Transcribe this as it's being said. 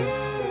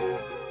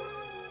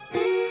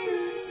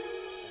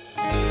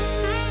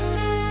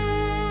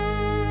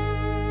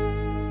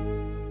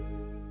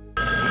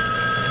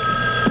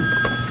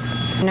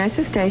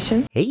Nurses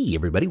Station. Hey,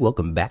 everybody,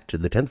 welcome back to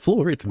the 10th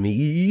floor. It's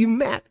me,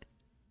 Matt.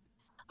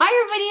 Hi,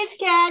 everybody, it's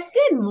Kat.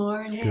 Good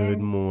morning. Good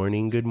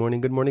morning, good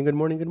morning, good morning, good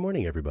morning, good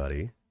morning,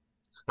 everybody.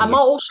 I'm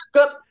all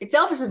shook up. It's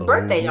Elvis's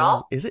birthday,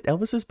 y'all. Is it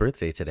Elvis's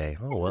birthday today?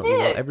 Oh, Yes, well, it you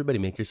know, is. everybody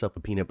make yourself a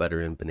peanut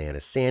butter and banana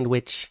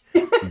sandwich,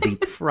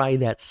 deep fry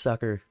that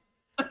sucker,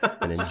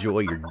 and enjoy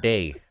your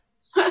day.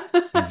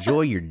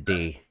 Enjoy your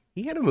day.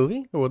 He had a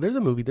movie. Well, there's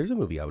a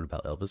movie out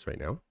about Elvis right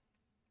now.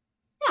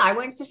 Yeah, I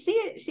went to see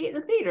it in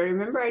the theater.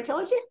 Remember I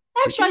told you?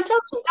 Actually, I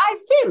told you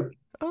guys too.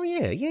 Oh,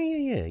 yeah.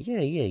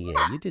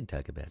 You did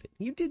talk about it.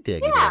 You did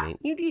talk about it.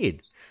 You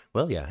did.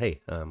 Well, yeah,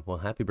 hey, well,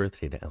 happy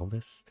birthday to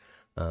Elvis.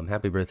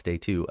 Happy birthday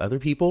to other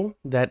people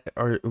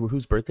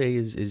whose birthday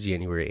is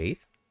January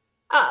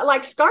 8th.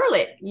 Like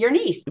Scarlett, your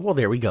niece. Well,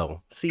 there we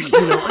go. See, you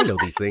know, I know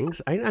these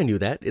things. I knew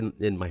that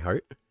in my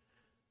heart.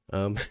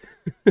 She's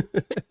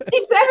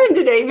 7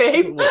 today,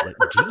 babe. Well,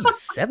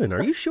 geez, 7,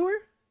 are you sure?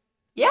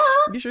 Yeah.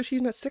 You sure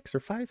she's not 6 or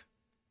 5?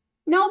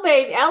 No,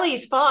 babe,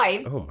 Ellie's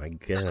 5. Oh, my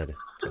God.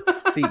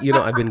 See, you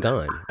know, I've been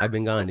gone,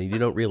 and you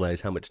don't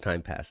realize how much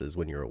time passes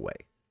when you're away.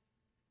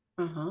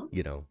 Uh-huh.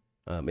 You know,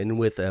 and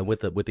with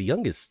the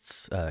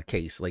youngest's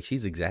case, like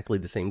she's exactly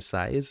the same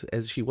size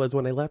as she was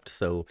when I left.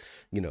 So,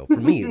 you know,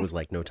 for me, it was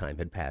like no time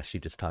had passed. She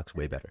just talks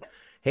way better.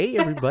 Hey,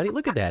 everybody,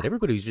 look at that.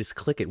 Everybody was just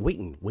clicking,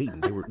 waiting.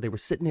 They were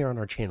sitting there on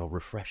our channel,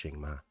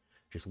 refreshing,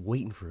 just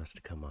waiting for us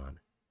to come on.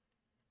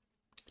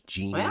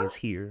 Jean is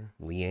here.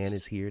 Leanne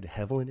is here.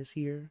 Hevelyn is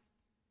here.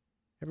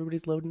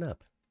 Everybody's loading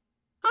up.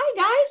 Hi,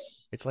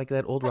 guys. It's like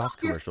that old Ross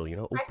commercial, you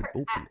know,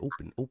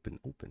 open.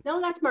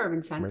 No, that's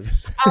Mervin's son.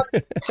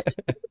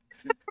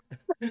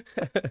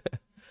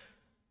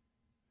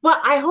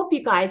 Well, I hope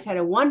you guys had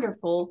a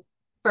wonderful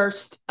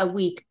first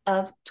week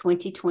of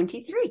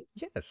 2023.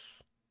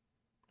 Yes,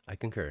 I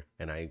concur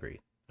and I agree.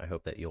 I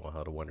hope that you all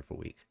had a wonderful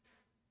week.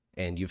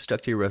 And you've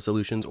stuck to your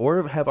resolutions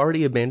or have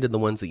already abandoned the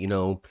ones that you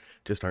know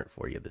just aren't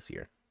for you this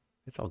year.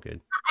 It's all good.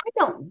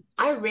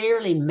 I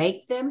rarely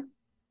make them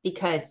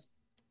because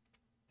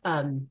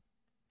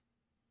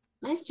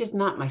that's just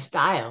not my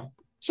style.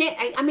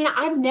 I mean,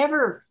 I've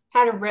never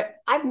had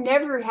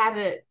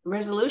a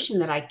resolution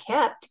that I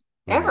kept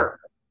ever.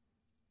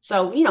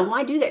 So, you know,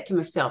 why do that to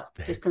myself?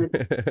 I'm just gonna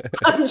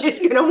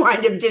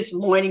wind up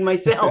disappointing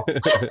myself.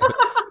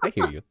 I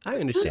hear you. I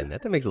understand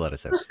that. That makes a lot of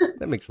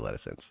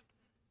sense.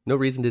 No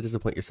reason to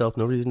disappoint yourself.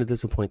 No reason to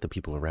disappoint the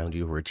people around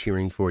you who are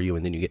cheering for you.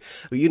 And then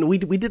we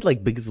did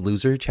like Biggest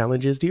Loser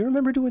challenges. Do you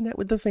remember doing that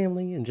with the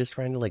family and just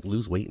trying to like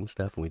lose weight and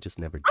stuff? And we just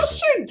never did it. I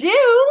sure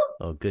do.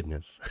 Oh,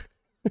 goodness.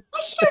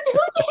 I sure do. Who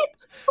did?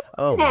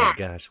 Oh, my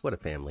gosh. What a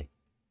family.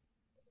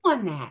 Who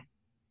won that?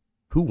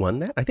 Who won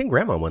that? I think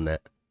Grandma won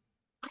that.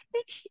 I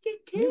think she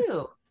did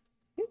too.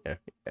 Yeah.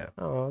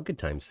 Oh, good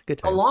times.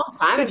 A long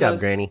time ago. Good job,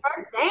 Granny.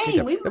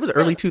 Dang, that was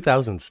early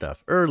 2000s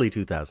stuff. Early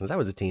 2000s. I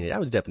was a teenager. I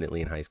was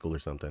definitely in high school or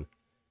something.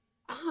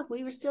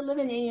 We were still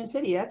living in Union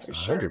City, that's for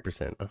sure.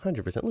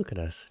 100%. Look at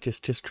us.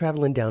 Just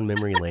traveling down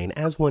memory lane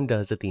as one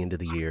does at the end of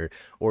the year,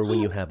 or when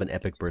you have an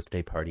epic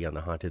birthday party on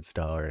the Haunted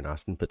Star and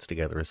Austin puts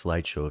together a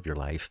slideshow of your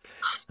life,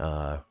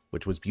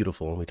 which was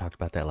beautiful. And we talked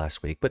about that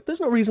last week, but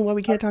there's no reason why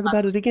we can't talk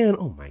about it again.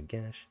 Oh my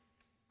gosh.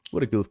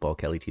 What a goofball,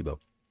 Kelly Tebow.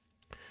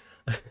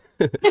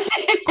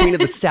 Queen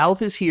of the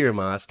South is here,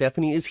 Ma.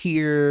 Stephanie is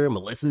here.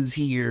 Melissa's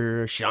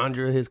here.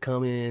 Chandra has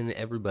come in.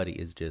 Everybody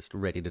is just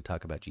ready to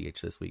talk about GH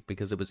this week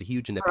because it was a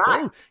huge and epic.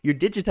 Right. Oh, you're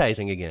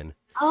digitizing again.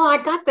 Oh, I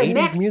got the 80s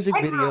next music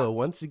video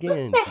once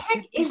again. What the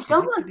heck is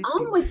going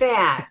on with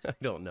that? I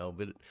don't know,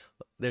 but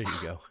there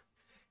you go.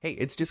 Hey,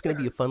 it's just going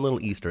to be a fun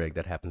little Easter egg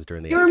that happens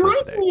during the It episode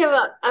reminds today. me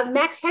of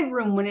Max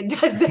Headroom when it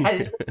does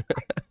that.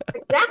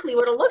 Exactly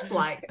what it looks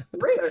like.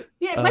 Really?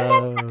 Yeah,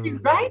 but that's you,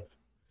 right?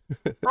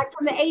 Like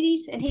from the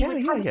 80s, and he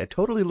would yeah.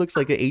 Totally looks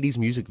like an 80s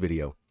music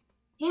video.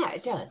 Yeah,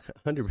 it does.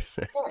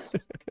 100%. Yes.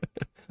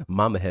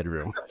 Mama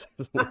Headroom.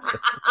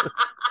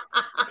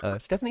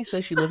 Stephanie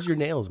says she loves your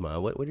nails, Ma.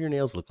 What do your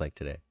nails look like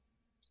today?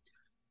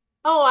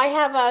 Oh, I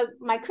have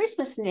my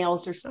Christmas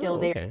nails are still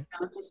there. Okay. You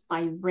know, just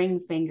my ring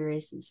finger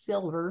is in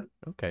silver.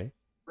 Okay.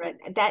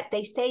 That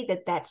they say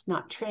that's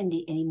not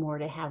trendy anymore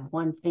to have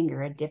one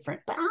finger a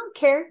different, but I don't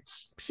care.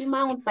 Do my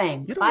own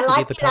thing. You don't have to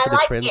be at the top of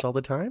the trends all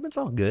the time. It's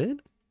all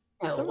good.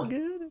 No.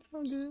 It's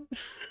all good.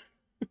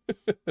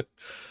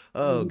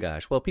 Oh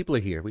gosh. Well, people are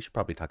here. We should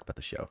probably talk about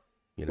the show.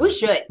 You know, we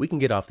should. We can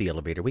get off the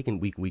elevator. We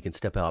can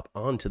step up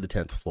onto the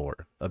 10th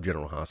floor of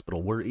General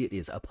Hospital, where it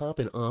is a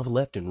popping off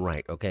left and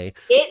right. Okay,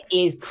 it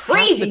is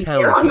crazy.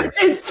 Half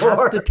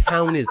the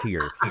town is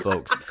here,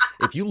 folks.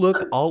 If you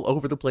look all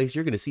over the place,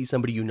 you're going to see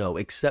somebody you know,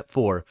 except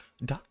for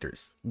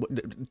doctors.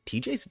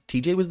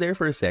 TJ was there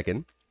for a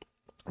second.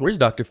 Where's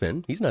Dr.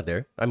 Finn? He's not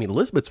there. I mean,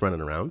 Elizabeth's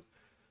running around.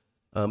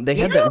 They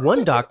had that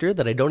one doctor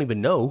that I don't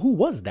even know. Who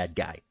was that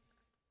guy?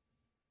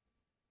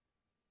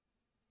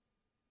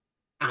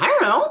 I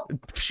don't know.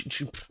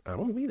 I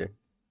don't know either.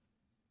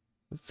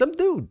 Some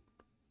dude.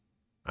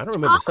 I don't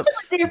remember. Austin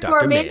was there for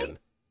a minute.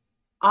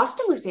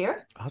 Austin was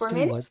there.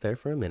 Austin was there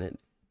for a minute.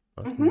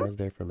 Was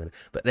there for a minute.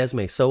 But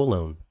Esme so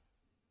alone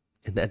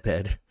in that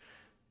bed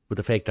with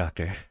a fake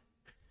doctor.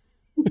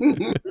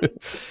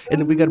 And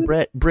then we got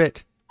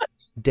Britt,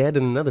 dead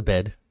in another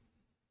bed.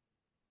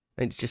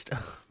 And it's just,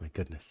 oh my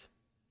goodness.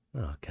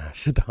 Oh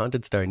gosh, the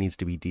Haunted Star needs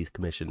to be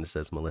decommissioned,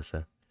 says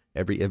Melissa.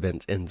 Every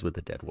event ends with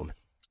a dead woman.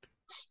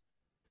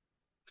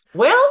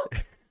 Well,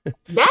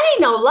 that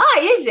ain't no lie,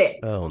 is it?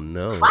 Oh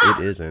no, Wow.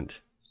 it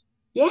isn't.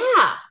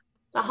 Yeah,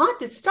 the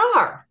Haunted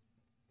Star.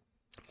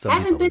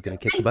 Somebody's Hasn't always been going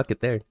to the kick the same. bucket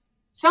there.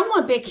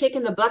 Someone been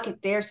kicking the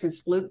bucket there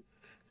since Luke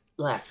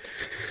left.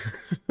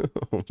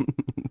 Oh,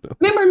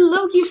 Remember,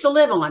 Luke used to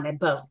live on that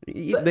boat.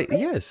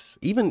 yes,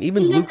 even He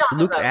lived Luke's, on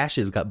the Luke's boat.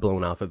 ashes got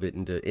blown off of it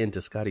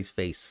into Scotty's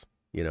face.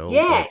 You know.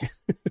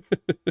 Yes.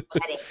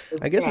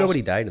 I guess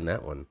nobody died in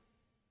that one,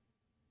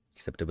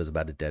 except it was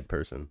about a dead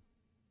person.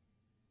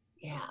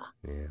 Yeah.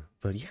 Yeah,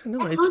 but yeah, no,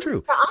 That it's Haunted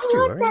true. Star- It's I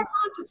true, like right? that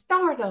Haunted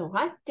Star, though.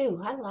 I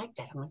do. I like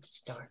that Haunted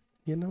Star.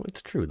 You know,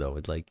 it's true though.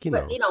 It's like, you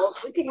But, know,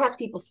 we could have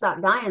people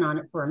stop dying on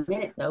it for a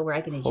minute, though, where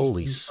I can just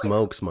holy enjoy it.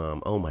 smokes,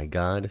 Mom! Oh my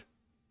God.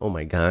 Oh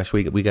my gosh,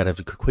 we got to have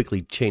to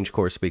quickly change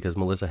course because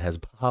Melissa has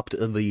popped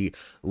the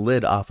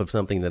lid off of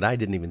something that I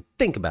didn't even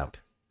think about.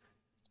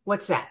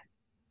 What's that?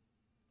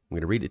 I'm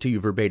going to read it to you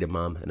verbatim,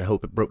 Mom, and I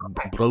hope it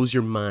blows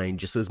your mind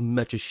just as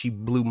much as she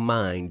blew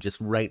mine just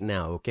right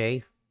now,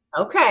 okay?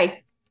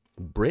 Okay.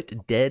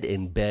 Britt dead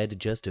in bed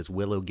just as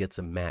Willow gets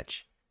a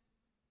match.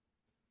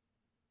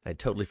 I'd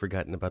totally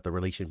forgotten about the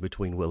relation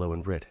between Willow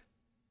and Britt.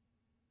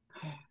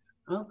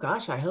 Oh,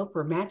 gosh, I hope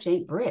her match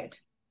ain't Britt.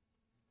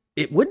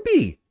 It would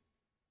be.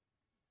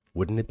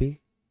 Wouldn't it be?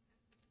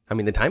 I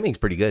mean, the timing's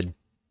pretty good.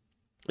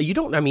 You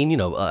don't, I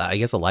mean, I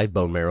guess a live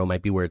bone marrow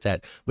might be where it's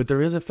at, but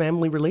there is a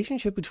family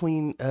relationship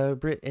between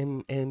Britt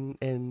and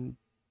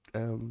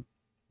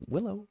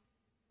Willow.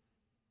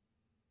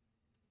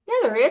 Yeah,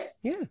 there is.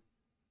 Yeah.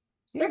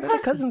 They're They're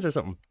cousins or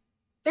something.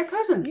 They're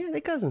cousins. Yeah,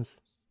 they're cousins.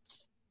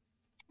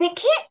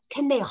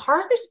 Can they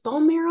harvest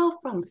bone marrow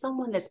from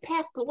someone that's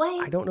passed away?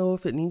 I don't know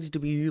if it needs to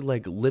be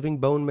like living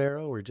bone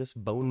marrow or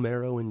just bone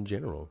marrow in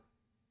general.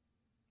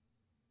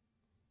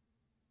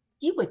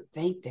 You would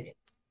think that it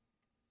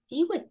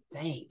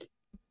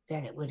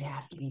would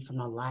have to be from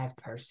a live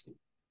person.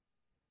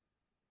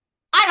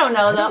 I don't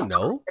know,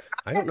 though.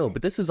 I don't know.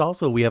 But this is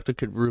also, we have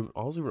to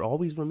also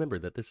always remember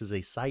that this is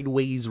a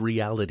sideways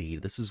reality.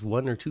 This is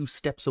 1 or 2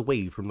 steps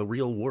away from the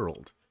real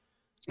world.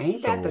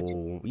 Ain't that the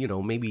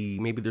So,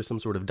 maybe there's some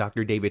sort of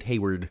Dr. David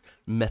Hayward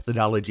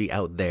methodology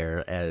out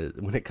there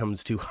when it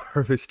comes to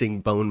harvesting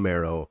bone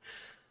marrow.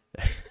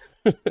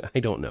 I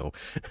don't know.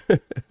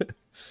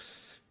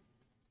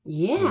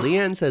 Yeah.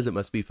 Leanne says it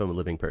must be from a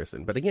living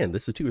person. But again,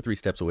 this is 2 or 3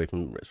 steps away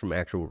from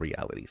actual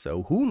reality.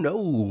 So who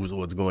knows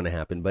what's going to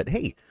happen? But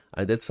hey,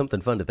 that's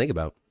something fun to think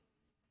about.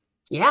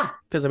 Yeah.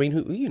 Because, I mean,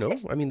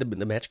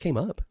 the match came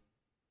up.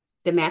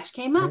 The match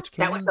came up. Match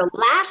came That was up. the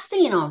last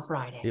scene on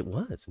Friday. It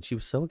was. And she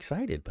was so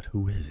excited. But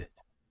who is it?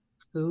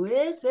 Who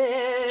is it?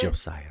 It's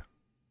Josiah.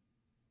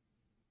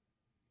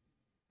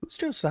 Who's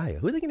Josiah?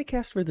 Who are they going to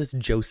cast for this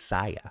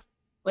Josiah?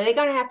 Well, they're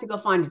gonna have to go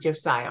find a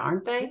Josiah,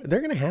 aren't they?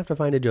 They're going to have to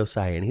find a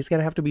Josiah. And he's going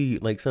to have to be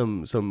like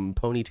some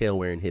ponytail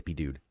wearing hippie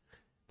dude.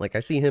 Like I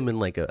see him in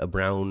like a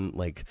brown,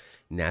 like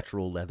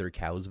natural leather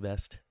cow's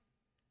vest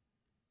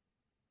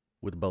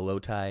with a bolo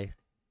tie.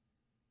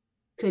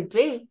 Could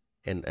be.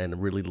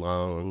 And really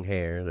long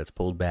hair that's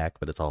pulled back,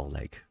 but it's all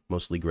like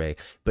mostly gray.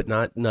 But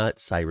not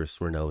Cyrus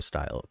Renault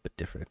style, but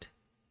different.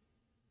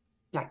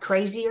 Like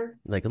crazier.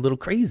 Like a little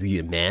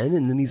crazy, man.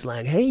 And then he's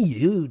like, hey,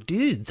 you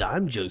dudes,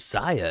 I'm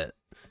Josiah.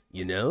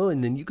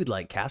 And then you could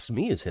like cast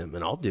me as him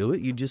and I'll do it.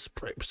 You just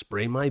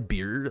spray my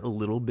beard a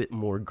little bit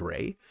more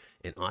gray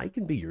and I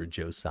can be your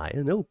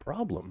Josiah. No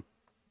problem.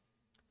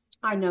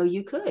 I know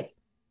you could.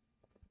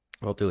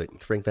 I'll do it.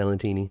 Frank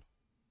Valentini.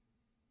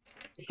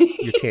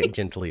 You're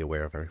tangentially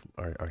aware of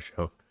our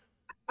show.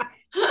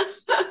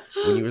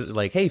 When he was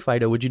like, hey,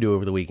 Fido, what'd you do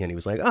over the weekend? He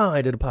was like, oh,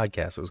 I did a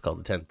podcast. It was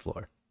called The 10th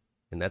Floor.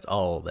 And that's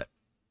all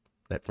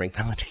that Frank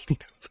Valentini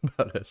knows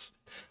about us.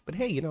 But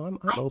hey, I'm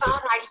I open.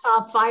 thought I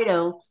saw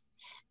Fido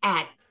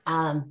at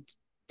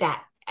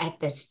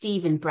the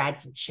Stephen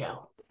Bradford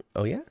show.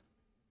 Oh, yeah?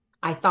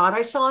 I thought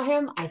I saw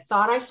him,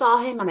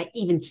 and I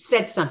even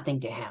said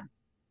something to him.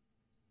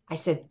 I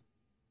said,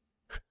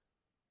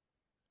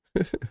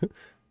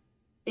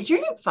 is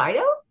your name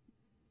Fido?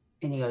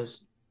 And he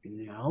goes,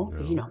 no,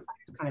 because Fido's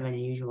kind of an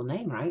unusual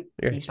name, right?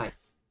 Yeah. He's like,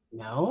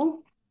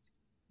 no.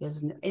 He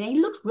goes, no. And he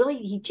looked really,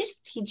 he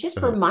just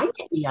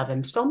reminded me of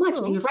him so much.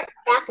 Oh. He was right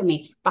back of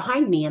me,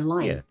 behind me in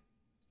line. Yeah.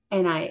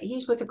 And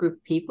he's with a group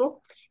of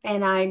people,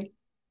 and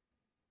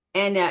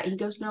he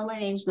goes, no, my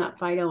name's not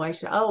Fido. I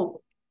said,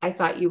 oh, I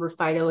thought you were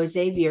Fido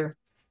Xavier.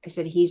 I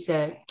said, he's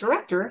a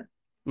director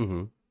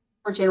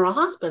for General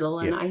Hospital,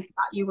 and I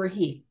thought you were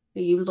he.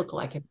 You look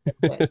like him.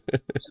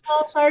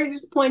 Oh, sorry to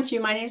disappoint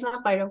you. My name's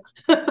not Fido.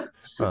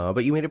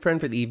 But you made a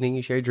friend for the evening.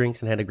 You shared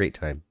drinks and had a great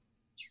time.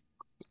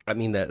 I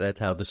mean, that's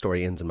how the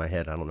story ends in my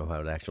head. I don't know how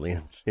it actually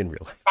ends in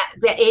real life.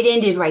 It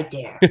ended right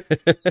there.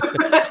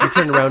 You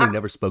turned around and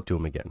never spoke to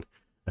him again.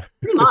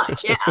 Pretty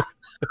much, yeah.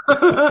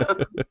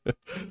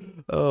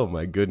 Oh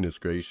my goodness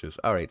gracious!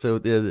 All right, so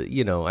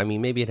I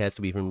mean, maybe it has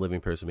to be from a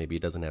living person. Maybe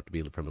it doesn't have to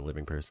be from a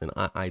living person.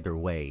 Either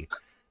way,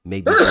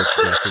 maybe Britt's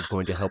death is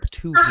going to help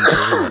two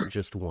people and not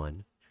just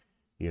one.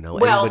 Well,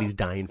 Everybody's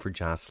dying for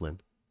Jocelyn.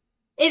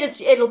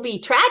 it'll be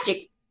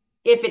tragic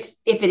if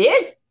it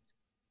is.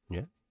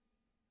 Yeah.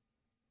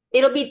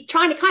 It'll be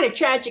trying to kind of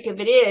tragic if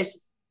it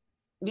is,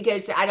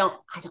 because I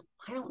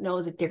don't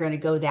know that they're going to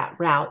go that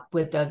route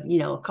with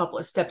a couple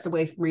of steps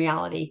away from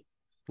reality.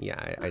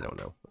 Yeah, I don't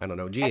know. I don't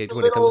know. That's GH, a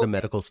when it comes to little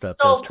medical stuff,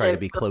 does try to insultive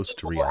be for close to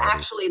people who are reality.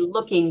 actually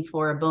looking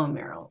for a bone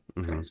marrow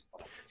Hmm.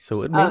 transplant.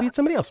 So Uh, maybe it's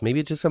somebody else. Maybe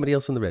it's just somebody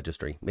else in the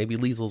registry. Maybe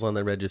Liesel's on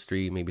the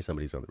registry. Maybe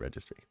somebody's on the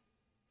registry.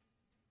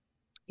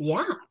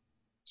 yeah.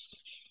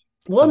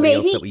 Well, Somebody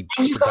else maybe. that we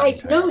And you forgot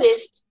guys entirely.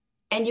 noticed,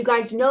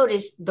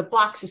 the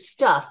box of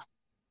stuff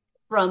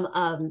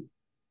from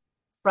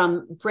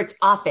Britt's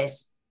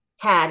office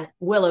had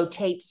Willow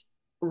Tate's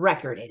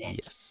record in it,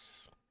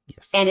 Yes.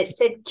 and Yes. it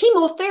said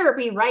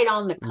chemotherapy right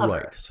on the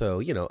Right. cover. So,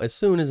 as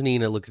soon as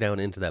Nina looks down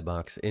into that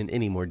box in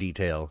any more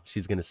detail,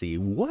 she's going to see,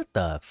 what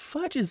the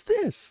fudge is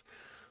this?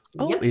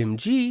 Yep.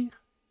 OMG.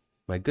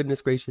 My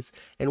goodness gracious.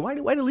 And why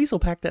did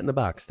Liesel pack that in the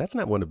box? That's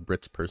not one of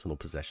Britt's personal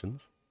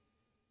possessions.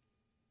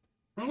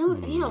 I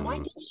don't. Yeah. Why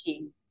Hmm. did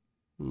she?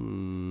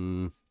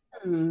 Hmm.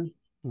 Hmm.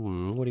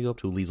 What are you up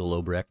to, Liesel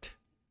Obrecht?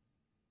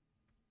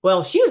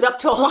 Well, she was up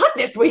to a lot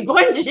this week,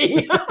 wasn't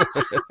she?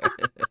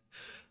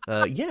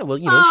 Yeah, well,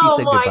 she Oh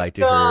said my goodbye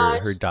to her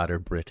God. her daughter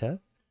Britta.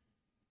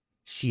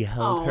 She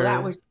held Oh, that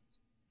her was,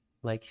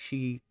 like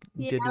she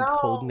yeah. didn't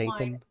hold Oh my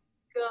Nathan.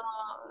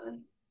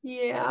 God.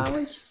 Yeah.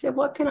 When she said,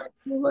 "What can I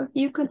do?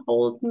 You can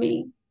hold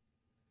me."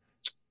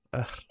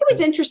 It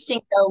was Uh,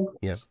 interesting though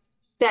yeah,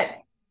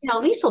 that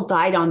Liesel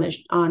died on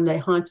the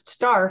Haunted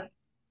Star.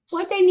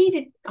 What they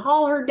needed to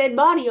haul her dead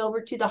body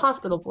over to the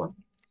hospital for?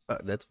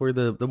 that's where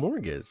the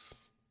morgue is.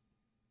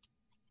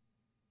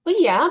 Well,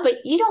 yeah,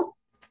 but you don't.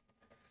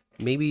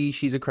 Maybe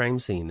she's a crime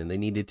scene and they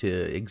needed to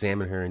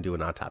examine her and do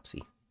an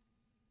autopsy.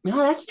 No,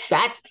 that's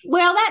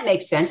well, that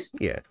makes sense.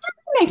 Yeah,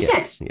 That makes yeah,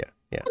 sense. yeah,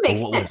 yeah. That Oh,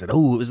 makes what was sense. it?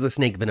 Oh, it was the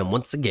snake venom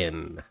once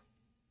again.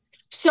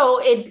 So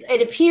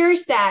it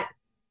appears that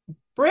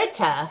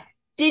Britta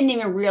didn't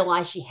even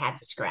realize she had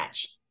the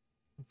scratch.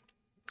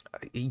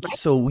 Right?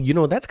 So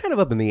that's kind of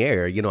up in the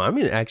air. I'm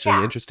actually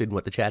Yeah. interested in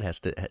what the chat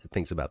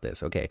thinks about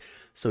this. Okay,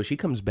 so she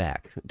comes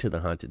back to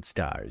the haunted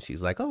stars.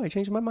 She's like, "Oh, I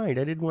changed my mind.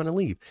 I didn't want to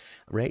leave."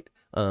 Right?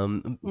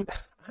 Mm.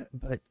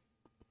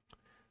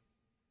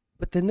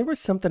 But then there was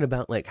something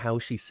about like how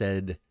she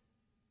said,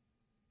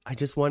 "I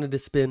just wanted to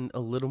spend a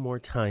little more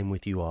time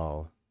with you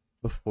all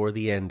before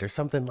the end," or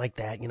something like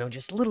that.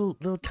 Just little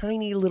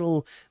tiny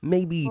little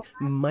maybe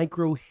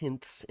micro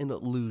hints and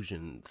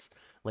allusions.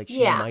 Like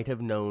she Yeah. might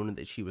have known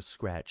that she was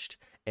scratched,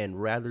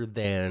 and rather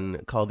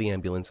than call the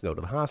ambulance and go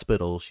to the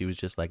hospital, she was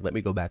just like, "Let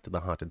me go back to the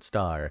haunted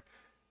star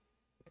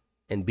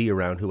and be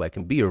around who I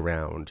can be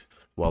around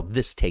while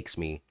this takes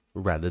me,"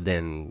 rather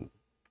than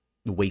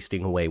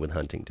wasting away with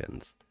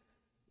Huntington's.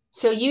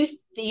 So you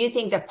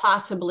think that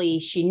possibly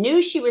she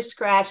knew she was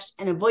scratched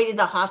and avoided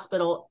the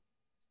hospital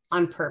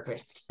on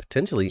purpose?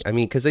 Potentially, I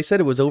mean, because they said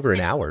it was over an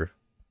hour.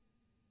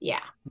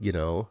 Yeah, You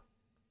know,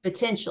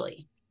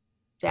 potentially.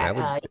 that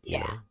That would,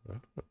 yeah. I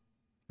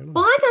don't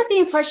Well, know. I got the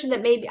impression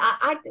that maybe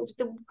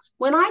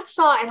when I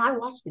saw, and I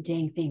watched the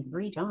dang thing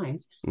 3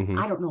 times. Mm-hmm.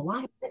 I don't know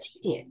why, but I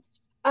just did.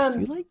 Because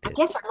you liked I it.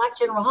 guess I like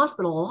General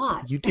Hospital a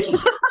lot. You do.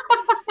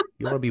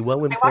 You want to be well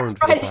I watched informed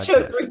for the Friday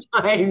Show podcast.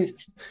 3 times.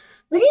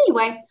 But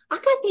anyway, I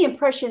got the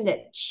impression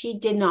that she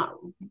did not,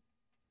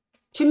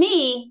 to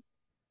me,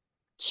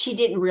 she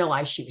didn't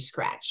realize she was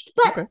scratched.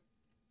 But Okay.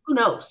 who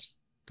knows?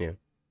 Yeah.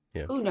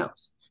 Yeah. Who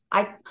knows?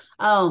 I,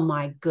 oh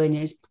my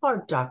goodness,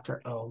 poor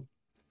Dr. O.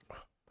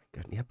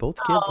 Good. Yeah. Both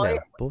kids Oh, now.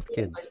 Both it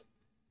kids. was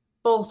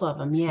both of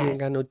them, She ain't got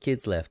yes. no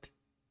kids left.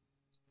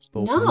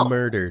 Both No.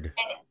 murdered.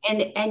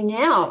 And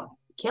now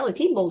Kelly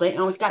Thibault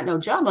ain't got no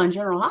job on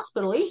General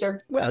Hospital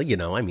either. Well,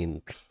 I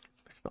mean,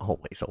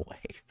 always a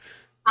way.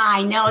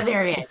 I know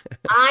there is.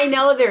 I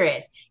know there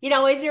is.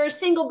 Is there a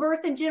single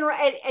berth in General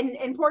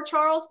in Port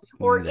Charles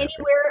or Never.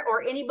 anywhere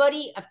or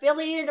anybody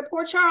affiliated to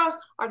Port Charles?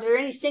 Are there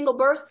any single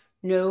berths?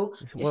 No.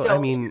 Well, I So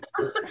mean,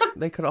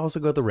 they could also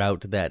go the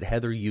route that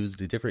Heather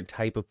used a different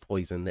type of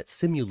poison that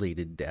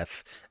simulated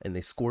death, and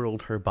they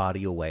squirreled her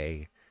body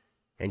away,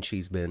 and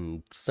she's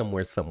been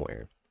somewhere.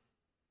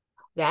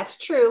 that's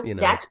true. You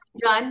know, That's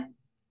been done.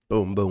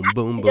 boom, boom, That's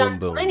boom, been boom, done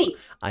boom. plenty.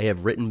 I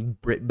have written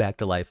Brit back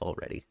to life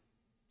already.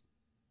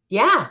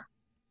 Yeah.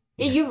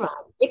 You're right.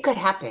 It could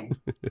happen.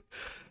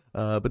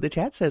 But the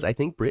chat says, I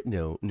think Brit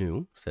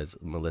knew, says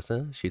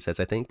Melissa. She says,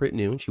 I think Brit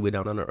knew, and she went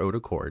out on her own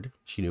accord.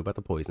 She knew about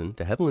the poison.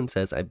 De Havilland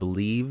says, I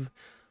believe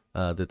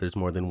that there's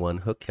more than one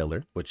hook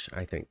killer, which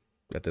I think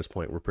at this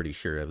point we're pretty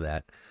sure of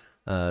that.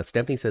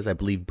 Stephanie says, I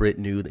believe Brit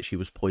knew that she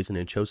was poisoned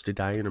and chose to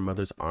die in her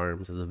mother's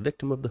arms as a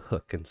victim of the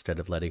hook instead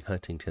of letting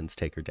Huntington's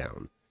take her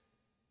down.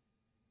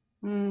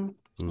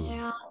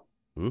 Yeah.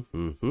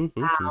 Mm-hmm.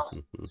 Wow.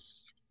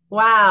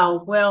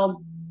 Wow.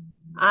 Well,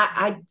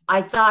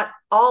 I thought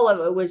all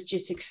of it was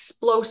just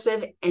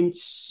explosive and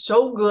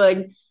so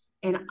good.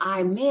 And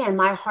man,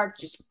 my heart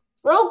just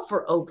broke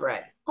for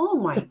Obred. Oh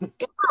my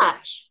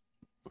gosh.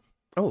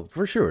 Oh,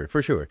 for sure,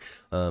 for sure.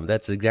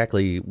 That's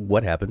exactly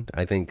what happened.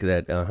 I think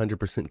that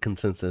 100%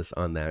 consensus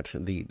on that.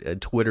 The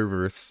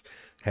Twitterverse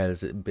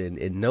has been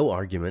in no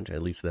argument,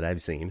 at least that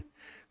I've seen,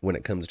 when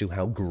it comes to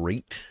how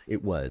great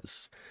it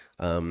was.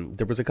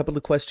 There was a couple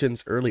of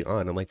questions early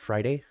on like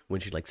Friday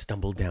when she like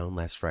stumbled down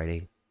last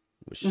Friday,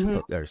 Hmm.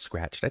 or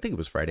scratched. I think it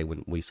was Friday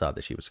when we saw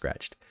that she was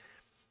scratched,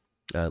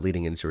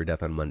 leading into her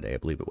death on Monday, I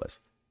believe it was,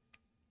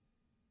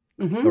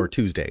 or Hmm.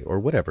 Tuesday, or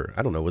whatever.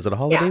 I don't know. Was it a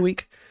holiday Yeah.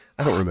 week?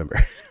 I don't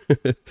remember.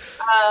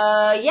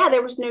 Yeah,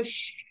 there was no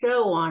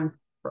show on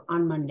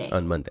Monday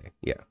On Monday,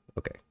 yeah.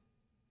 Okay.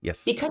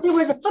 Yes. because there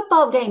was a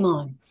football game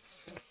on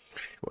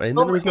And then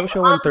there over was no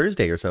show on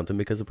Thursday or something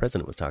because the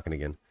president was talking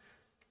again,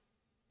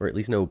 or at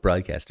least no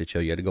broadcasted show.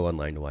 You had to go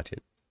online to watch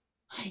it,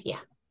 yeah.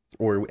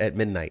 or at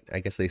midnight. I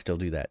guess they still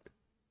do that.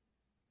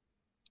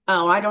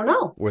 Oh, I don't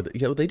know. Or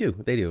they do.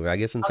 They do. I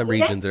guess in Oh, some did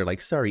they? regions they're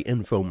like, sorry,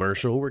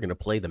 infomercial. We're gonna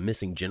play the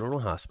missing General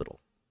Hospital.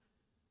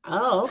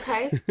 Oh,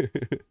 okay.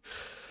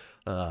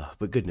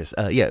 But goodness,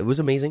 yeah, it was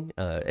amazing.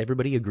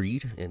 Everybody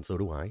agreed, and so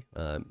do I.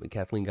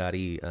 Kathleen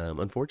Gotti.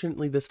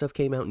 Unfortunately, this stuff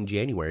came out in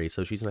January,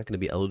 so she's not going to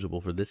be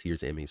eligible for this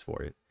year's Emmys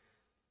for it.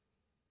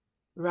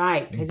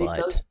 Right, because it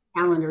But goes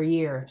calendar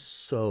year.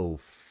 so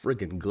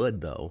friggin'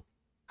 good though.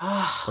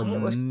 Oh, it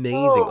was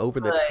Amazing, so over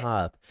the good.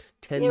 top, It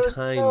 10 was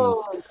times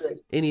so good.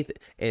 anything.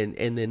 And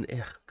then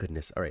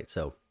goodness. All right,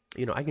 so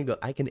I can go,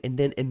 I can, and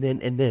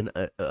then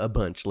a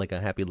bunch, like a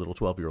happy little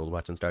 12-year-old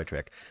watching Star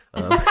Trek.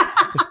 um,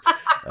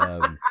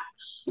 um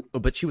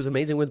but she was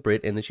amazing with Brit,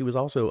 and then she was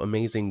also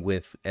amazing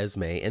with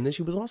Esme, and then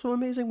she was also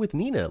amazing with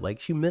Nina. Like,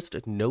 she missed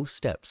no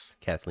steps,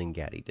 Kathleen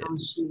Gaddy did. Oh,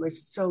 she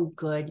was so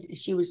good.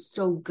 She was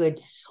so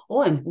good.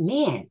 Oh, and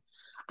man,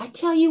 I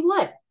tell you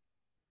what,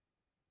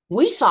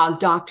 we saw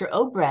Dr.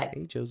 Obret,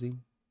 Hey, Josie.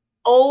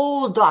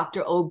 old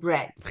Dr.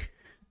 Obret,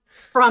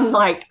 from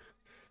like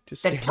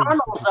Just the standing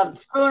tunnels of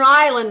Spoon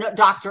Island,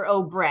 Dr.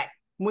 Obret.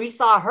 We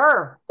saw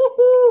her.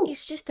 Woo-hoo.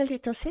 It's just a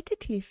little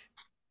sedative.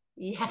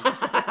 Yeah.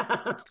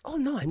 Oh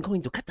no, I'm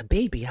going to cut the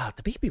baby out.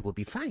 The baby will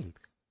be fine.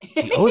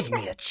 She owes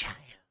me a child.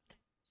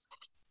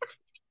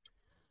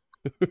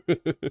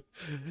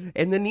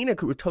 And then Nina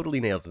totally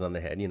nailed it on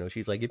the head.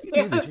 She's like, if you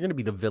do this, Yeah. you're going to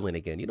be the villain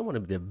again. You don't want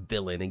to be the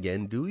villain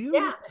again, do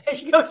Yeah. you?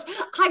 She goes,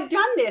 I've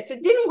done this.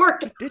 It didn't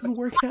work. It didn't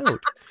work out.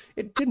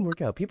 It didn't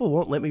work out. People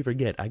won't let me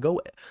forget. I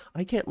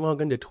can't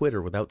log into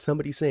Twitter without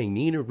somebody saying,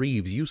 Nina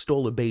Reeves, you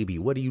stole a baby.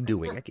 What are you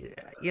doing?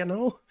 It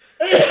Oh,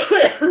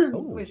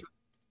 was,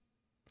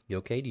 you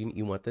okay?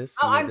 You want this?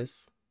 oh, You need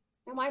this?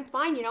 I'm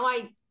fine.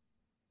 I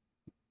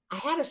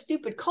had a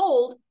stupid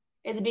cold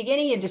at the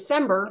beginning of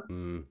December,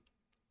 Mm,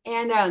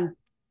 and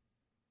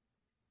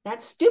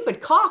that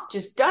stupid cough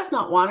just does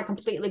not want to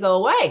completely go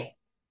away.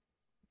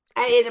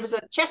 And it was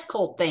a chest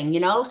cold thing,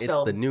 it's the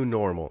so new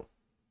normal.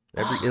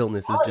 Every oh,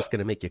 illness is just going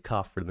to make you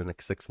cough for the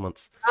next 6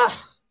 months. oh,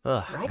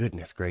 Oh, right.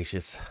 goodness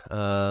gracious.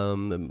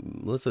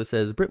 Melissa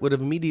says Britt would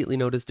have immediately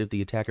noticed if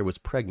the attacker was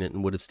pregnant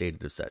and would have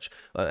stated as such.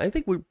 I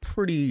think we're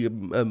pretty a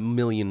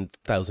million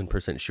thousand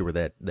percent sure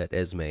that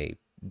Esme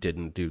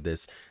didn't do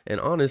this. And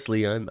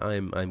honestly,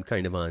 I'm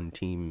kind of on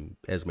team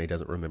Esme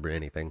doesn't remember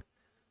anything.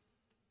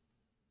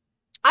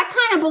 I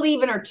kind of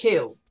believe in her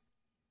too.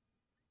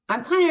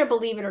 I'm kind of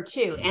believing her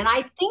too, and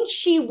I think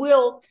she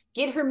will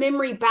get her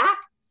memory back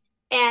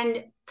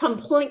and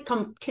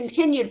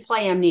continue to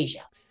play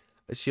amnesia.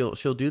 She'll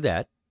do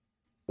that,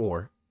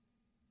 or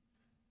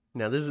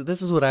now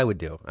this is what I would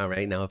do. All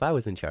right, now if I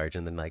was in charge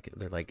and then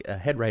they're like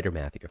head writer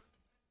Matthew.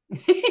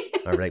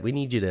 All right, we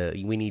need you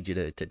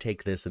to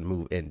take this and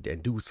move and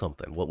do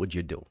something. What would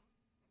you do?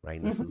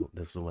 Right, and Mhm.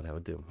 this is what I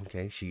would do.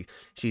 Okay, she's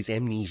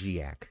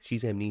amnesiac.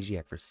 She's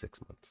amnesiac for 6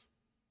 months.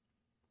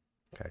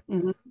 Okay,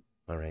 Mhm.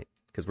 all right,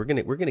 because we're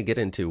gonna get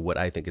into what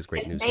I think is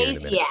great It's news here in a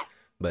minute. Masiac.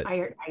 But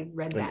I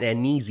read an that.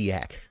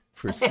 amnesiac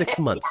for 6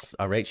 months.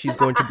 All right, she's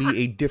going to be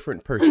a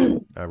different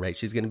person. All right,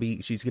 she's gonna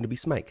be Smike. She's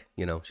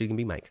gonna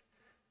be Mike.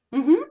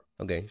 Hmm.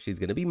 Okay, she's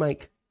gonna be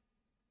Mike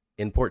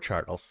in Port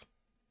Charles.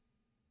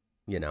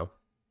 You know,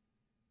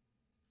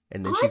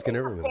 and then I she's think gonna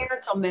her remember.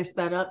 parents will mess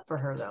that up for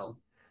her though.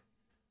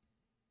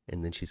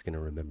 And then she's going to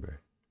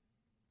remember.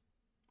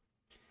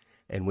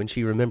 And when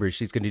she remembers,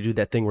 she's going to do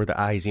that thing where the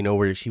eyes,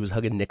 where she was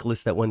hugging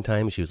Nicholas that one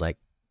time. She was like,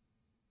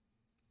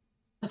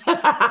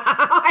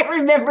 I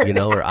remember that.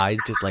 her eyes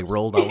just like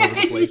rolled all over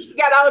the place. She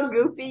got all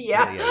goofy,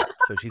 Yeah, yeah. yeah.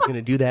 So she's going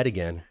to do that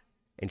again.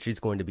 And she's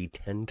going to be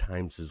 10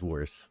 times as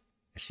worse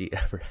as she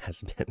ever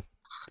has been.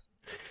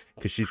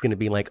 Because she's going to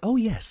be like, oh,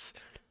 yes,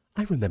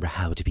 I remember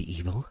how to be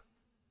evil.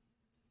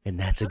 And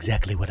that's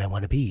exactly what I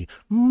want to be.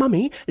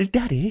 Mommy,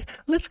 Daddy,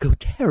 let's go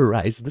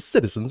terrorize the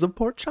citizens of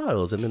Port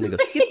Charles. And then they go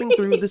skipping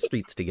through the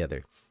streets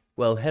together.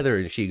 Well, Heather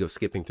and she go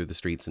skipping through the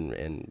streets,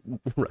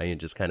 and Ryan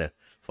just kind of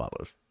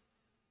follows.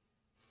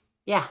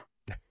 Yeah.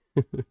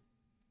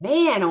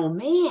 Man, oh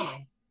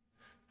man.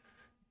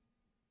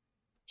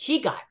 She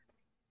got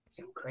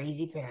Some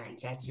crazy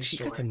parents, that's for She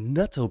sure. got some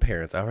nutso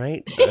parents, all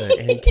right?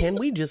 And can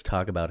we just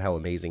talk about how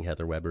amazing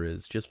Heather Weber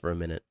is just for a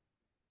minute?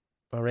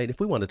 All right, if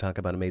we want to talk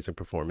about amazing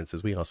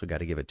performances, we also got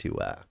to give it to,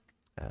 I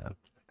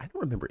don't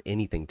remember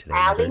anything today.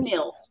 Allie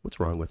Mills. What's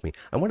wrong with me?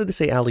 I wanted to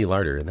say Allie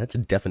Larder, and that's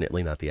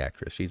definitely not the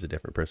actress. She's a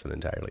different person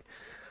entirely.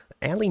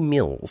 Allie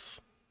Mills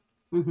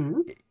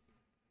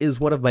is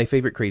one of my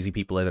favorite crazy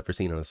people I've ever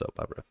seen on a soap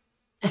opera.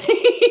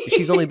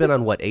 She's only been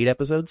on, what, 8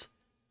 episodes?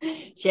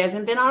 She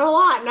hasn't been on a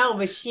lot, no,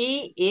 but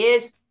she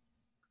is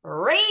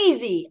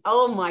crazy.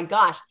 Oh my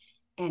gosh.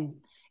 And,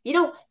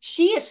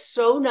 she is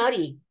so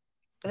nutty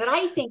that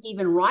I think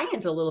even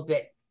Ryan's a little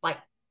bit like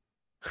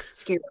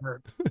scared of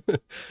her.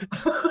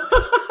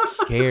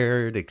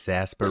 Scared,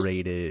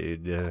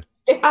 exasperated,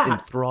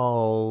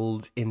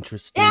 enthralled,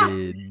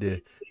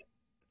 interested,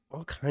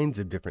 all kinds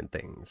of different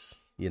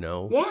things,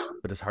 Yeah.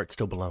 But his heart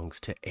still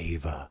belongs to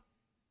Ava.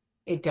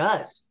 It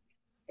does.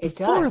 It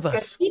does. 4 of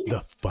us.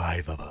 The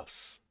 5 of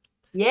us.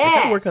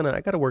 Yeah. I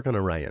gotta work on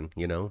a Ryan,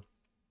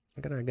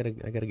 I gotta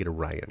get a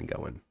Ryan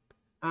going.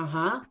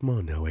 Uh-huh. Come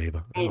on now,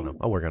 Ava. I don't know.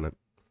 I'll work on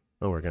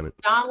it.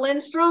 John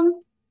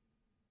Lindstrom.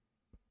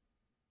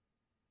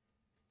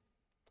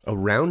 A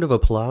round of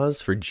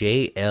applause for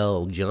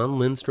JL, John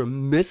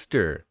Lindstrom,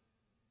 Mr.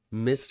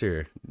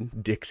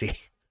 Dixie.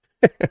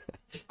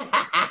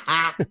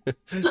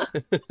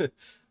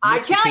 I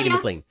tell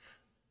you,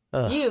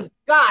 you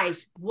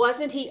guys,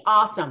 wasn't he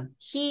awesome?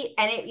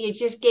 It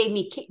just gave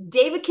me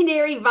David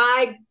Canary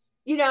vibe,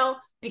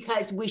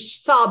 because we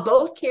saw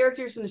both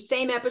characters in the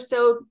same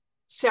episode,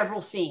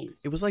 several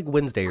scenes. It was like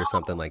Wednesday or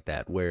something like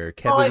that, where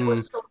Kevin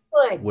was so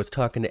good. Was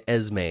talking to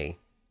Esme,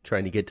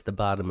 trying to get to the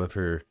bottom of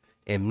her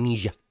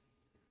amnesia.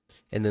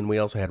 And then we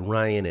also had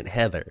Ryan and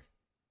Heather.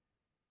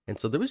 And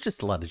so there was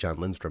just a lot of John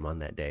Lindstrom on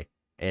that day.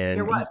 And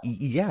there was.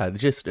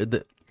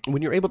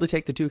 When you're able to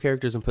take the 2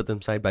 characters and put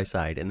them side by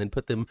side, and then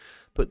put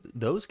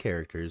those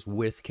characters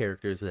with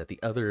characters that the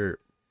other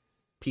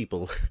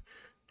people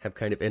have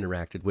kind of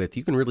interacted with,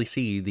 you can really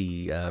see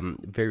the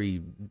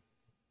very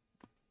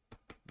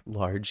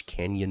large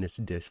canyonous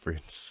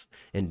difference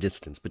and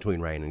distance between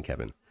Ryan and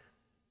Kevin.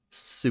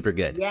 Super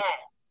good.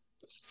 Yes.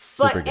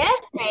 Super but good.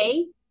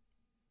 Esme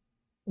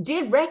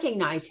did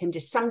recognize him to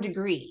some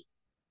degree.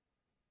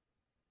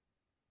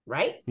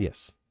 Right?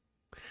 Yes.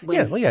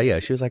 Yeah.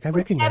 She was like, I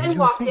recognize Kevin your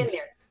walked face. in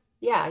there.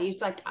 Yeah,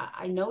 he's like,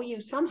 I know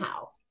you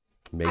somehow.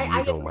 Maybe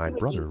you know my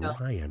brother,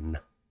 Ryan.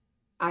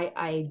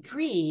 I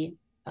agree.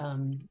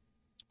 And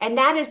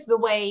that's the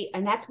way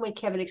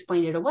Kevin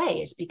explained it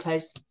away, is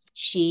because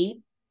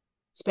she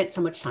spent so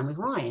much time with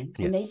Ryan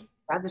and they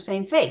have the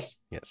same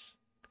face. Yes.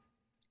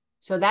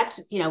 So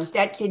that's,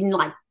 that didn't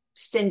like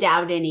send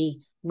out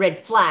any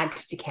red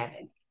flags to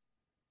Kevin.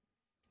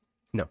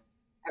 No.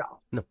 At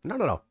all. No, not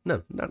at all.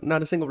 No,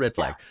 not a single red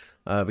flag.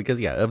 Because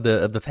of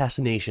the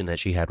fascination that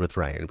she had with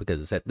Ryan,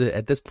 because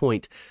at this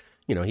point,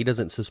 he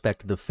doesn't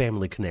suspect the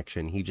family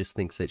connection. He just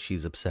thinks that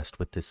she's obsessed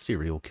with this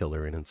serial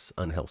killer and it's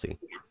unhealthy.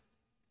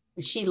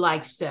 Yeah. She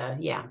likes,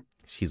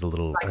 she's a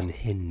little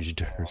unhinged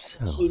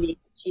herself.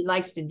 She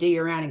likes to dig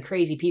around in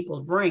crazy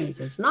people's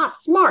brains. It's not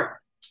smart.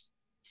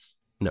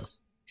 No.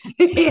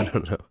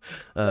 No.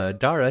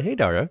 Dara, hey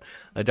Dara.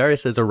 Dara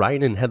says a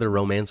Ryan and Heather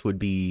romance would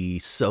be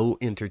so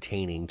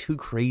entertaining. 2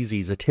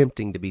 crazies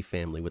attempting to be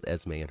family with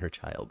Esme and her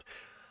child.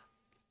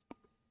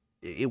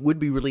 It would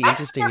be really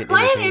interesting. That's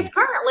what Ryan is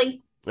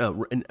currently.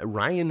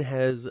 Ryan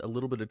has a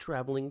little bit of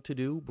traveling to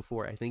do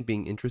before, I think,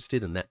 being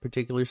interested in that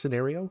particular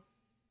scenario.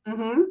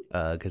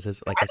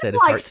 Because, like I said,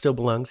 his heart still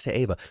belongs to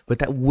Ava. But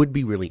that would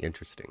be really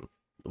interesting.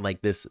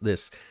 Like this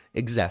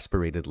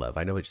exasperated love.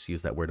 I know I just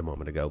used that word a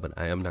moment ago, but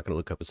I am not going to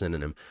look up a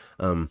synonym.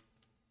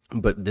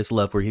 But this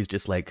love where he's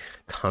just like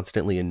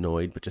constantly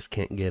annoyed, but just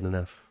can't get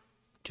enough.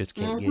 Just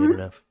can't get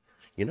enough.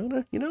 I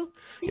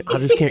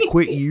just can't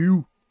quit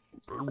you.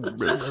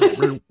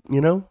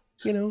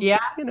 Yeah.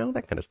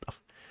 That kind of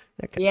stuff.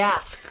 But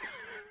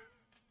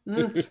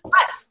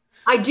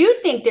I do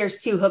think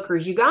there's 2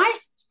 hookers, you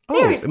guys.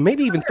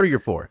 Maybe even 3 or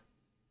 4.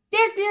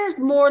 There's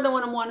more than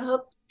one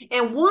hook.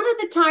 And one of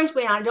the times,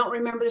 I don't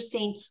remember the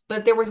scene,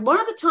 but there was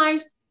one of the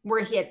times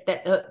where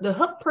the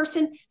hook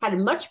person had a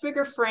much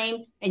bigger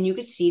frame, and you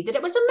could see that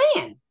it was a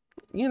man.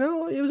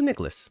 It was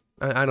Nicholas.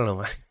 I don't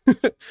know.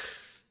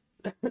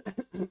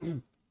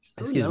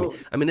 Excuse me.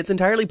 I mean, it's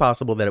entirely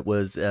possible that it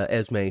was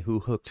Esme who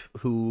hooked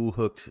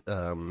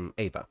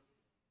Ava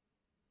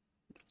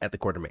at the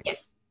Quartermaines.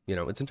 Yes.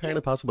 It's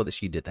entirely possible that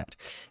she did that.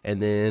 And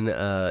then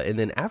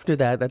after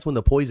that, that's when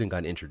the poison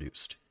got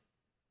introduced.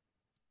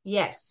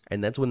 Yes.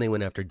 And that's when they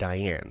went after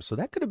Diane. So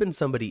that could have been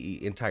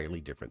somebody entirely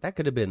different. That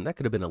could have been a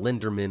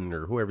Linderman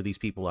or whoever these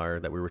people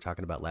are that we were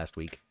talking about last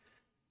week.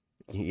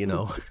 I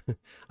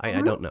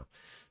don't know.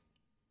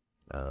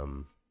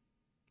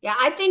 Yeah,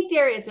 I think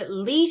there is at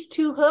least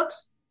 2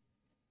 hooks.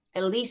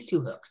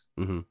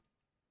 Mm-hmm.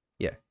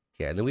 Yeah.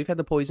 And then we've had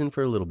the poison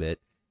for a little bit.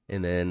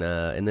 And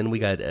then we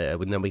got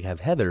then we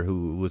have Heather,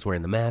 who was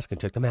wearing the mask and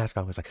took the mask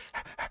off. I was like,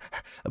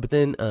 but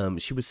then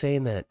she was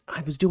saying that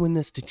I was doing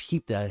this to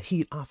keep the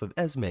heat off of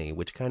Esme,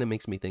 which kind of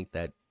makes me think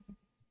that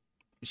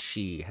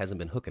she hasn't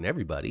been hooking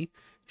everybody.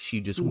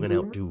 She just went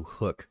Mm-hmm. out to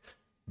hook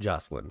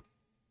Jocelyn.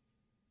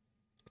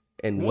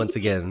 And once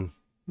Maybe. again,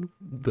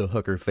 the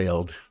hooker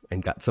failed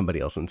and got somebody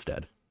else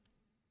instead.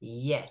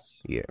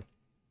 Yes. Yeah.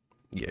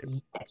 Yeah.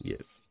 Yes.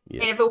 Yes.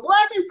 And if Yes. it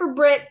wasn't for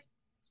Britt,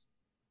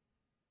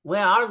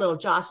 well, our little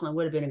Jocelyn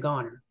would have been a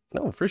goner.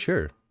 No, for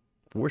sure.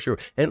 For sure.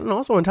 And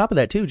also on top of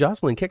that too,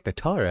 Jocelyn kicked the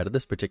tar out of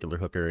this particular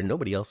hooker, and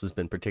nobody else has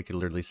been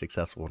particularly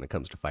successful when it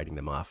comes to fighting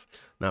them off.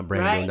 Not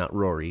Brando, Right. not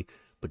Rory,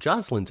 but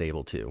Jocelyn's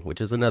able to,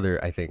 which is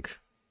another, I think,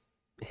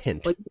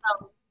 hint.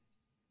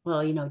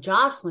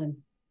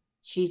 Jocelyn,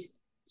 she's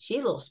a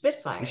little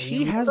spitfire.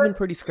 She has been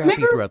pretty scrappy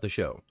remember throughout the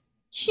show.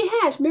 she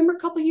has. Remember a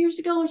couple years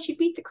ago when she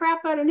beat the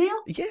crap out of Neil?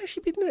 Yeah, she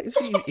beat.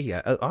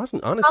 Yeah, On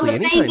honestly, the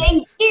same anytime.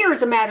 dang pier,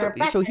 as a matter So, of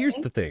fact. so here's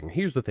the thing.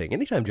 Here's the thing.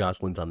 Anytime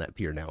Jocelyn's on that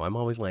pier now, I'm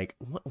always like,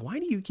 why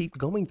do you keep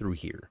going through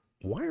here?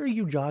 Why are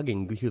you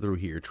jogging through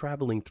here,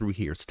 traveling through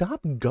here?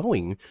 Stop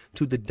going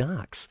to the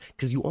docks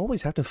because you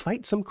always have to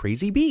fight some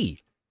crazy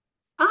bee.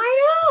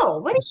 I know.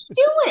 What is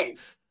she doing?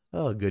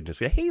 Oh goodness.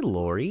 Hey,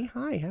 Lori.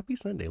 Hi. Happy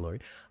Sunday, Lori.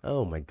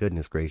 Oh my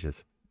goodness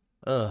gracious.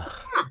 Ugh.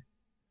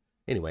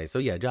 Anyway, so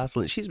yeah,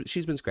 Jocelyn,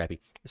 she's been scrappy.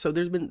 So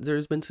there's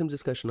been some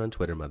discussion on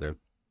Twitter, Mother.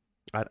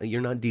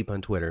 You're not deep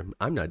on Twitter.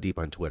 I'm not deep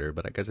on Twitter,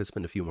 but I guess I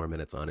spend a few more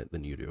minutes on it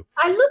than you do.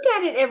 I look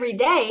at it every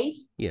day.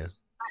 Yeah.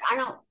 But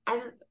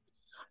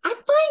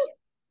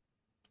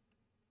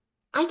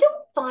I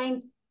don't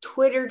find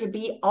Twitter to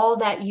be all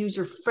that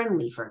user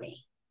friendly for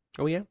me.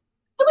 Oh yeah.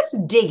 So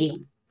much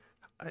digging.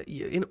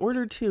 In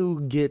order to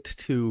get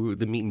to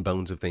the meat and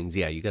bones of things,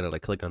 yeah, you gotta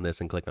like click on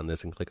this and click on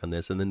this and click on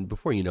this, and then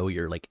before you know,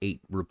 you're like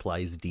 8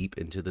 replies deep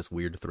into this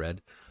weird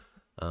thread.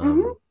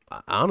 Mhm.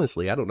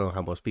 Honestly, I don't know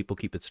how most people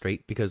keep it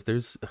straight because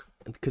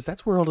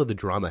that's where all of the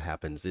drama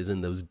happens, is in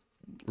those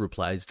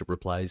replies to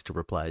replies to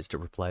replies to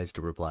replies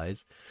to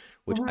replies,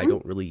 which I Mhm.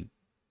 don't really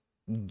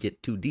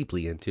get too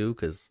deeply into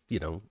because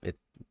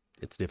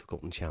it's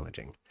difficult and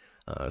challenging.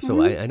 So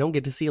Mhm. I don't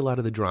get to see a lot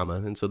of the drama,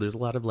 and so there's a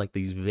lot of like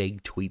these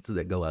vague tweets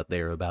that go out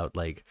there about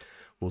like,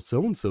 well,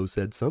 so and so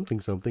said something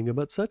something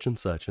about such and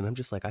such, and I'm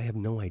just like, I have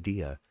no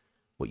idea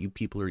what you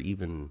people are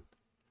even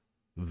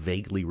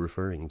vaguely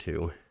referring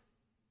to.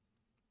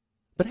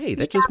 But hey,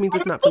 that just means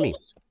it's not for me.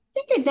 I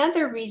think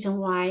another reason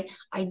why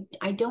I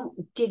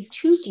don't dig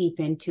too deep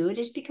into it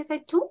is because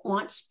I don't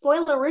want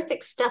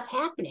spoilerific stuff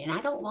happening.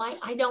 I don't want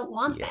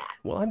Yeah. that.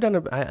 Well, I've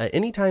done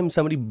anytime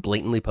somebody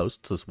blatantly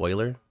posts a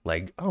spoiler,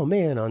 like, oh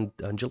man, on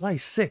July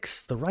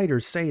 6th, the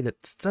writers say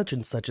that such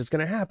and such is going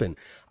to happen.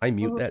 I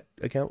mute Mhm. that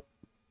account,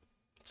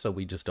 so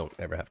we just don't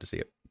ever have to see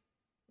it.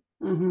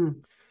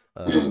 Mhm.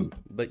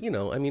 But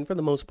I mean, for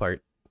the most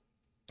part,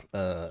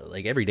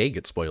 like every day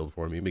gets spoiled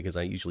for me because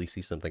I usually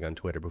see something on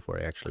Twitter before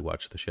I actually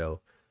watch the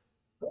show.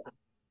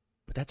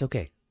 But that's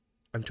okay.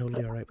 I'm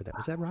totally all right with that.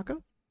 Was that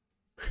Rocco?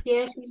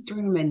 Yes, he's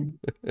dreaming.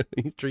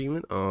 He's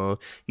dreaming. Oh,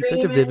 he's such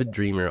a Dreaming. vivid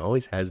dreamer.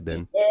 Always has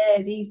been.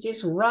 Yes, he's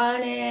just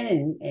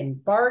running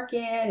and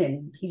barking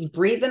and he's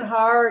breathing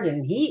hard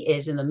and he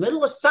is in the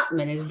middle of something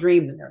in his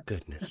dream there.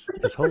 Goodness,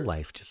 his whole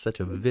life just such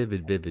a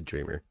vivid, vivid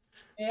dreamer.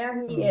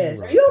 Yeah, he Oh, is.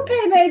 Are Rocco. you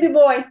okay, baby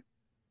boy?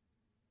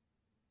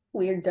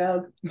 Weird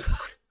dog.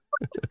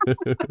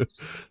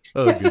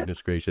 Oh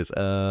goodness gracious.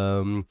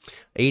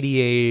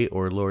 ADA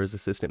or Laura's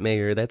assistant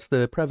mayor, that's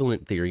the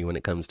prevalent theory when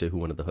it comes to who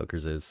one of the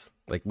hookers is.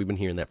 Like we've been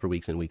hearing that for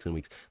weeks and weeks and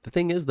weeks. The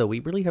thing is though, we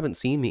really haven't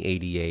seen the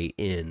ADA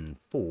in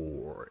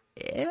forever.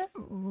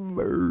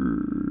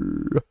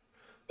 I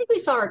think we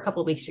saw her a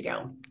couple of weeks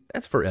ago.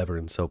 That's forever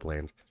in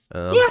Soapland.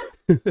 Yeah.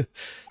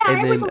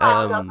 And it was then a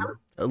while ago.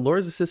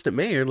 Laura's assistant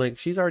mayor, like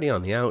she's already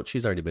on the out.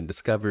 She's already been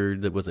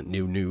discovered. It wasn't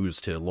new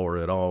news to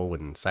Laura at all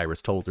when Cyrus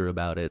told her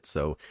about it.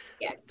 So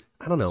Yes.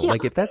 I don't know. Yeah.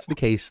 Like if that's the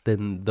case,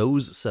 then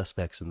those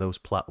suspects and those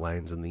plot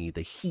lines and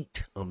the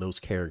heat on those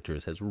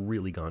characters has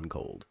really gone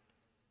cold.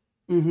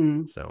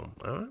 Mm-hmm. So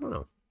I don't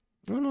know.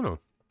 I don't know.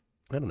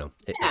 I don't know.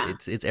 Yeah.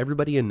 It's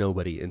everybody and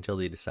nobody until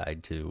they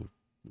decide to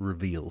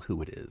reveal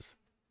who it is.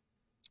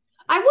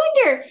 I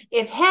wonder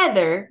if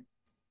Heather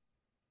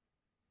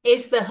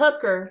is the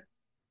hooker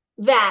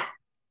that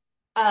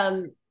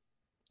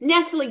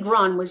Natalie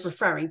Grahn was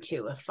referring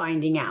to of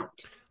finding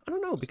out. I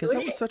don't know, because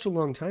that was such a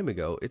long time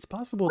ago. It's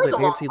possible It was that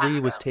a long Nancy time Lee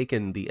was ago.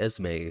 taking the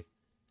Esme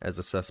as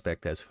a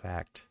suspect as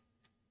fact.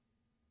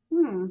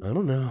 Hmm. I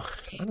don't know.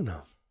 I don't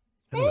know.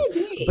 I don't know.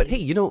 Maybe. But hey,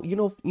 you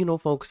know,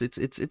 folks,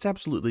 it's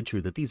absolutely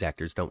true that these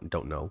actors don't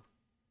know.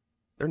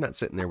 They're not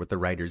sitting there with the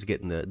writers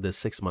getting the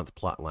 6-month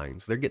plot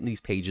lines. They're getting these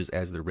pages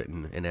as they're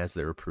written and as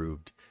they're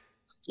approved.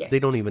 Yes. They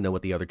don't even know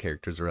what the other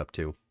characters are up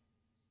to.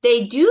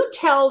 They do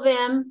tell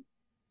them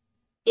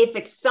if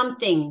it's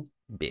something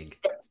Big.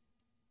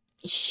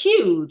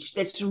 huge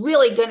that's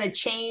really going to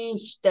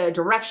change the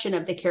direction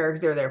of the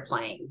character they're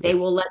playing. They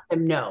will let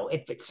them know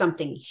if it's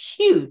something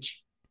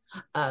huge.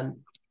 But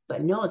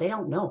no, they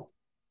don't know.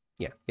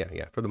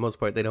 Yeah. For the most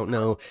part, they don't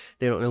know.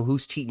 They don't know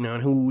who's cheating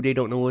on who. They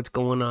don't know what's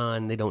going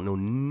on. They don't know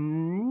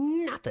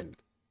nothing.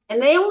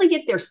 And they only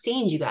get their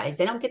scenes, you guys.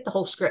 They don't get the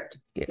whole script.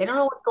 Yeah. They don't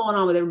know what's going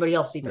on with everybody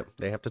else either. No,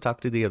 they have to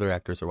talk to the other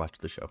actors or watch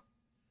the show.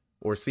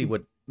 Or see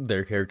what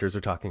their characters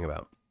are talking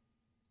about.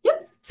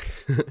 Yep.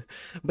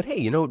 But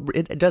hey,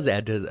 it does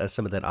add to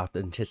some of that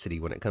authenticity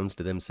when it comes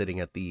to them sitting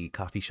at the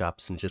coffee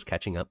shops and just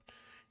catching up.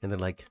 And they're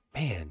like,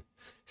 man,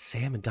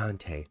 Sam and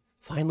Dante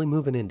finally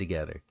moving in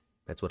together.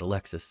 That's what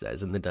Alexis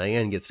says. And then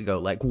Diane gets to go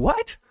like,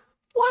 what?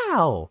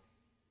 Wow.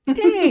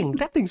 Dang,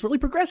 that thing's really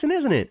progressing,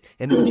 isn't it?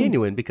 And it's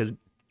genuine because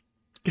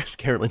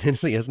Carolyn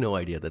Hennessy has no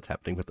idea that's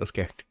happening with those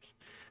characters.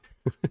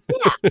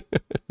 Yeah.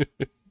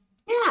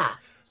 Yeah.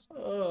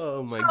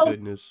 Oh my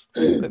goodness.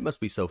 It must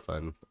be so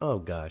fun. Oh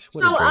gosh.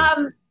 What a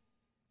dream.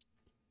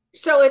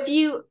 So if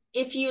you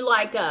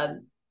like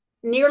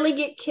nearly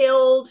get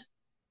killed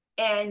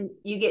and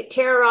you get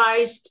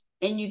terrorized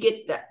and you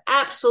get the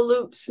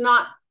absolute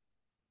snot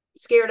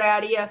scared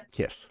out of you.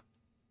 Yes.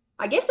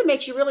 I guess it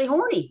makes you really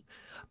horny.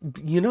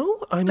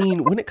 I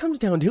mean, when it comes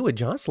down to it,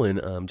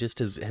 Jocelyn just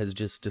has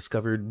just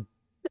discovered.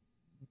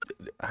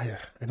 I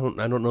don't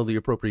know the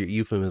appropriate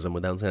euphemism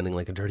without sounding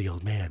like a dirty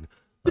old man.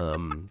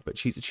 But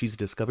she's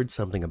discovered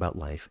something about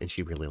life, and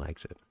she really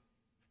likes it.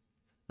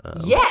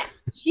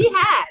 Yes, she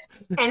has.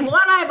 And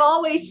what I've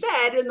always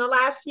said in the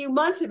last few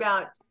months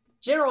about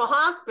General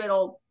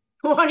Hospital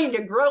wanting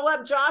to grow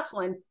up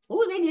Jocelyn.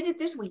 Oh, they did it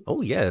this week.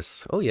 Oh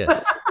yes. Oh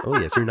yes. Oh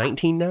yes. You're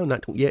 19 now,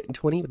 not yet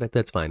 20, but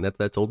that's fine.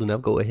 That's old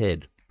enough. Go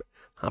ahead.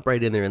 Hop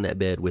right in there in that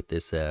bed with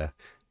this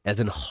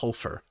Evan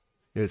Hofer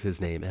is his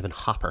name. Evan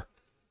Hopper.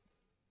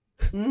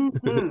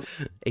 Mm-hmm.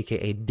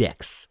 AKA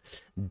Dex.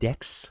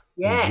 Dex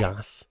and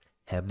Joss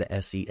have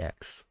the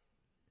SEX.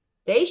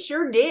 They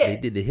sure did.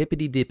 They did the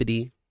hippity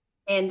dippity.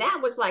 And that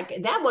was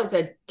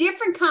a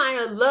different kind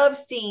of love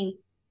scene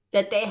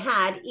that they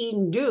had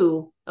Eden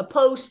do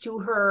opposed to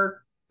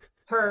her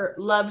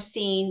love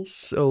scene.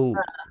 So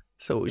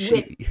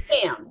she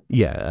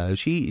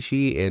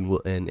she and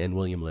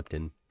William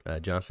Lipton,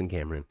 Joss and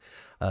Cameron,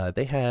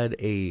 they had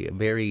a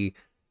very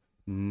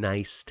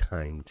nice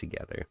time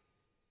together.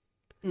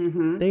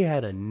 Mm-hmm. They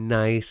had a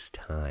nice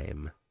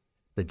time.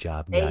 The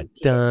job got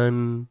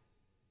done.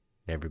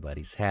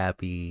 Everybody's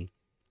happy.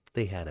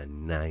 They had a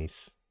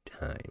nice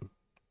time.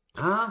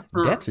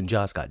 Dex and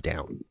Joss got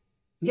down.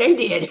 They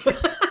did.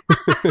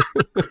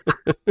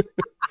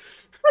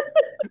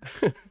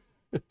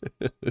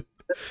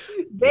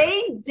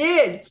 They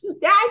did.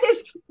 I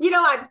just,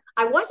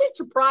 I wasn't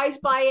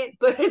surprised by it,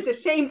 but at the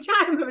same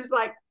time, it was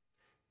like,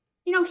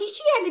 she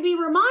had to be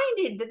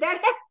reminded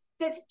that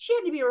she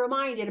had to be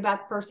reminded about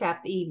the first half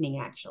of the evening,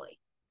 actually.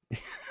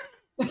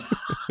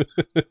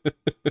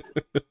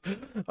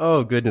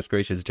 Oh, goodness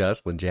gracious,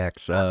 Jocelyn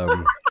Jacks. I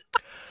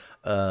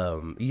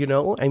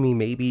mean,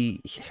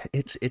 maybe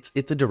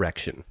it's a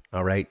direction.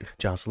 All right.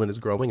 Jocelyn is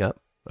growing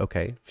up.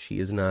 Okay. She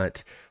is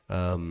not,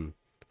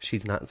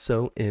 she's not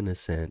so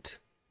innocent,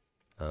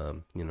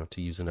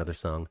 to use another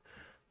song,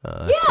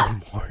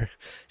 anymore.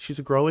 She's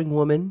a growing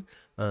woman.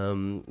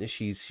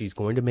 She's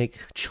going to make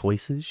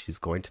choices. She's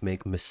going to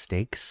make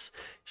mistakes.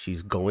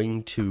 She's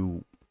going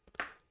to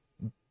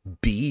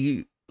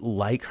be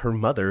like her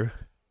mother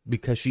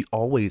because she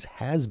always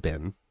has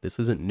been. This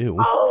isn't new.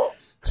 Oh,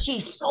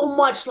 she's so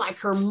much like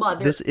her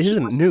mother. This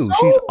isn't new.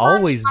 She's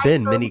always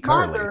been Minnie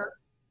Carly.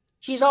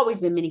 She's always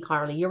been Minnie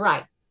Carly. You're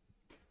right.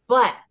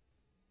 But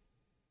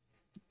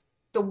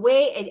the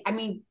way,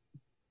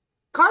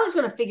 Carly's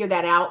going to figure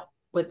that out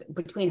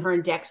between her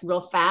and Dex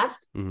real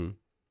fast. Mm-hmm.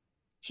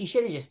 She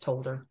should have just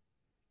told her.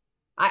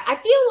 I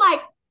feel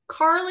like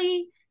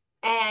Carly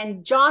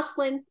and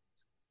Jocelyn,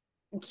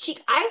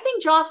 I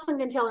think Jocelyn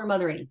can tell her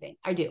mother anything.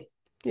 I do.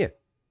 Yeah.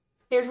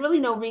 There's really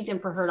no reason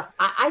for her to.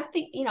 I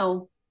think,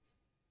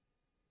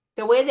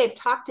 the way they've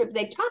talked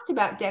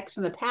about Dex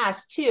in the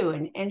past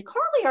too, and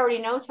Carly already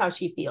knows how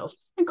she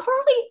feels. And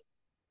Carly,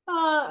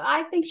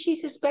 I think she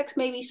suspects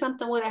maybe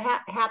something would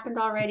have happened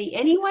already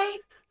anyway.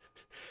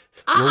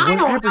 Well,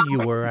 wherever you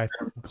were, I'm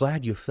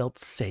glad you felt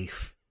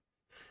safe.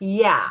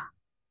 Yeah.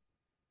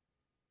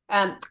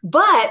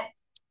 But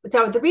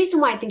the reason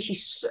why I think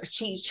she's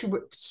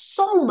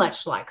so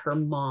much like her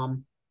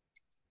mom,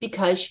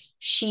 because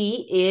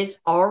she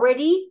is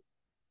already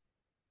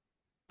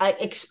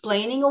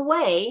explaining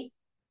away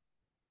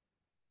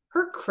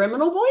her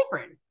criminal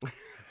boyfriend.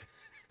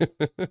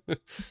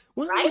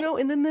 Well, right?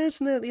 And then this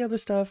and that, the other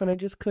stuff, and I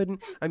just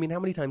couldn't. I mean, how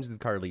many times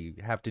did Carly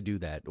have to do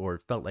that, or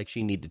felt like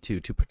she needed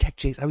to protect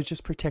Jason? I was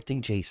just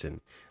protecting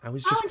Jason. I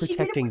was just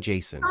protecting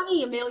Jason.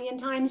 Sonny a million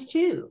times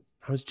too.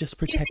 I was just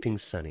protecting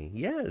Sonny.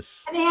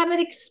 Yes. And they have it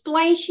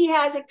explained. She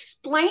has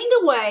explained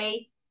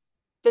away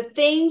the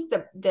things,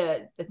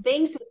 the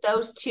things that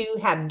those two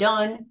have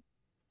done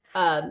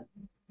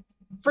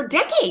for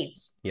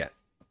decades. Yeah.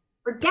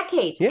 For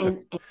decades. Yeah.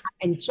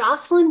 And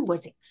Jocelyn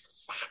was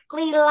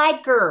exactly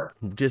like her.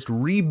 Just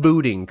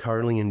rebooting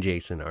Carly and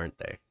Jason, aren't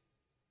they?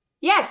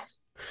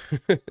 Yes.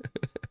 Yes, they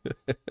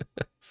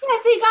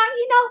got,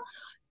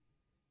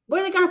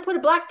 were they going to put a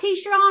black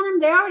t-shirt on him?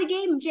 They already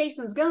gave him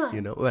Jason's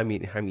gun. I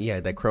mean,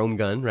 yeah, that chrome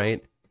gun,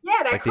 right?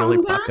 Yeah, that like chrome the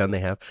only gun. pop gun they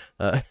have.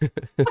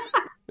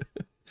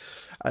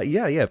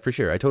 Yeah, for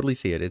sure. I totally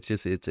see it.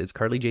 It's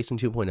Carly Jason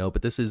 2.0,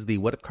 but this is the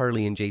what if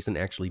Carly and Jason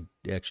actually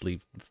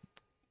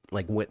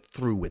like went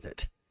through with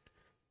it.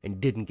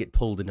 and didn't get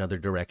pulled in other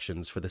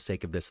directions for the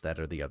sake of this, that,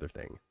 or the other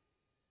thing.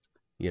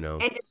 You know?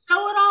 And to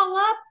sew it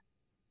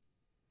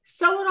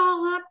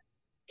all up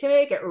to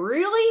make it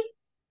really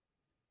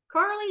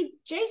Carly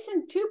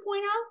Jason 2.0,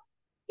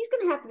 he's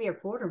going to have to be a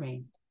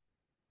Quartermaine.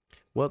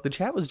 Well, the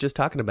chat was just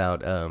talking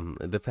about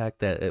the fact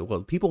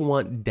that, people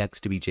want Dex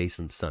to be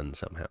Jason's son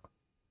somehow.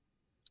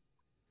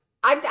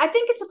 I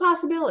think it's a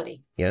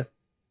possibility. Yeah?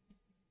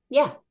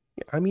 Yeah.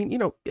 I mean,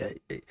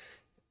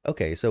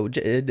 okay, so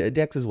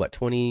Dex is what,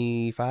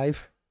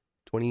 25?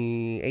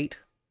 28?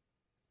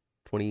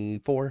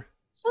 24?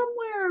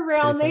 Somewhere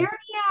around 25? there.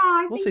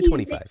 Yeah. We'll say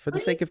 25. For the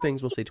sake of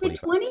things, we'll say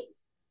 25. 20?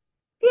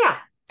 Yeah.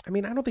 I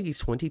mean, I don't think he's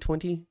 20. I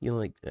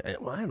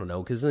don't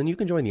know, because then you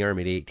can join the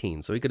army at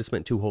 18. So he could have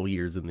spent 2 whole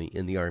years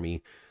in the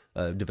army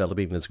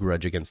developing this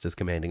grudge against his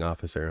commanding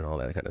officer and all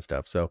that kind of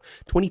stuff. So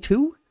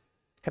 22?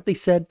 Have they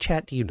said,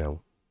 chat, do you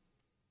know?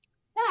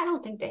 No, I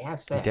don't think they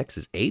have said. Dex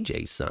is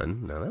AJ's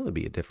son. No, that would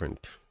be a turn.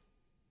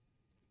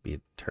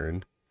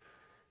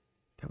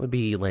 That would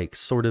be like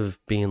sort of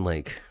being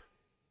like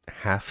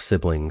half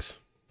siblings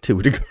to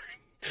a degree.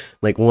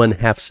 Like one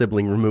half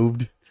sibling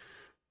removed.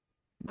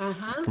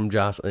 From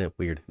Jocelyn.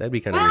 Weird. That'd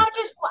be kind of weird.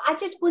 I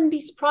just wouldn't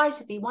be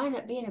surprised if he wound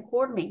up being a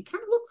Quartermaine.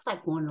 Kind of looks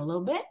like one a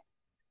little bit.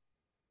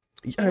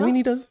 Yeah, I mean,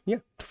 he does. Yeah,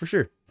 for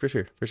sure.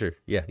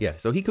 Yeah.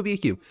 So he could be a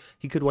Q.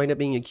 He could wind up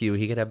being a Q.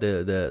 He could have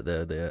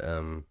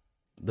the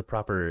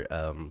proper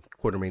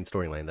Quartermaine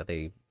storyline that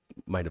they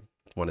might have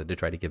wanted to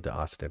try to give to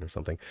Austin or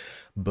something.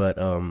 But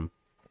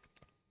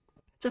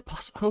it's a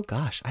possible. Oh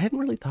gosh, I hadn't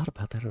really thought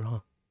about that at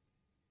all.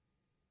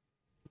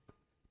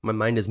 My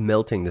mind is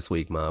melting this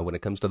week, Ma, when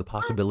it comes to the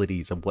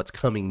possibilities of what's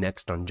coming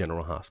next on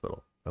General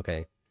Hospital.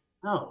 Okay.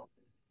 Oh.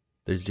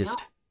 There's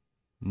just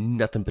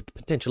nothing but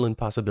potential and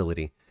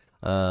possibility.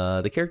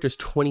 The character's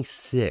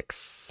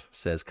 26,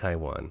 says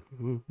Kaiwan.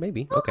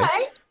 Maybe.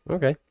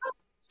 Okay.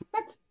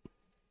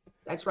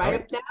 That's right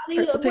up the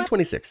alley. I'll take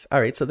 26.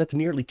 All right, so that's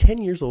nearly 10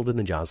 years older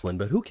than Jocelyn,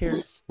 but who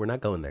cares? We're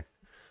not going there.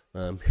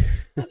 You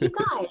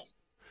guys,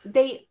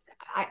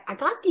 I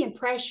got the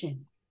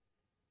impression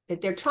that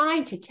they're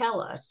trying to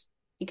tell us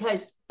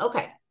because,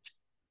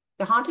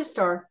 the Haunted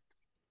Star,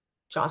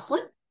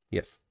 Jocelyn?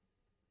 Yes.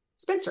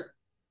 Spencer?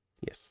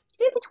 Yes.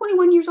 They'd be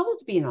 21 years old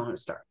to be in the Haunted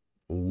Star.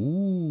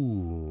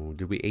 Ooh,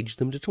 did we age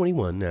them to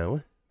 21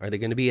 now? Are they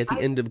going to be at the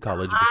end of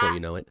college before you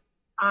know it?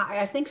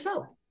 I think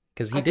so.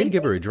 Because he did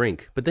give her a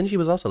drink, but then she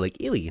was also like,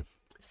 ewy,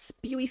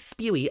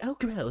 spewy, oh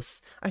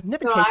gross. I've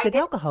never tasted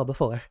alcohol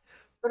before.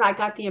 But I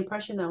got the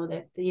impression, though,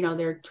 that,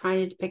 they're trying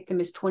to depict them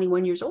as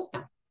 21 years old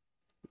now.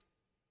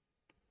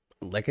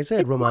 Like I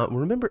said, Roma,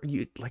 remember,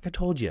 like I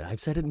told you, I've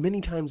said it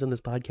many times on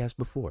this podcast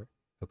before,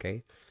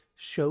 okay?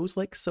 Shows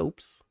like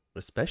soaps,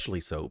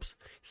 especially soaps,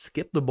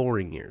 skip the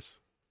boring years.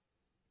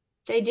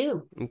 They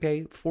do.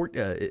 Okay?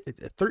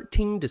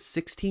 13 to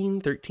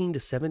 16, 13 to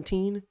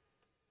 17.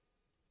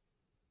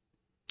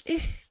 Yeah.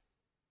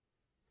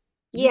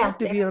 You have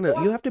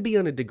to be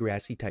on a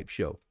Degrassi type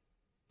show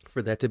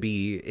for that to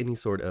be any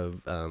sort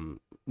of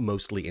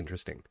mostly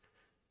interesting.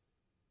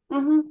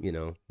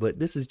 But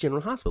this is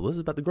General Hospital. This is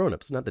about the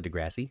grown-ups, not the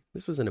Degrassi.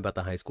 This isn't about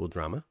the high school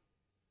drama.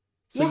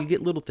 So you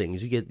get little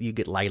things. You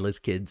get Lila's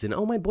kids and,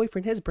 oh, my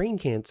boyfriend has brain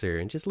cancer,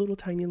 and just little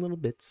tiny little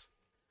bits.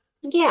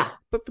 Yeah.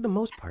 But for the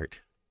most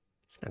part,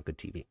 it's not good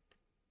TV.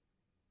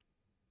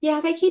 Yeah,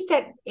 they keep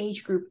that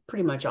age group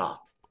pretty much off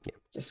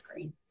the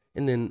screen.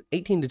 And then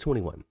 18 to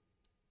 21.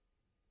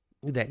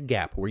 That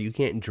gap where you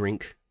can't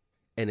drink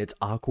and it's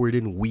awkward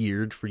and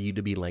weird for you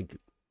to be like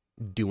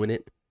doing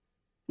it.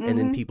 And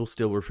then people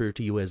still refer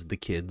to you as the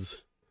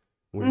kids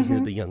when you're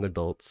the young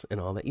adults and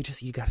all that.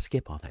 You got to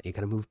skip all that. You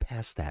got to move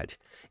past that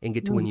and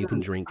get to when you can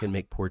drink and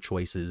make poor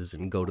choices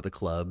and go to the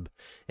club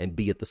and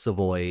be at the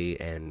Savoy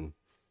and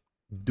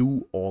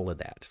do all of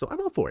that. So I'm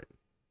all for it.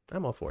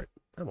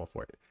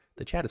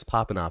 The chat is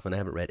popping off and I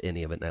haven't read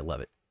any of it and I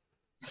love it.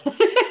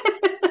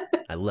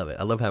 I love it.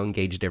 I love how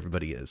engaged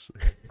everybody is.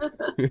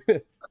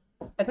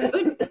 That's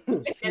good.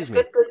 Excuse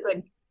me.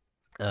 Good.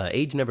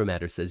 Age never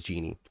matters, says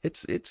Jeannie.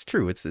 It's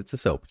true. It's a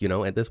soap.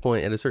 At this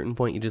point, at a certain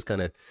point, you just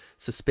kind of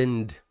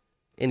suspend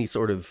any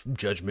sort of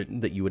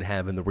judgment that you would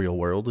have in the real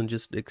world and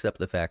just accept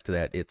the fact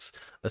that it's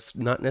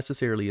not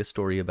necessarily a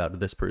story about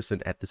this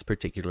person at this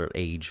particular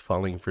age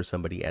falling for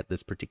somebody at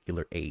this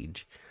particular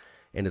age.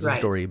 And it's a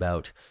story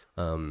about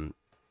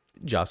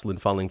Jocelyn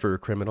falling for a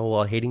criminal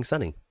while hating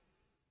Sonny.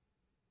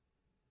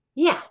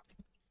 Yeah.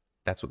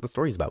 That's what the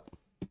story's about.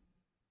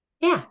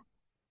 Yeah.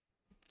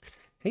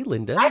 Hey,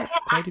 Linda. Glad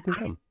you can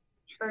come.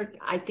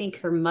 I think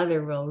her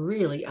mother will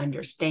really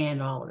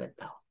understand all of it,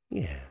 though.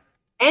 Yeah.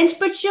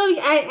 But she'll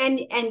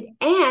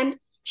and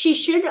she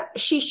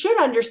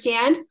should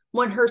understand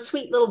when her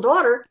sweet little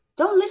daughter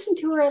don't listen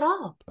to her at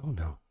all. Oh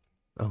no.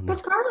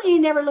 Because Carly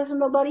ain't never listened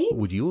to nobody.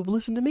 Would you have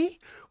listened to me?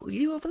 Would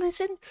you have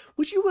listened?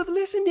 Would you have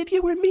listened if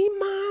you were me,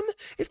 Mom?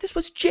 If this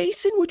was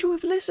Jason, would you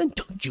have listened?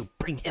 Don't you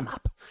bring him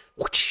up.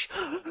 Whoosh.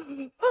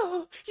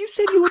 Oh, you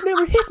said you would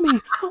never hit me.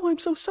 Oh, I'm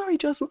so sorry,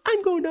 Jocelyn.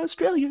 I'm going to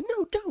Australia.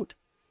 No, don't.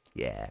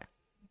 Yeah.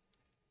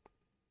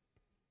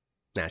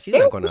 Nah, she's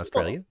There's not going to people.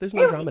 Australia. There's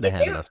no There, drama to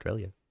have in there.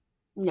 Australia.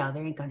 No, they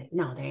ain't gonna.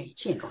 No, they ain't.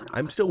 She ain't going to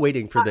I'm still Australia.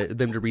 waiting for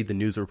them to read the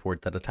news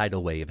report that a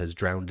tidal wave has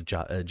drowned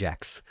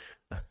Jax.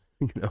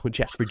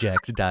 Jasper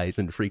Jax dies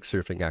in a freak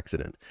surfing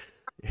accident.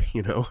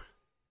 You know,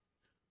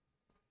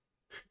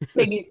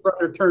 Maybe his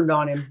brother turned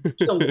on him,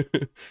 killed him.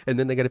 and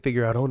then they got to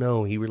figure out, oh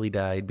no, he really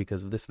died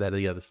because of this, that, or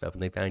the other stuff,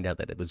 and they find out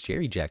that it was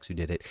Jerry Jax who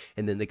did it,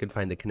 and then they can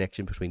find the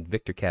connection between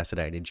Victor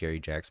Cassadine and Jerry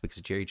Jax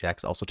because Jerry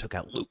Jax also took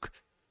out Luke.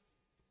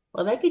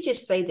 Well, they could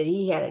just say that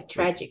he had a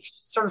tragic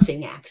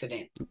surfing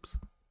accident. Oops,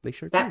 they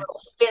sure That did.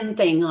 little fin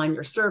thing on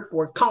your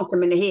surfboard conked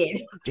him in the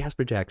head.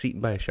 Jasper Jax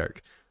eaten by a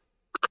shark.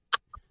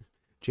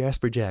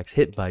 Jasper Jax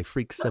hit by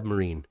freak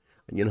submarine.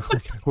 You know,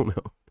 like, I don't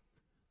know.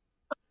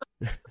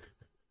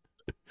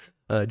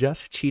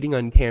 Joss cheating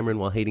on Cameron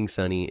while hating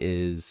Sonny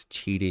is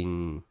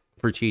cheating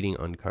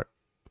on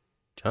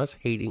Joss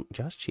cheating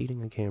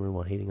on Cameron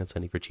while hating on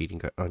Sonny for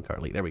cheating on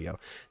Carly. There we go.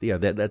 Yeah,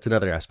 that's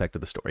another aspect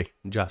of the story.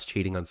 Joss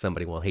cheating on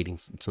somebody while hating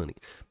Sonny.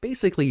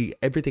 Basically,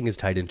 everything is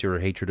tied into her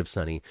hatred of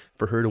Sonny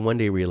for her to one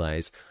day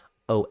realize,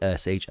 oh,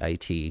 shit, I've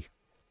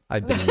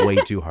been way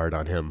too hard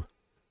on him.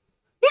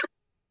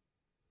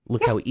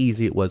 Look how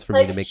easy it was for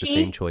me to make the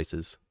same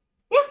choices.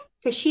 Yeah,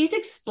 because she's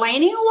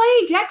explaining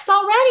away Dex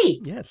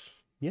already. Yes.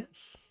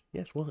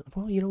 Well,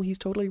 he's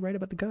totally right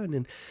about the gun,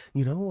 and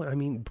I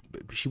mean,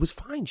 she was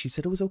fine. She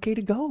said it was okay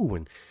to go,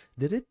 and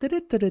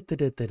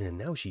and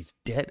now she's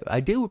dead. I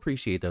do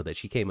appreciate though that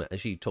she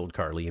told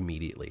Carly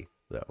immediately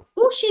though.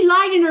 Oh, she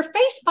lied in her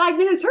face 5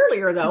 minutes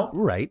earlier, though.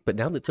 Right, but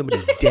now that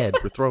somebody's dead,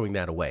 we're throwing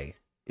that away.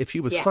 If she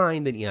was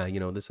fine, then yeah,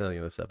 this and the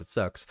other stuff. It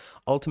sucks.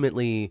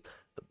 Ultimately,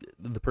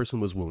 the person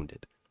was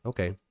wounded.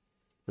 Okay.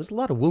 There's a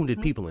lot of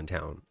wounded people in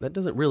town. That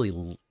doesn't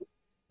really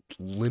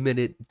limit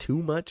it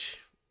too much.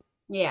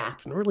 Yeah.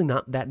 It's really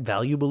not that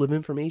valuable of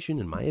information,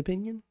 in my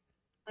opinion.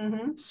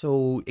 Mm-hmm.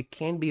 So it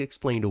can be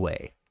explained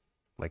away,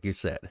 like you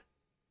said,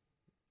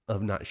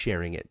 of not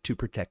sharing it to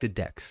protect a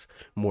Dex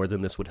more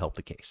than this would help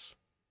the case.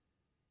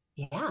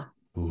 Yeah.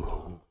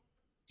 Ooh.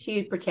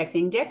 She's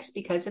protecting Dex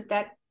because of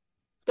that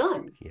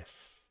gun.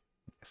 Yes.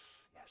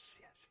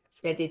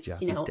 That it's,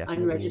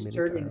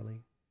 unregistered and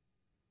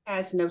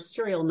has no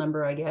serial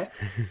number, I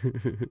guess.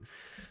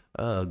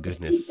 Oh,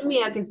 goodness. To me,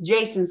 it's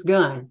Jason's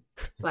gun.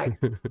 Like,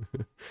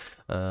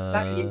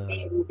 that is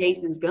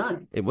Jason's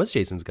gun. It was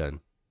Jason's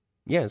gun.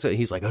 Yeah, so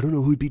he's like, I don't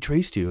know who it'd be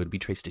traced to. It'd be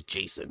traced to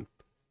Jason.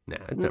 Nah,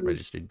 it's not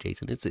registered to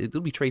Jason. It'll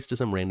be traced to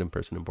some random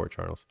person in Port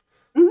Charles.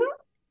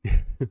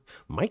 Mm-hmm.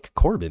 Mike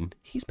Corbin,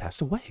 he's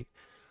passed away.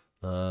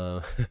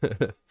 What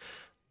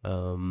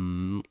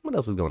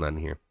else is going on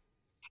here?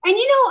 And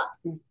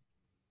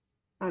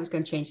I was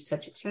going to change the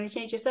subject. Should I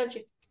change the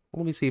subject?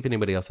 Let me see if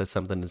anybody else has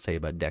something to say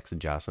about Dex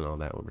and Joss and all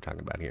that, what we're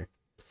talking about here.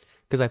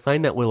 Because I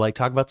find that we'll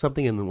talk about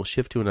something and then we'll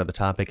shift to another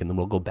topic and then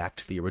we'll go back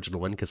to the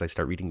original one because I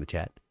start reading the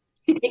chat.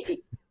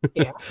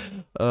 Yeah.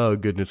 Oh,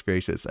 goodness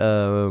gracious.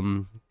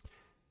 Kaiwan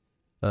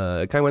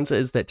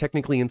says that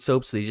technically in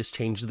soaps, they just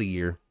change the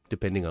year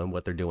depending on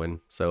what they're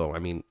doing. So, I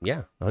mean,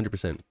 yeah,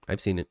 100%.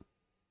 I've seen it.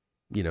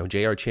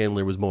 J.R.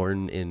 Chandler was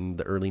born in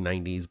the early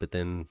 90s, but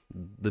then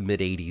the mid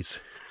 80s,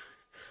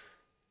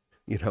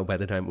 by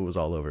the time it was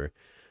all over.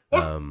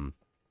 Yeah.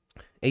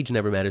 Age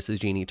never matters, says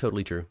Jeannie.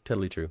 Totally true.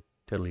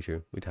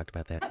 We talked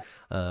about that.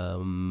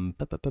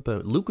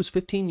 Luke was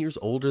 15 years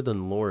older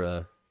than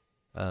Laura,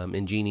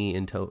 and Jeannie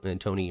and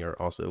Tony are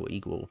also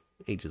equal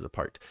ages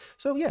apart.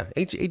 So yeah,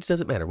 age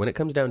doesn't matter. When it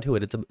comes down to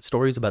it, it's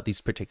stories about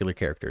these particular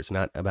characters,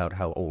 not about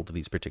how old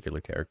these particular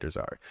characters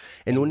are.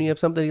 And when you have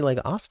somebody like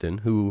Austin,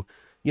 who,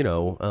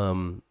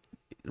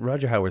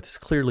 Roger Howarth is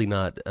clearly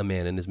not a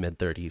man in his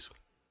mid-30s.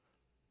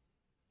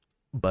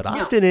 But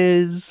Austin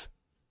is.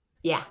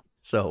 Yeah.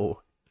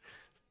 So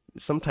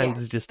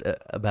sometimes it's just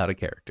about a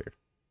character.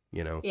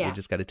 You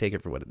just got to take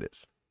it for what it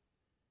is.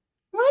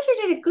 Roger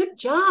did a good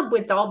job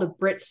with all the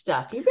Brit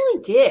stuff. He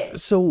really did.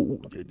 So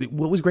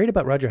what was great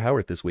about Roger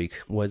Howarth this week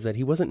was that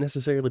he wasn't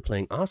necessarily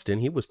playing Austin.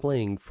 He was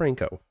playing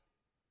Franco.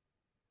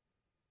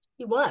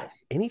 He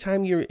was.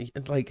 Anytime you're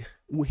like,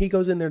 he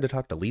goes in there to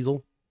talk to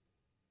Liesel.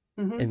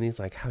 Mm-hmm. And he's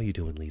like, how you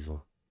doing,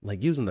 Liesel?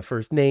 Like using the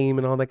first name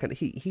and all that kind of,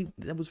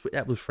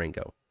 that was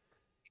Franco.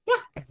 Yeah.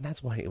 And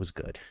that's why it was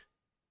good.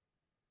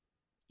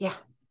 Yeah.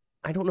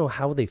 I don't know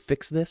how they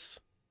fix this,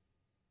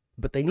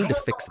 but they need to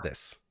fix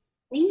this.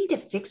 They need to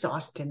fix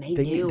Austin. They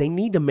do. They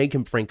need to make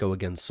him Franco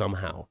again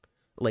somehow.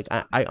 Like,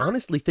 I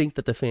honestly think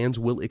that the fans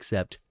will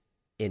accept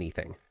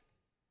anything.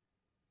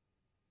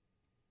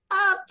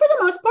 For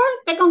the most part,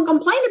 they're going to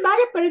complain about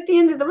it, but at the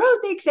end of the road,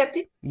 they accept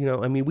it.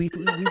 I mean, we've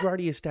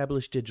already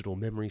established digital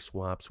memory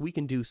swaps. We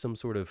can do some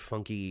sort of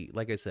funky,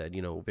 like I said,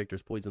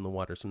 Victor's poisoned the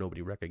water so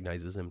nobody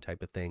recognizes him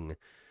type of thing.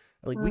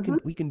 Like,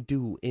 we can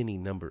do any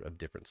number of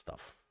different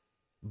stuff.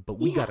 But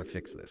we got to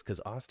fix this because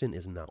Austin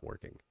is not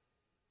working.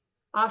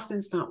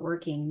 Austin's not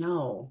working,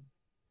 no.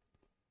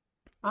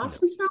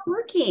 Austin's not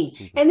working.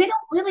 And they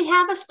don't really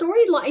have a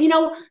storyline.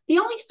 The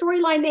only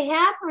storyline they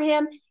have for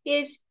him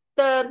is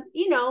the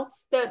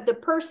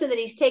person that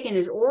he's taking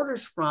his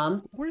orders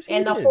from. Where's he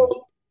and been?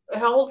 the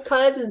whole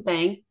cousin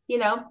thing,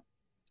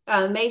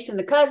 Mason,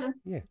 the cousin.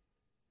 Yeah.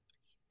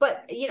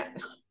 But they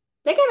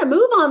got to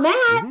move on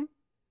that. Mm-hmm.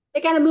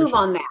 They got to move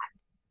on that.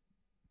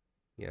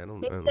 Yeah, I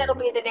Maybe don't that'll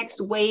know. be the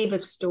next wave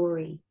of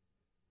story.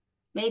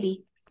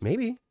 Maybe.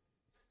 Maybe.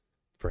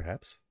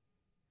 Perhaps.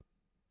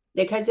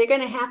 Because they're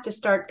going to have to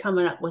start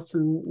coming up with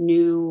some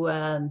new,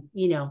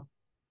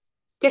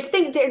 because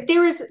think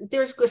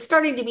there's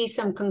starting to be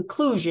some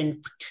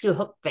conclusion to the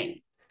Hook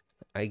thing.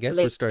 I guess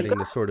we're starting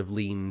to sort of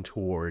lean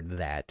toward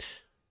that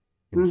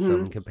in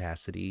some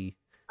capacity.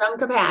 Some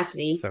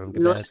capacity. Some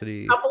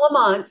capacity. A couple of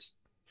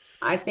months.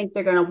 I think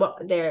they're going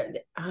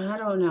to, I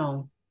don't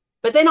know.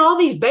 But then all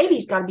these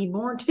babies got to be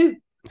born too.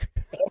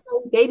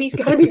 Baby's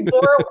got to be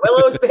born.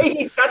 Willow's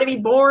baby's got to be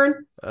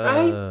born,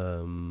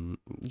 right?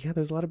 Yeah,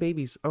 there's a lot of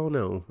babies. Oh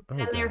no! Oh,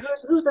 and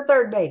who's the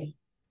third baby?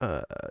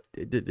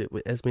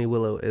 Esme,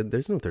 Willow.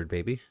 There's no third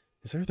baby.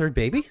 Is there a third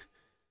baby?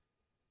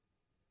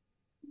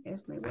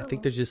 Esme, Willow. I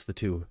think there's just the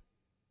two.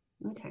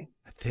 Okay.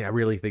 I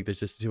really think there's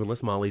just the two.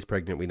 Unless Molly's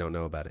pregnant, we don't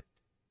know about it.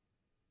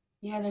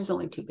 Yeah, there's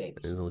only two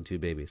babies. There's only two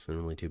babies.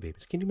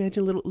 Can you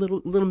imagine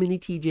little mini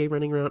TJ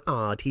running around?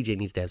 Aw, TJ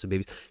needs to have some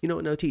babies. You know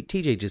what? No,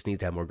 TJ just needs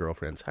to have more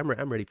girlfriends. I'm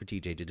ready for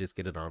TJ to just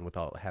get it on with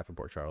half of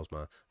Port Charles,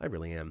 Ma. I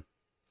really am.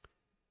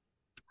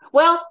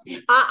 Well,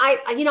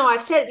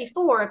 I've said it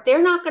before. If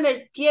they're not going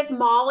to give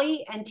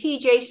Molly and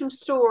TJ some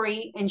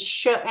story and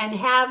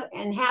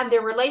have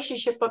their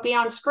relationship but be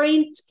on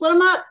screen, split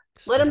them up.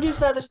 Let them do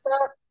some other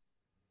stuff.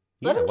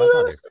 Let them do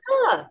other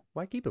stuff.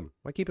 Why keep them?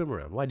 Why keep them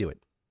around? Why do it?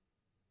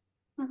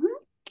 Mm-hmm.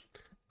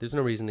 There's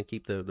no reason to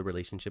keep the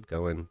relationship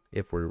going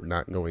if we're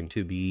not going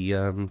to be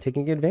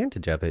taking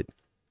advantage of it.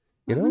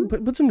 You know,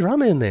 put some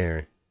drama in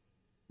there.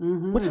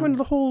 What happened to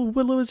the whole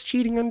Willow is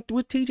cheating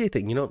with TJ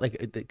thing? You know,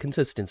 like the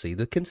consistency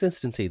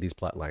of these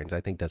plot lines, I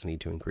think, does need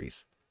to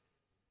increase.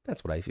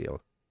 That's what I feel.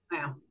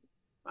 Well,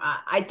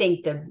 I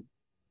think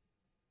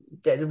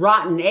the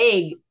rotten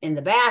egg in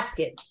the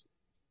basket,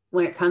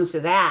 when it comes to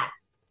that,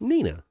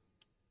 Nina,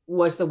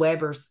 was the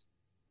Webbers.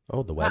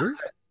 Oh, the Webbers?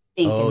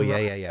 Oh,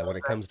 yeah. When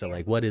it comes to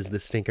like, what is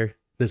this stinker?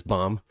 This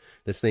bomb?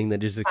 This thing that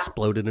just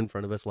exploded in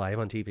front of us live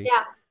on TV?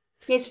 Yeah.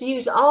 He has to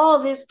use all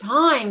this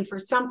time for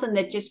something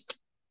that just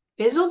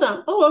fizzled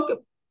on. Oh, okay.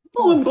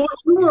 Oh, I'm going to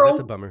the world.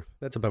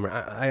 That's a bummer.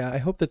 I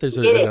hope that there's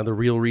another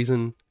real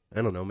reason.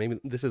 I don't know. Maybe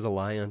this is a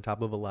lie on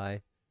top of a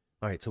lie.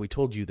 All right, so we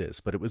told you this,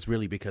 but it was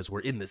really because we're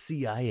in the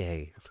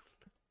CIA.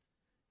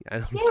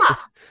 Yeah,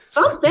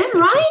 something,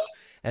 right?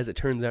 As it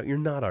turns out, you're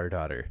not our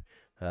daughter.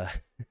 I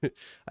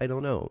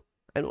don't know.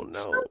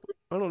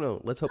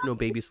 Let's hope no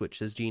baby switch,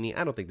 says Jeannie.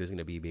 I don't think there's going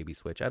to be a baby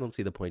switch. I don't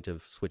see the point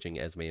of switching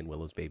Esme and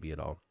Willow's baby at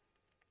all.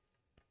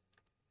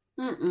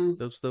 Mm-mm.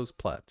 Those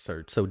plots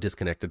are so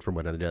disconnected from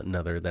one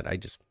another that I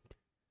just...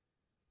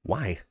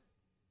 Why?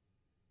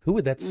 Who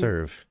would that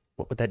serve?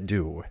 What would that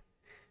do?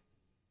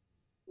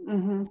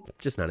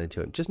 Just not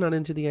into it. Just not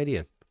into the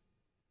idea.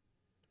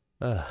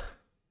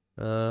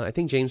 I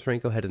think James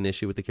Franco had an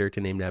issue with the character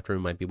named after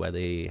him. Might be why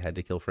they had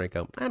to kill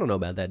Franco. I don't know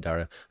about that,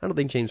 Dara. I don't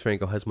think James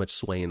Franco has much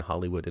sway in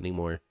Hollywood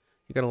anymore.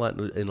 He got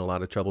in a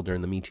lot of trouble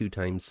during the Me Too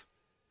times.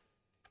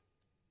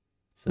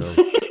 So,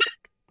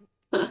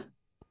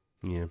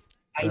 yeah.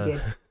 I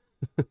did.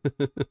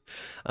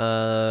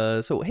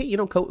 So hey,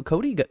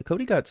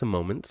 Cody got some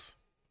moments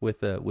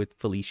with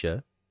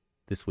Felicia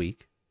this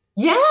week.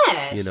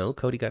 Yes.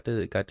 Cody got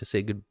to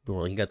say good.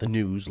 Well, he got the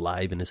news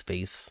live in his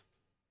face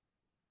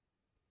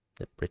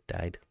that Britt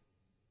died.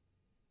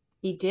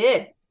 He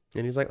did.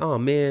 And he's like, "Oh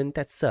man,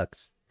 that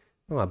sucks.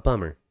 Oh,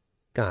 bummer.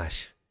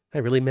 Gosh, I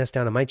really messed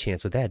out on my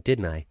chance with that,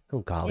 didn't I? Oh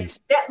golly." His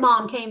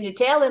stepmom came to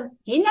tell him.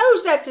 He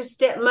knows that's his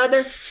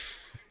stepmother.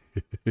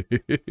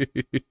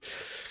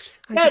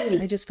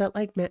 I just felt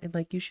like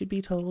you should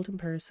be told in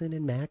person,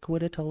 and Mac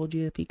would have told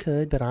you if he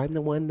could, but I'm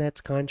the one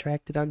that's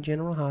contracted on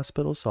General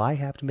Hospital, so I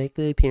have to make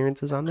the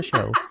appearances on the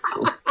show.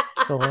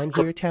 So I'm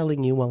here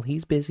telling you while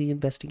he's busy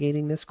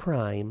investigating this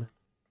crime.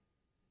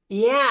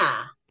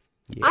 Yeah.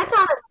 I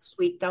thought it was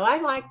sweet, though. I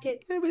liked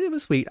it. It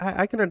was sweet.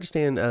 I can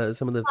understand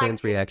some of the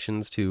fans'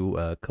 reactions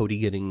to Cody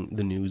getting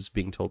the news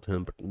being told to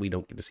him, but we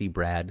don't get to see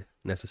Brad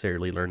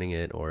necessarily learning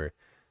it or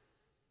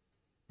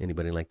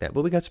anybody like that.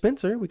 But we got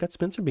Spencer. We got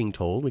Spencer being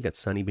told. We got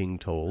Sonny being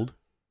told.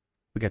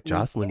 We got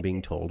Jocelyn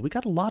being told. We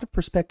got a lot of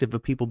perspective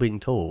of people being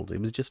told. It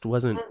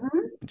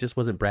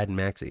wasn't Brad and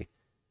Maxie.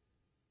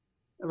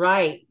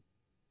 Right.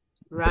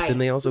 But then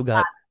they also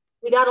got...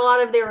 We got a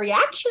lot of their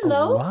reaction,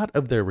 though. A lot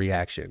of their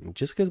reaction.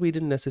 Just because we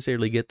didn't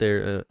necessarily get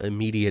their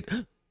immediate,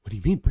 what do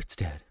you mean Britt's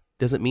dead?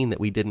 Doesn't mean that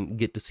we didn't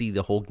get to see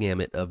the whole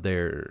gamut of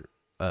their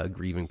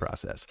grieving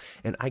process.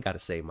 And I gotta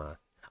say, Ma,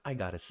 I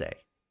gotta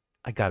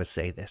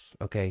say this,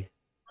 okay?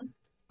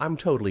 I'm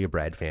totally a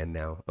Brad fan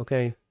now,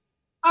 okay?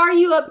 Are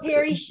you a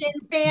Perry Shin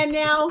fan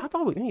now? I've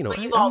always,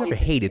 I've never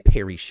hated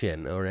Perry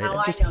Shin, all right?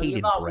 I've just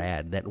hated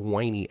Brad, that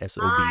whiny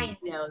SOB. I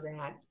know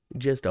that.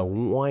 Just a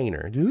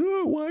whiner.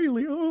 Oh,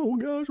 Wiley, oh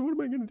gosh, what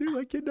am I going to do?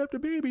 I kidnapped a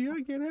baby.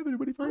 I can't have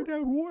anybody find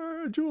out.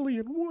 Wah,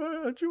 Julian.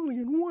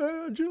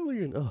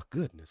 Oh,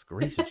 goodness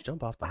gracious,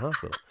 jump off the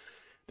hospital.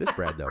 This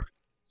Brad, though.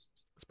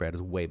 This Brad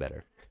is way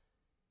better.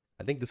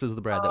 I think this is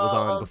the Brad that was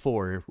on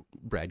before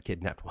Brad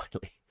kidnapped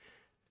Wiley.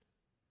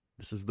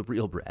 This is the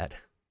real Brad,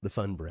 the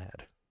fun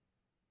Brad.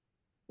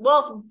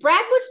 Well,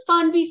 Brad was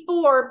fun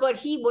before, but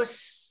he was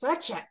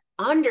such an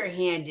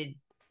underhanded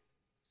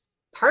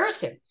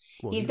person.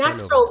 Well, He's not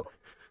so.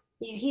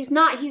 He's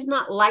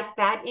not like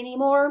that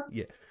anymore.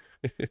 Yeah.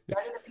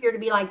 Doesn't appear to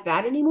be like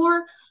that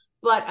anymore.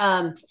 But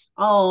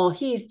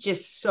he was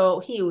just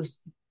so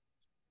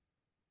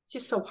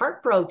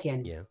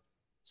heartbroken. Yeah.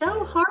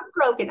 So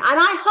heartbroken. And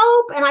I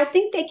hope, and I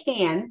think they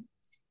can.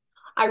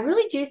 I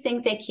really do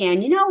think they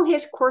can. You know,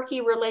 his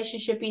quirky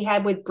relationship he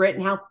had with Britt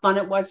and how fun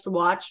it was to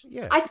watch.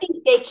 Yeah. I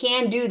think they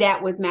can do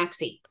that with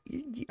Maxie.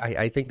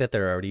 I think that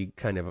they're already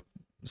kind of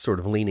sort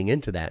of leaning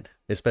into that,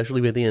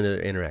 especially with the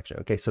interaction.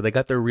 Okay, so they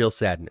got their real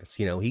sadness.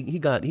 You know, he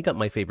got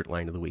my favorite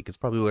line of the week. It's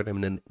probably what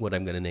I'm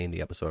going to name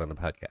the episode on the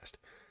podcast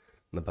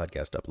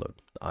upload,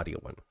 the audio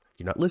one. If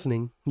you're not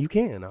listening, you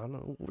can. I don't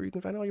know where you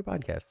can find all your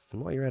podcasts.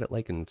 And while you're at it,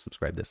 like and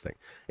subscribe this thing.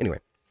 Anyway,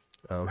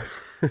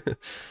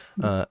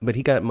 but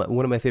he got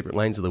one of my favorite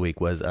lines of the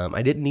week was,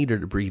 I didn't need her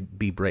to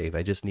be brave.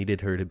 I just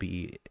needed her to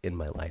be in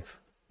my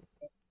life.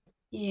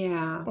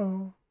 Yeah.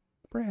 Oh,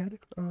 Brad.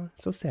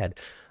 So sad.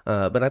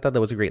 But I thought that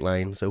was a great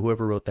line. So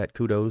whoever wrote that,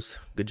 kudos.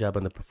 Good job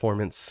on the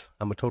performance.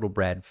 I'm a total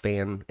Brad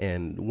fan.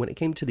 And when it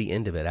came to the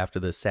end of it, after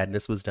the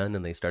sadness was done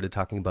and they started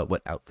talking about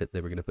what outfit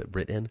they were going to put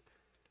Britt in,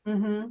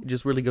 it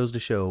just really goes to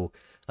show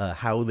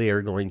how they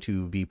are going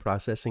to be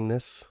processing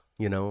this.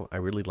 You know, I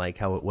really like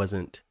how it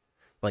wasn't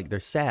like they're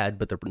sad,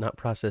 but they're not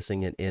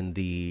processing it in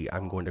the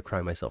I'm going to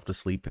cry myself to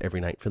sleep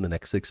every night for the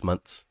next 6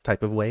 months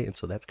type of way. And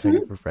so that's kind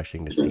of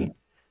refreshing to see.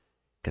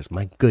 Because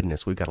my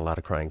goodness, we've got a lot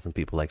of crying from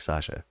people like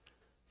Sasha.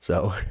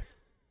 So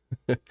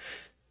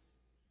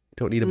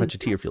don't need a bunch of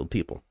tear-filled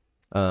people.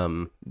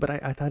 But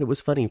I thought it was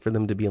funny for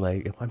them to be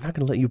like, I'm not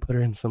going to let you put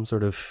her in some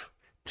sort of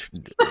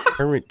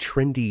current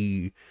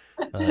trendy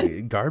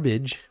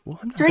garbage. Well,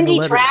 I'm not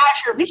trendy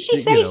trash, or did she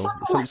say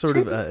something some like sort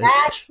of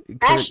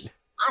trash?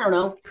 I don't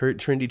know.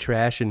 Trendy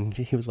trash, and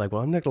he was like,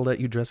 well, I'm not going to let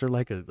you dress her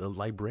like a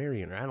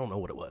librarian, or I don't know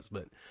what it was,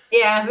 but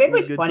yeah, it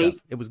was funny.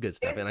 Stuff. It was good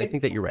stuff, and I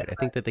think that you're right. I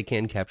think that they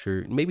can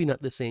capture, maybe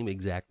not the same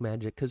exact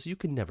magic, because you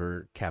can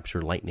never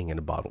capture lightning in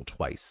a bottle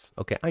twice.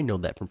 Okay, I know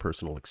that from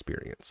personal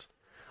experience.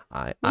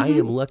 I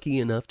am lucky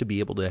enough to be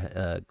able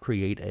to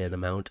create an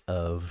amount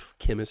of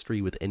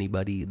chemistry with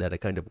anybody that I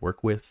kind of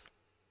work with,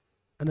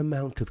 an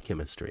amount of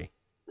chemistry.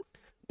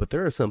 But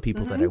there are some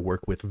people that I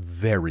work with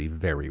very,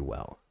 very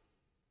well.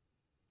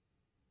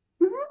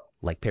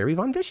 Like Perry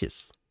Von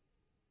Vicious.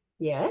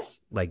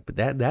 Yes. Like, but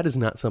that is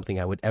not something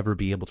I would ever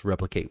be able to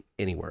replicate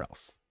anywhere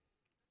else.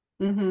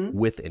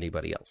 With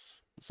anybody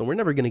else. So we're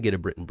never going to get a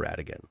Britt and Brad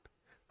again.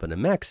 But a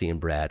Maxie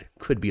and Brad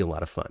could be a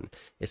lot of fun.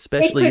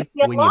 Especially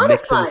when you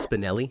mix in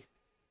Spinelli.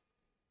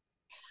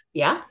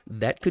 Yeah.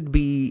 That could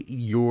be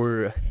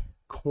your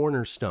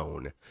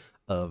cornerstone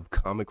of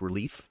comic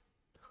relief,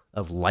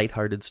 of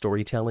lighthearted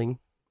storytelling,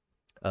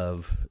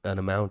 of an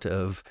amount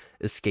of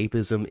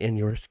escapism in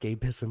your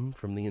escapism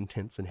from the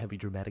intense and heavy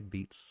dramatic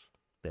beats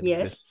that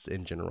exists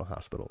in General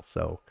Hospital.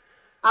 So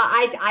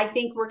I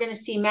think we're going to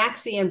see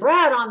Maxie and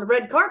Brad on the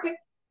red carpet.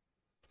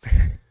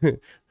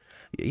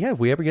 Yeah, if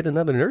we ever get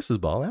another nurses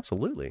ball,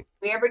 absolutely.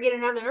 If we ever get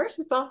another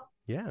nurses ball.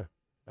 Yeah,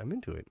 I'm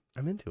into it.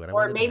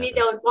 Or maybe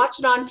they'll watch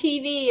it on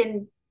TV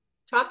and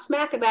talk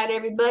smack about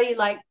everybody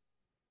like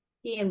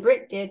he and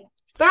Britt did.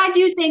 But I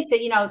do think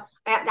that, you know,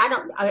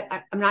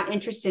 I'm not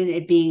interested in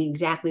it being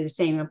exactly the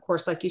same. Of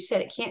course, like you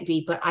said, it can't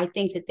be, but I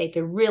think that they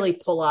could really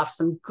pull off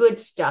some good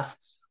stuff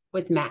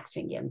with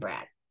Maxie and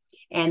Brad.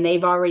 And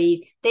they've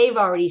already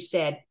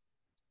said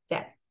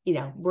that, you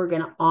know, we're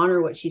going to honor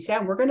what she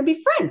said. We're going to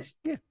be friends.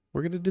 Yeah,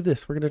 we're going to do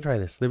this. We're going to try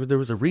this. There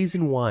was a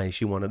reason why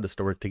she wanted us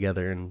to work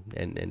together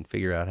and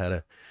figure out how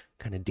to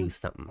kind of do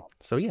something.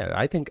 So yeah,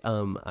 I think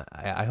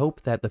I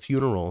hope that the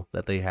funeral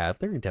that they have,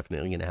 they're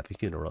definitely going to have a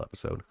funeral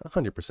episode,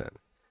 100%.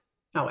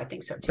 Oh, I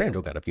think so too.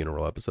 Brando got a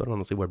funeral episode. I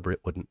don't see why Britt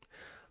wouldn't.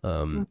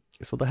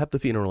 So they'll have the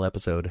funeral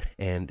episode,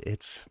 and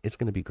it's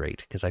going to be great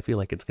because I feel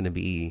like it's going to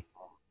be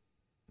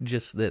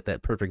just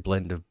that perfect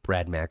blend of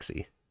Brad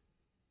Maxie.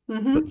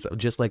 But so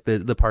just like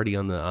the party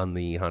on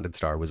the Haunted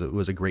Star was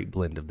a great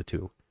blend of the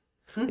two.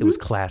 It was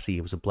classy.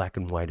 It was a black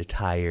and white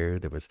attire.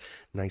 There was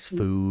nice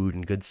food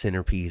and good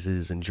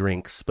centerpieces and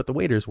drinks, but the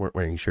waiters weren't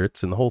wearing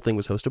shirts, and the whole thing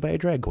was hosted by a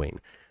drag queen.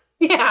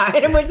 Yeah,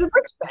 and it was a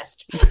Bridge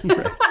Fest.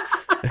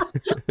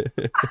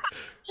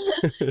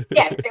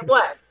 Yes, it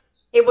was.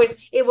 It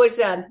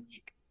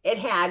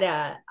had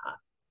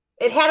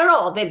it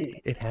all, didn't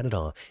it? It had it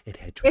all. It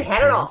had drag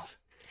queens.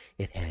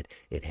 It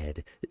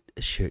had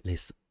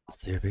shirtless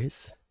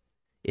servers.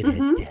 It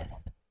had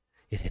death.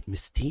 It had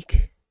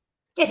mystique.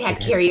 It had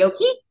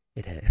karaoke.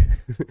 It had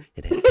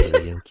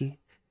karaoke.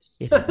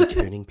 It had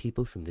returning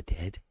people from the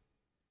dead.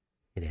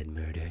 It had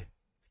murder.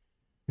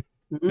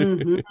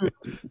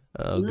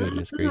 Oh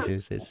goodness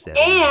gracious! It's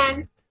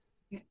sad.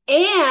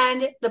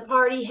 And the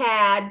party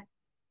had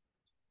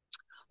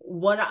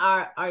one of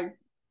our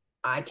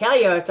I tell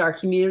you, it's our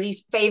community's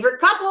favorite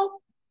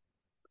couple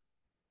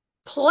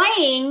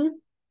playing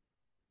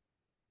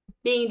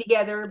being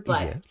together,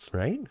 but Yes,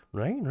 right.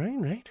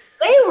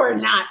 they were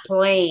not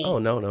playing. Oh,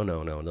 no. This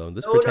No,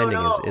 no,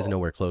 pretending is no.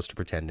 nowhere close to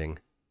pretending.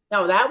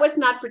 No, that was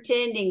not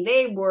pretending.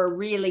 They were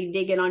really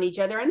digging on each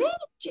other, and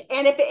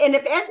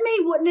if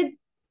Esme wouldn't have,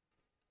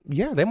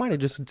 Yeah, they might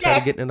have just started yeah,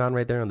 getting it on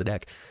right there on the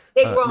deck.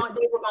 they were going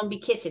to be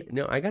kissing.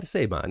 No, I got to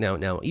say, Ma,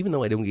 now, even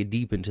though I don't get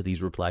deep into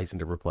these replies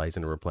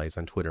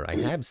on Twitter, I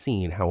have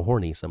seen how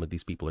horny some of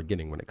these people are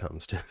getting when it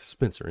comes to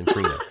Spencer and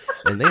Trina,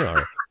 and they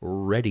are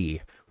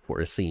ready for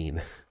a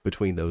scene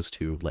between those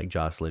two, like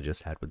Jocelyn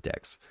just had with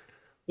Dex.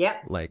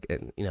 Yep. Like,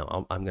 and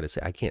I'm gonna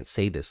say I can't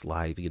say this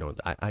live.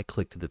 I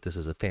clicked that this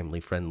is a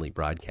family-friendly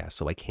broadcast,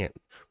 so I can't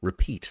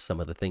repeat some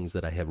of the things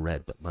that I have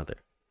read. But mother,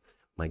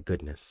 my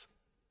goodness.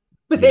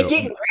 But they're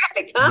getting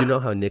graphic, huh? You know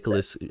how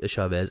Nicholas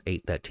Chavez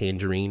ate that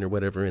tangerine or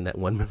whatever in that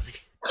one movie?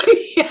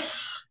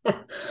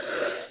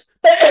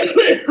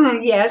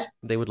 Yes.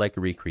 They would like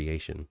a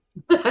recreation.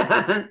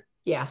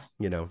 Yeah.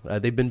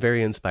 They've been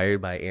very inspired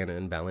by Anna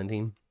and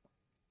Valentine.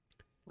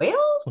 Well,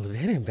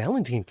 Anna and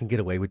Valentine can get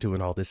away with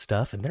doing all this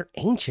stuff, and they're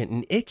ancient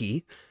and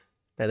icky.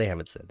 Now, they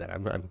haven't said that.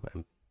 I'm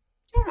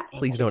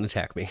please don't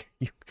attack me.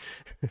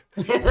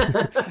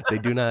 They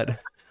do not,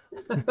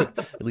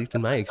 at least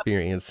in my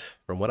experience,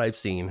 from what I've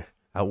seen,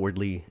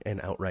 outwardly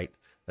and outright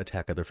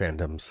attack other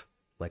fandoms.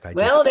 Like I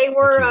well, just they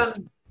were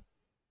accused.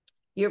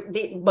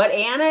 but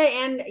Anna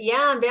and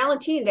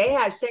Valentine, they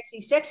had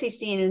sexy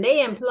scene, and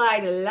they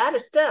implied a lot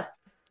of stuff.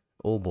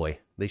 Oh boy,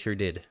 they sure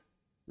did.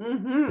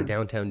 Mm-hmm. The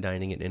downtown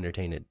dining and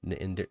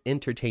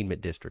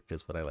entertainment district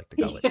is what I like to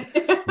call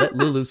it. Let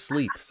Lulu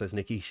sleep, says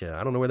Nikisha.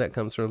 I don't know where that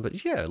comes from,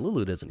 but yeah,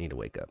 Lulu doesn't need to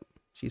wake up.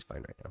 She's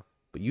fine right now.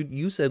 But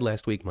you said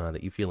last week, Ma,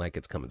 that you feel like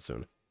it's coming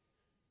soon.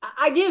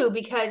 I do,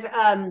 because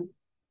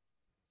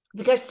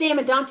Sam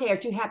and Dante are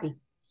too happy.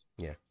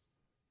 Yeah.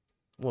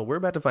 Well, we're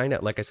about to find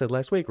out. Like I said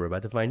last week, we're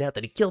about to find out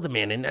that he killed a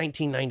man in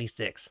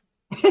 1996.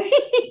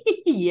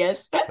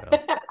 Yes. So.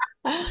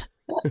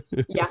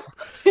 Yeah.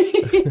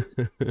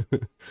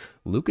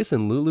 Lucas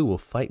and Lulu will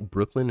fight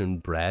Brooklyn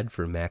and Brad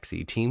for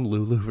Maxie. Team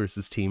Lulu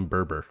versus Team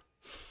Berber.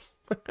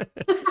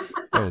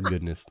 Oh,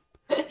 goodness.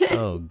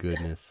 Oh,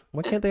 goodness.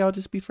 Why can't they all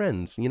just be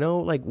friends?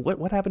 Like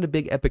what happened to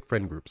big epic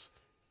friend groups?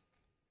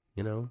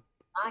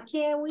 Why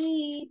can't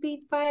we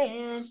be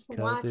friends?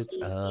 Because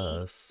it's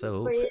us.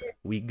 So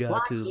we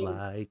got to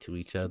lie to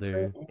each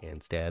other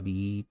and stab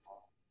each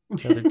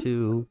other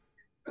too.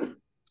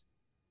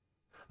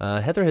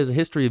 Heather has a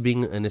history of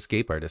being an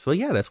escape artist. Well,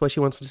 yeah, that's why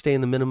she wants to stay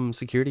in the minimum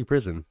security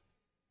prison.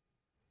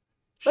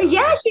 But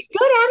yeah, she's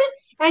good at it,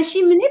 and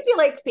she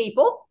manipulates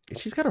people.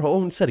 She's got her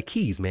own set of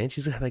keys, man.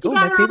 She's like,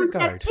 my favorite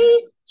guard.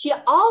 She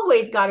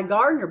always got a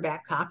guard in her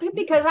back pocket,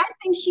 because I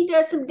think she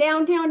does some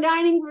downtown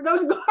dining for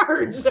those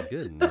guards. Oh,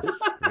 goodness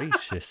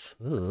gracious.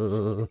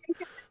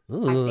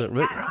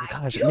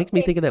 Gosh, it makes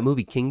me think of that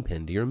movie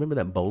Kingpin. Do you remember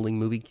that bowling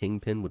movie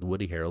Kingpin with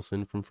Woody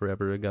Harrelson from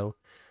forever ago?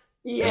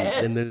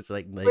 Yes. And there's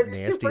like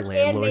nasty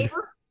landlord.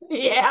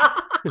 Yeah.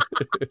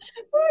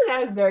 Oh,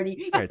 that's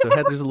dirty. All right, so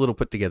Heather's a little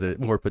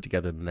more put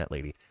together than that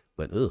lady.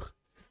 But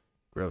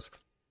gross.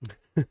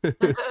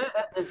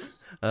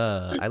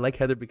 I like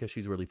Heather because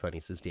she's really funny,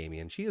 says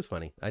Damien. She is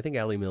funny. I think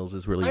Allie Mills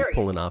is really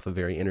pulling off a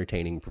very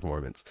entertaining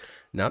performance.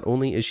 Not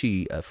only is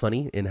she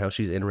funny in how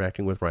she's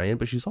interacting with Ryan,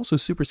 but she's also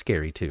super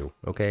scary too.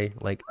 Okay,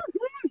 like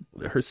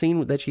her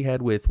scene that she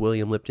had with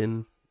William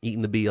Lipton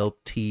eating the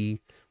BLT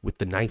with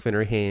the knife in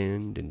her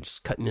hand and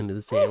just cutting into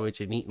the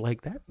sandwich and eating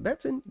like that.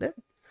 That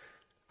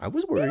I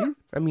was worried. Yeah.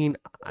 I mean,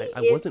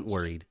 I wasn't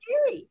worried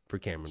for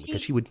Cameron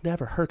because she would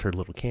never hurt her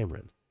little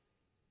Cameron.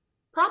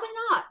 Probably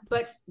not,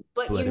 but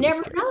you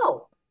never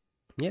know.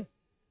 Yeah.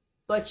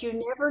 But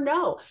you never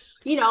know.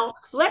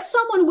 Let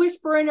someone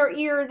whisper in her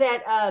ear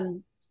that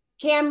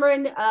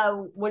Cameron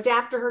was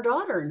after her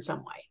daughter in some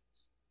way.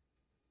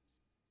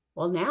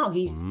 Well, now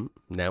he's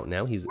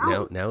now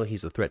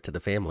he's a threat to the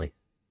family.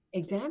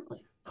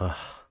 Exactly.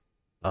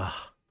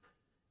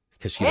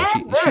 Because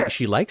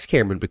she likes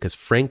Cameron because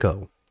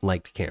Franco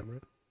liked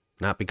Cameron,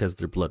 not because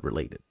they're blood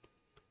related.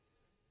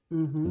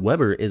 Mm-hmm.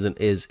 Weber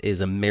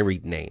is a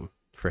married name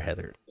for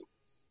Heather.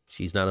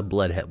 She's not a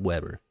bloodhead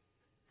Weber.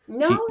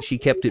 No, she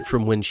kept it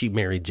from when she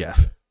married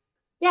Jeff.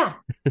 Yeah.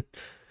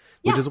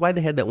 Which is why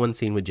they had that one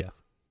scene with Jeff.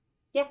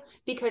 Yeah,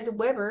 because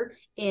Weber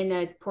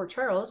in Port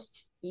Charles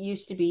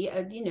used to be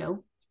a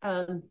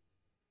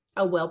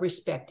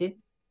well-respected,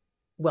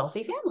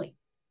 wealthy family.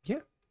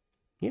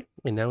 Yeah,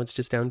 and now it's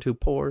just down to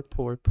poor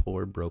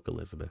broke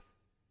Elizabeth.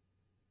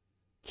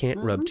 Can't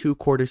rub 2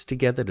 quarters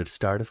together to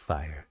start a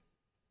fire.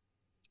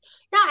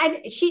 No, and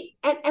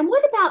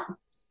what about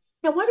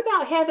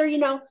Heather?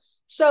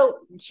 So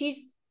she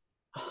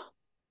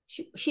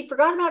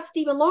forgot about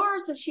Stephen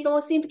Lawrence, and she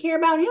don't seem to care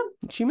about him.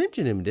 She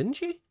mentioned him, didn't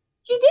she?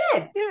 She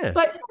did. Yeah,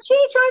 but she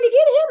ain't trying to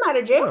get him out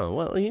of jail. Oh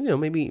well,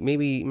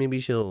 maybe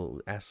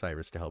she'll ask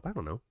Cyrus to help. I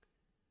don't know.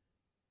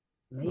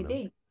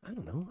 Maybe. I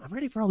don't know. I'm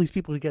ready for all these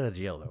people to get out of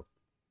jail, though.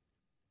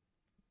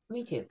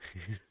 Me too.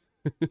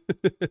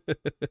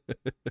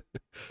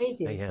 Me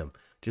too. I am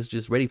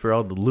just ready for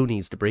all the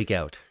loonies to break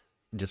out,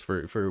 just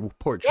for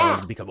Port Charles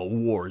to become a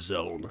war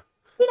zone.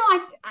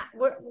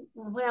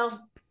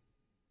 Well,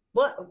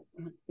 what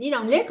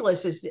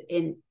Nicholas is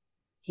in.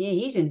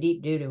 He's in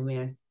deep doo doo,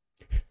 man.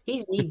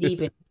 He's knee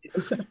deep in.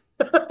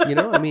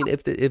 I mean,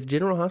 if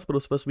General Hospital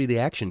is supposed to be the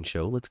action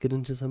show, let's get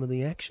into some of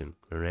the action.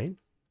 All right.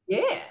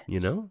 Yeah.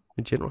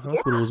 General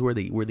Hospital is where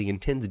the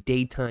intense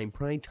daytime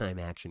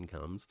primetime action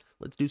comes.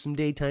 Let's do some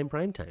daytime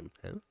primetime.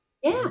 Huh?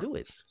 Yeah.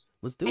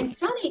 Let's do it.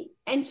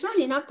 And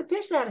Sonny knocked the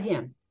piss out of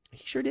him.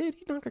 He sure did.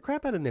 He knocked the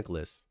crap out of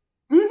Nicholas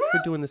for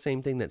doing the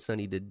same thing that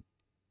Sonny did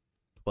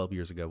 12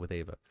 years ago with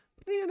Ava.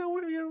 But,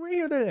 we're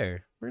here, they're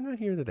there. We're not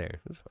here, they're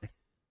there. That's fine.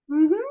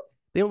 Mm-hmm.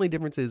 The only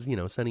difference is,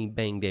 Sonny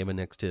banged Ava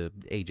next to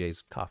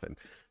AJ's coffin.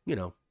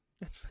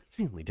 That's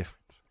the only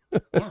difference.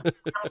 Yeah,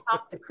 on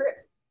top of the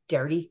crypt.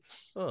 Dirty.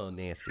 Oh,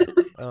 nasty.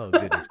 Oh,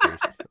 goodness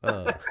gracious.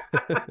 Oh.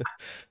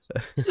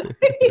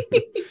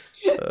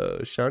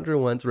 Chandra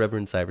wants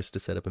Reverend Cyrus to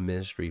set up a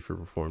ministry for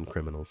reformed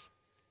criminals.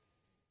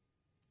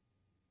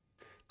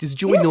 Just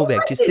Joey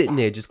Novak just sitting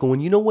there just going,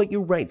 you know what?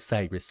 You're right,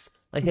 Cyrus.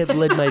 I have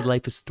led my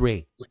life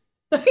astray.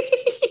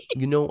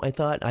 I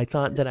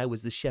thought that I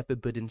was the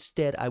shepherd, but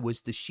instead I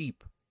was the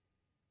sheep.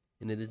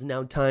 And it is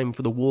now time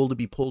for the wool to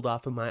be pulled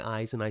off of my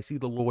eyes, and I see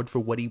the Lord for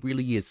what he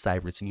really is,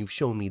 Cyrus, and you've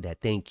shown me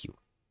that. Thank you.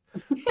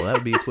 Well, that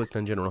would be a twist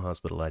on General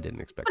Hospital I didn't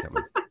expect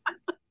coming.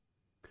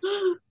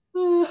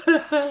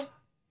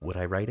 Would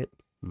I write it?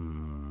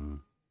 I'd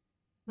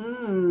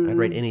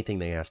write anything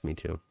they asked me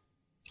to.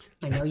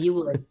 I know you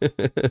would.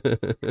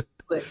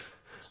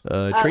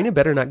 Trina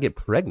better not get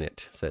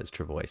pregnant, says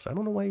Travois. I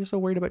don't know why you're so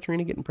worried about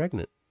Trina getting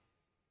pregnant.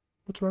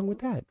 What's wrong with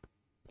that?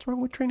 What's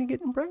wrong with Trina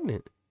getting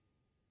pregnant?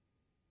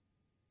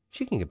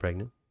 She can get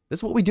pregnant.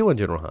 This is what we do on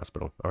General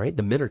Hospital, all right?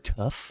 The men are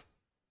tough,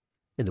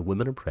 and the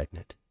women are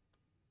pregnant.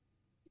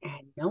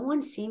 And no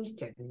one seems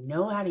to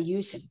know how to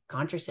use a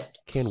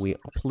contraceptive. Can we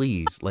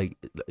please,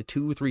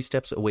 2 or 3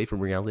 steps away from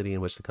reality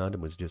in which the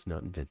condom was just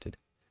not invented?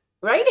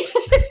 Right?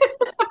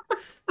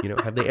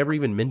 Have they ever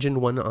even mentioned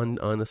one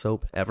on the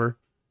soap, ever?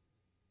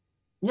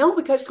 No,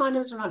 because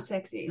condoms are not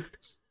sexy.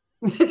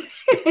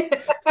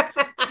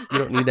 You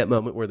don't need that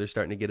moment where they're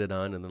starting to get it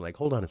on and they're like,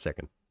 hold on a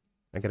second.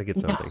 I got to get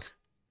something. No.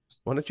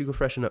 Why don't you go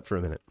freshen up for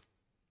a minute?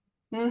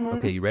 Mm-hmm.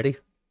 Okay, you ready?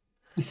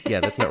 Yeah,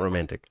 that's not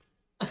romantic.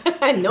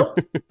 Nope.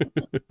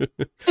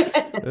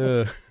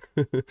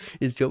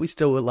 Is Joey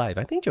still alive?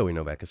 I think Joey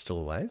Novak is still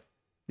alive.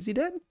 Is he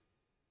dead?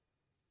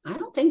 I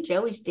don't think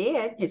Joey's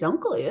dead. His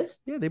uncle is.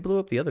 Yeah, they blew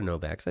up the other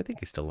Novaks. I think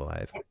he's still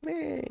alive.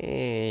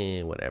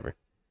 Whatever.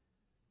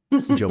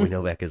 Joey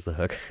Novak is the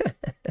hook.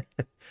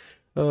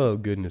 Oh,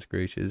 goodness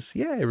gracious.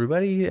 Yeah,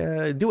 everybody,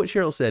 do what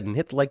Cheryl said and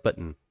hit the like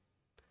button.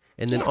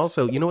 And then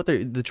also, you know what?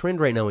 The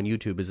trend right now on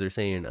YouTube is they're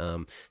saying,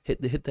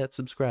 hit that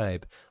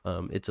subscribe.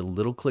 It's a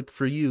little click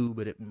for you,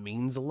 but it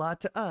means a lot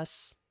to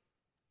us.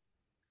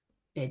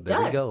 It does.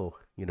 There we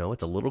go.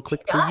 It's a little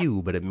click for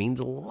you, but it means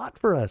a lot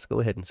for us. Go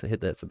ahead and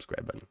hit that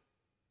subscribe button.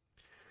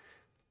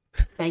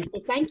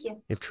 Thank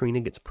you. If Trina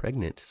gets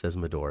pregnant, says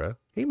Medora.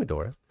 Hey,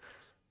 Medora.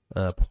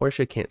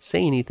 Portia can't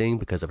say anything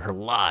because of her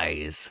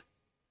lies.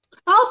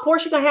 Oh,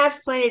 Portia gonna have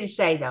plenty to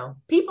say though.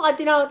 People,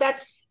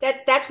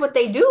 that's what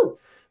they do.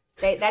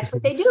 That's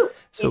what they do.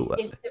 So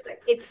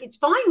it's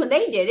fine when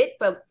they did it,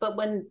 but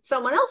when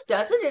someone else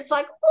does it, it's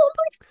like, oh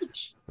my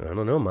gosh. I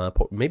don't know, Ma.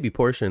 Maybe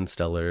Portia and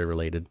Stella are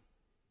related.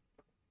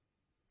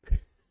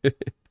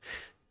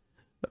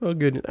 Oh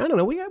goodness, I don't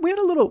know. We had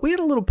a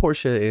little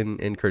Portia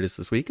and Curtis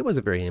this week. It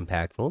wasn't very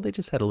impactful. They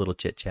just had a little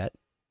chit chat.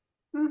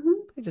 Mm-hmm.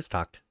 They just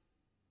talked.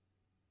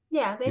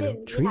 Yeah, they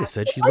didn't. Trina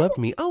said she loved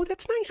me. Oh,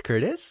 that's nice,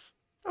 Curtis.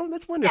 Oh,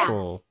 that's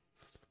wonderful.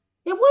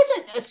 Yeah. It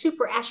wasn't a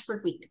super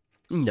Ashford week.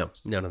 No.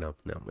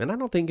 And I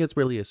don't think it's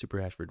really a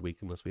super Ashford week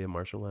unless we have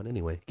Marshall on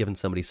anyway. Giving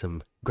somebody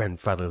some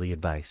grandfatherly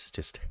advice.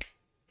 Just,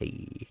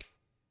 hey.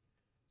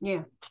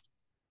 Yeah.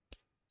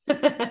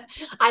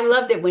 I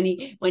loved it when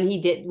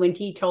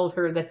he told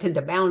her that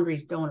the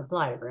boundaries don't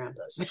apply to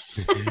grandpas.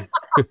 I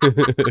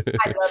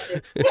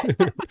loved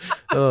it.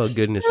 Oh,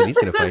 goodness. And he's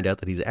going to find out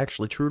that he's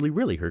actually truly,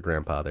 really her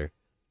grandfather.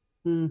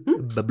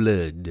 Mm-hmm. The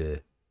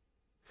blood.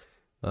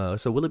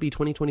 So will it be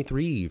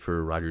 2023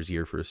 for Roger's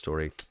year for a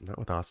story? Not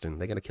with Austin.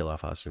 They got to kill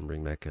off Austin and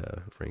bring back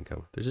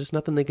Franco. There's just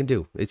nothing they can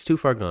do. It's too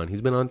far gone.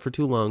 He's been on for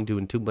too long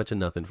doing too much of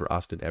nothing for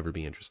Austin to ever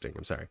be interesting.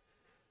 I'm sorry.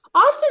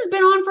 Austin's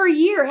been on for a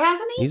year,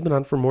 hasn't he? He's been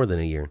on for more than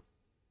a year.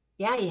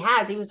 Yeah, he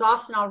has. He was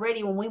Austin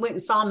already when we went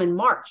and saw him in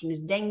March, and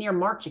it's dang near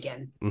March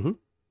again. Mm-hmm.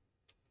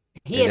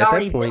 He had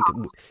already been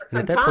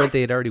at that point,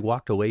 they had already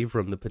walked away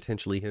from the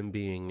potentially him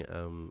being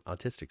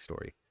autistic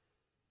story.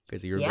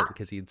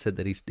 Because he had said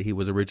that he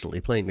was originally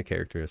playing the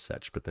character as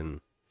such, but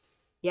then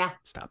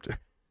stopped.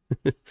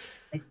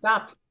 They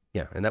stopped.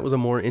 Yeah, and that was a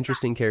more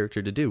interesting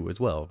character to do as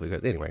well.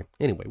 Because anyway,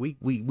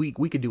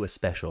 we could do a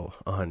special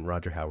on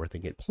Roger Howarth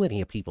and get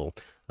plenty of people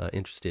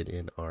interested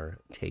in our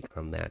take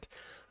on that.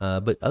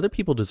 But other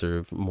people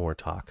deserve more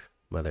talk,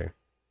 Mother.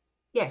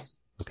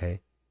 Yes.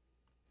 Okay.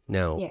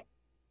 Now,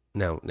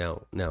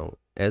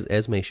 as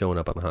Esme showing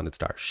up on the Haunted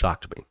Star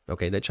shocked me.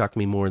 Okay, that shocked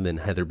me more than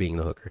Heather being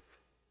the hooker.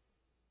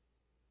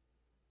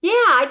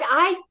 Yeah,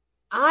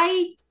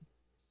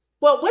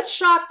 Well, what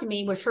shocked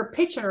me was her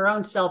pitching her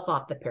own self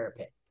off the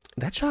parapet.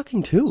 That's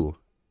shocking too.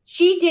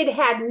 She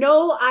had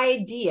no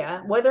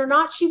idea whether or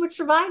not she would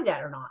survive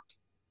that or not.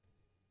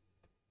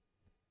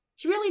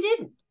 She really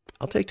didn't.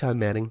 I'll take Todd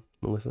Manning,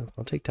 Melissa.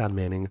 I'll take Todd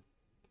Manning.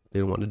 They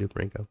don't want to do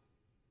Franco.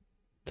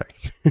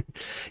 Sorry.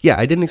 Yeah,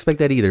 I didn't expect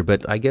that either,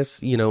 but I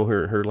guess,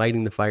 her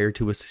lighting the fire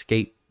to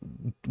escape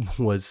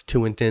was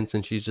too intense,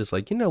 and she's just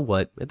like, you know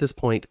what? At this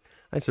point,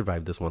 I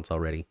survived this once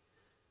already.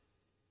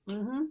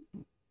 Mm-hmm.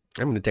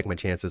 I'm going to take my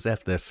chances.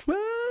 F this.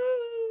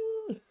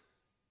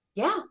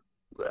 Yeah.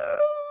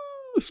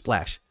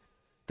 Splash.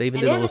 They even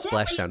did a little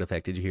splash sound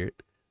effect. Did you hear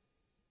it?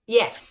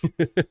 Yes.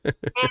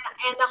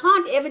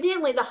 and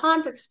evidently the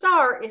haunted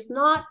star is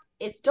not,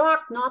 it's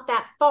dark, not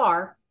that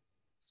far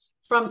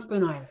from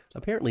Spoon Island.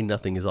 Apparently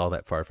nothing is all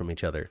that far from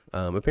each other.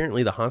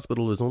 Apparently the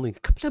hospital is only a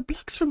couple of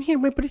blocks from here,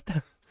 my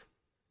Britta.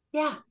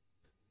 Yeah.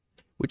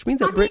 Which means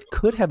that Britt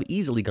could have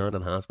easily gone to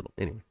the hospital.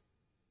 Anyway.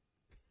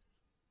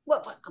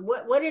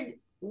 What did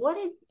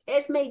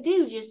Esme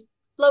do? Just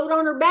float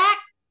on her back?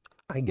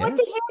 I guess. What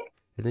the heck?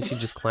 And then she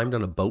just climbed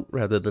on a boat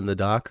rather than the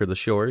dock or the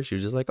shore. She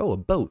was just like, oh, a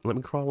boat. Let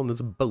me crawl on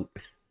this boat.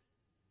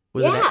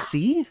 Was it at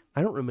sea?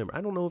 I don't remember.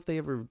 I don't know if they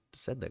ever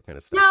said that kind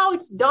of stuff. No,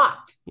 it's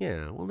docked.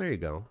 Yeah, well, there you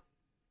go.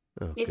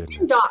 Oh, it's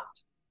been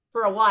docked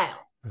for a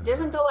while. It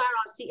doesn't go out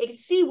on sea.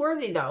 It's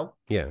seaworthy, though.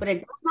 Yeah. But it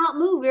does not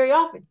move very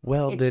often.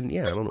 Well, then,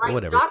 yeah, I don't know.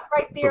 Whatever.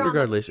 Right there, but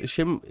regardless,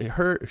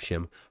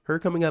 her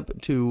coming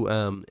up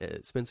to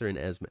Spencer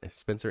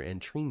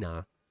and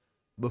Trina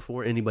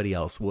before anybody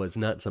else was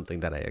not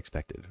something that I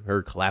expected.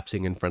 Her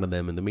collapsing in front of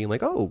them and them being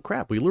like, oh,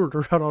 crap, we lured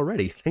her out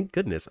already. Thank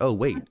goodness. Oh,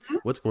 wait,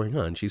 what's going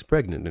on? She's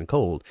pregnant and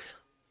cold.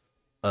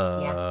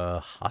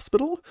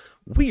 Hospital?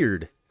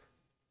 Weird.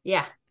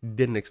 Yeah.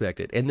 Didn't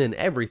expect it. And then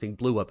everything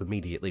blew up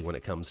immediately when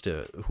it comes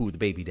to who the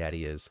baby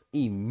daddy is.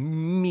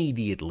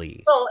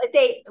 Immediately. Well,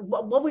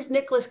 what was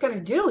Nicholas going to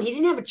do? He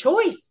didn't have a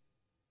choice.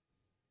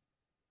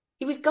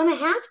 He was going to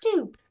have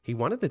to. He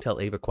wanted to tell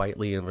Ava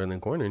quietly over in the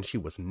corner, and she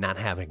was not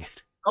having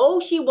it. Oh,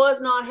 she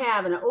was not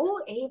having it.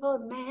 Oh, Ava,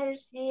 mad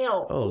as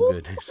hell. Oh,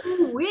 goodness.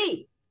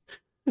 Wait.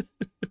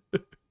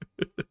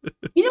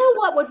 You know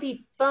what would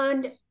be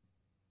fun?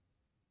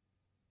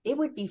 It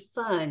would be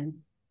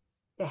fun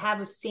to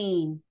have a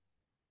scene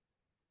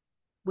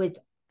with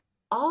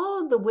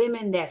all the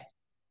women that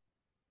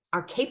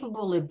are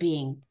capable of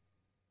being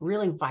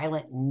really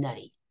violent and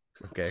nutty.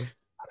 Okay.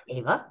 Like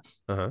Ava.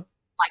 Uh-huh.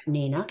 Like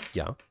Nina.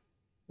 Yeah.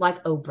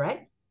 Like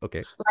Obret.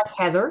 Okay. Like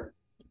Heather.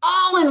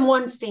 All in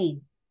one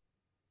scene.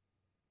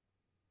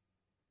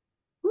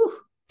 Whew.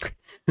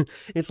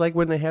 It's like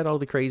when they had all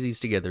the crazies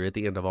together at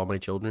the end of All My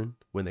Children,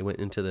 when they went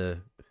into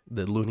the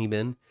loony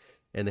bin,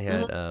 and they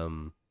had,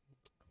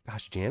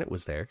 Janet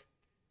was there.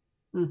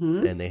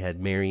 Mm-hmm. And they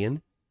had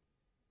Marion.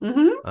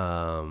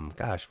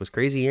 Mm-hmm. Was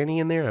Crazy Annie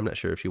in there? I'm not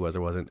sure if she was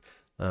or wasn't.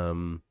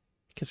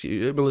 Because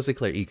Melissa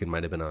Claire Eakin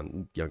might have been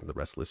on Young and the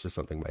Restless or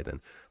something by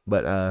then.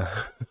 But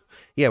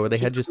yeah, where they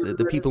had just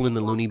the people in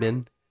the loony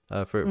bin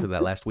for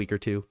that last week or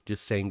two,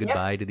 just saying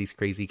goodbye to these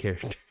crazy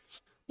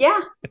characters.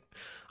 Yeah.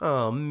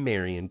 Oh,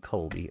 Marion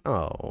Colby.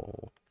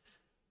 Oh,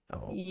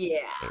 yeah.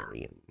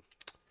 Marion.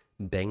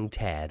 Bang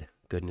Tad.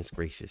 Goodness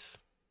gracious.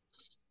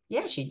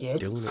 Yeah, she did.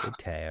 Doing it with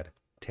Tad.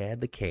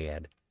 Tad the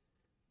Cad.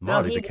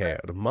 Marty the Cad.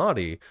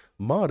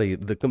 Marty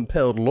the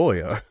compelled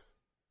lawyer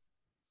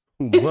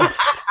who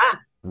must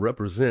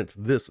represent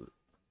this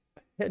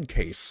head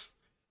case.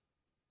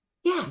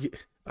 Yeah.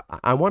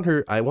 I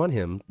want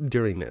him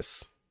during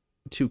this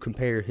to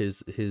compare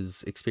his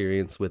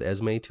experience with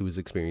Esme to his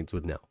experience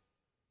with Nell.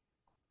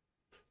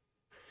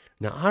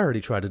 Now, I already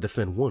tried to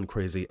defend one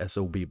crazy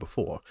SOB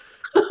before,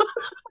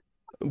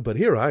 but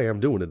here I am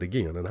doing it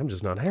again, and I'm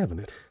just not having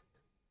it.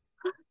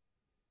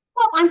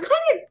 Well, I'm kind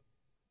of...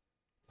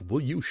 Will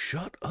you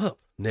shut up,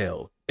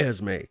 Nell,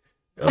 Esme?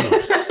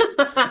 Oh.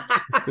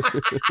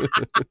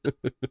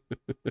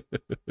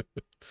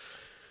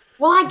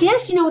 Well, I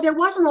guess, there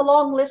wasn't a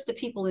long list of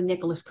people that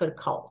Nicholas could have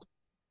called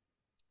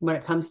when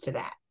it comes to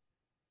that.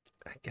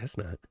 I guess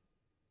not.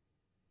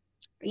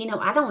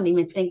 I don't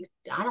even think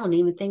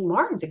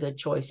Martin's a good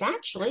choice,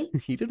 actually.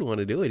 He didn't want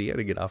to do it. He had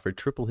to get offered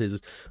triple his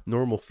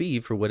normal fee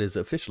for what is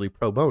officially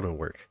pro bono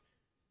work.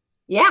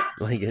 Yeah.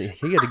 Like, he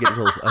had to get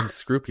real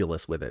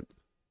unscrupulous with it.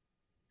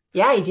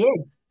 Yeah, he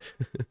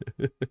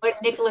did.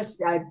 But Nicholas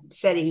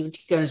said he was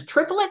going to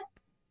triple it.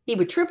 He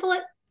would triple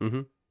it.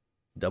 Mm-hmm.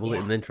 Double it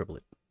and then triple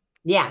it.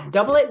 Yeah,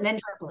 double it and then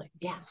triple it.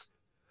 Yeah.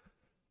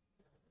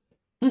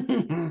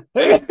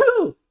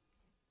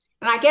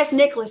 And I guess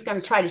Nicholas is going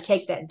to try to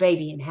take that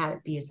baby and have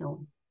it be his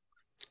own.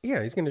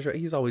 Yeah, he's going to try.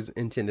 He's always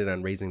intended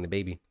on raising the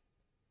baby.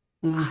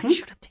 Mm-hmm. I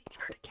should have taken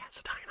her to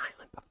Cassadine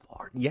Island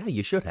before. Yeah,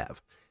 you should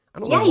have. I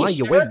don't know why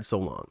you waited so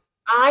long.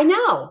 I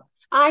know.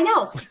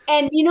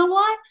 And you know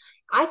what?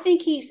 I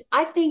think he's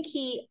putting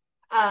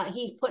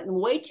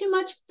way too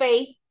much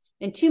faith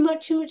and too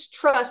much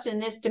trust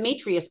in this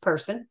Demetrius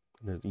person.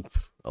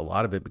 A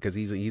lot of it because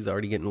he's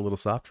already getting a little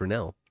soft for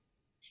Nell.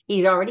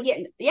 He's already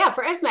getting,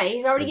 for Esme.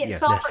 He's already getting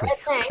soft for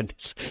Esme.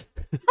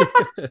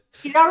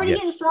 He's already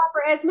getting soft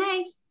for Esme.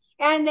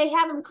 and they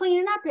have him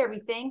cleaning up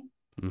everything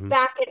Mm-hmm.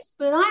 back at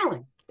Spoon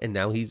Island. And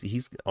now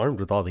he's armed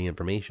with all the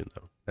information,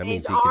 though. That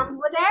means He's armed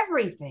with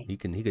everything. He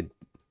can.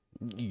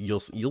 You'll,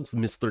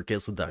 Mr.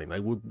 Cassadine. I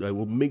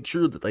will make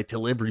sure that I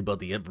tell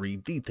everybody every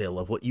detail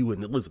of what you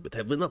and Elizabeth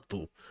have been up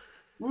to.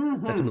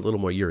 Mm-hmm. That's a little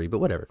more Yuri, but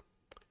whatever.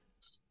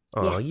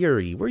 Oh, yeah.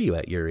 Yuri, where you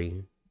at,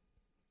 Yuri?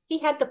 He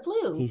had the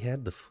flu. He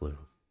had the flu.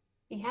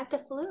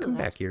 Come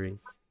back, Yuri.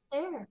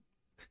 There.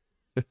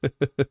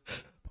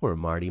 Poor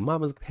Marty.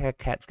 Mama's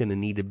cat's gonna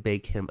need to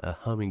bake him a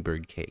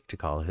hummingbird cake to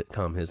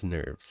calm his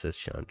nerves, says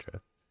Chandra.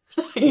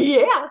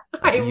 Yeah,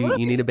 I would.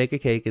 You need to bake a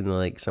cake and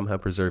like somehow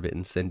preserve it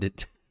and send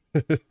it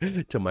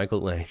to Michael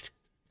Lang,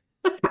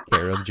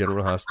 care of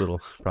General Hospital,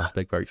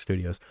 Prospect Park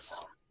Studios,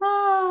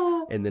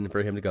 and then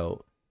for him to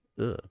go,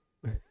 ugh.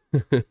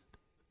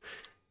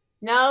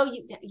 No,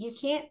 you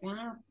can't. I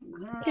don't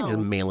You can't just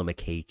mail him a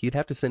cake. You'd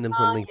have to send him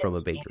something from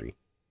a bakery.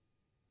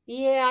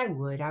 Yeah, I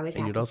would.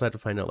 And you'd also have to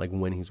find out like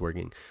when he's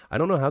working. I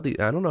don't know how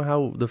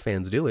the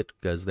fans do it,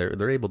 because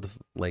they're able to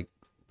like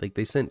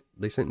they sent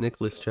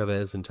Nicholas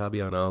Chavez and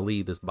Tabiana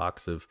Ali this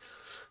box of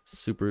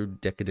super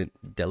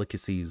decadent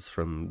delicacies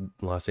from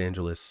Los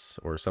Angeles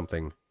or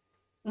something,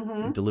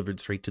 delivered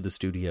straight to the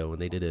studio,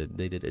 and they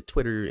did a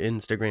Twitter,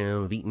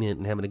 Instagram of eating it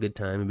and having a good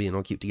time and being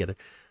all cute together.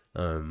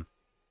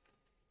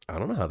 I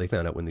don't know how they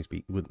found out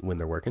when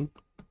they're working.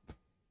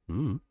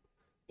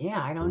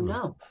 Yeah, I don't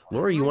know.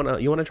 Laura, you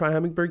wanna try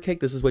hummingbird cake?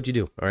 This is what you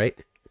do. All right,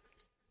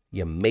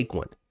 you make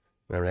one.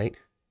 All right,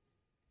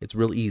 it's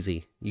real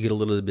easy. You get a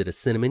little bit of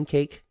cinnamon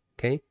cake,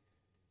 okay,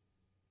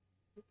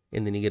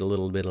 and then you get a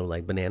little bit of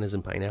like bananas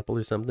and pineapple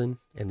or something,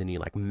 and then you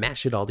like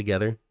mash it all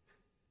together.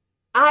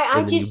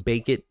 You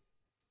bake it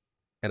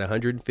at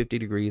 150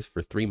 degrees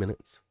for 3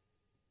 minutes.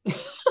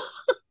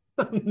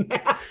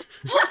 Matt.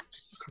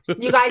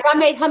 You guys, I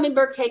made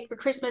hummingbird cake for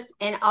Christmas,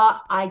 and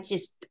I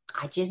just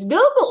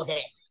Googled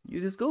it. You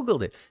just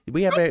Googled it.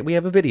 We have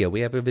a video. We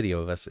have a video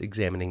of us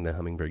examining the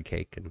hummingbird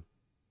cake and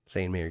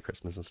saying Merry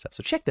Christmas and stuff.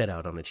 So check that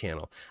out on the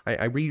channel.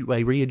 I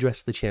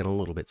readdressed the channel a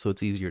little bit, so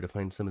it's easier to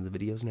find some of the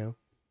videos now.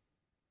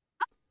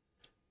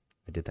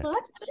 I did that. Well,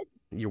 that's good.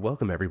 You're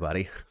welcome,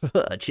 everybody.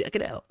 Check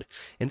it out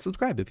and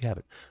subscribe if you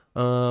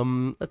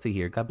haven't. Let's see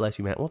here. God bless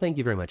you, Matt. Well, thank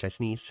you very much. I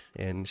sneezed,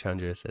 and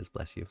Chandra says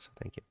bless you. So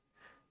thank you.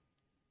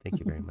 Thank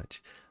you very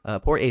much.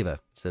 Poor Ava,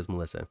 says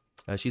Melissa.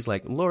 She's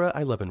like, Laura,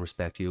 I love and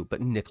respect you,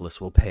 but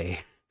Nicholas will pay.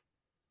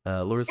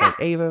 Laura's like,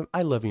 Ava,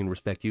 I love you and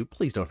respect you.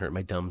 Please don't hurt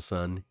my dumb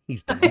son.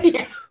 He's dumb. Please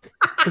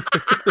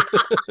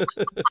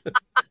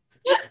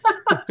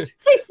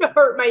don't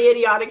hurt my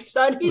idiotic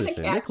son.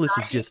 Listen, Nicholas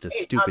is just a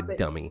stupid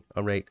dummy,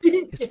 all right?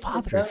 His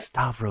father is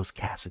Stavros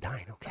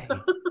Cassadine, okay?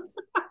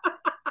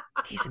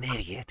 He's an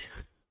idiot.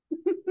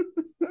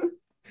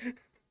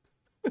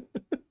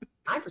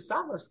 Time for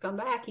Stavros to come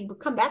back. He would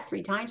come back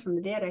 3 times from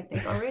the dead, I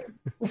think, already.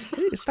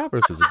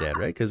 Stavros is a dad,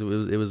 right? Because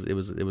it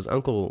was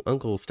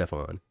Uncle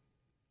Stefan.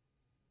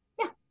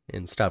 Yeah.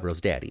 And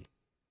Stavros' daddy.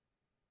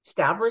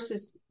 Stavros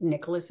is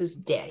Nicholas's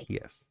daddy.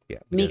 Yes. Yeah.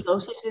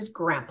 Miklos is his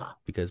grandpa.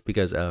 Because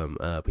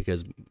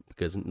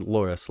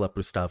Laura slept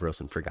with Stavros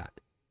and forgot.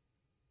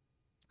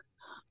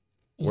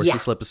 Or she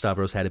slept with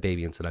Stavros, had a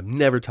baby, and said, I'm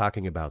never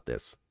talking about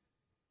this.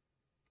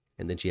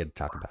 And then she had to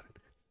talk about it.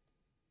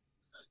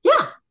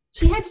 Yeah.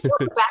 She had to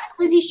talk about it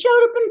because he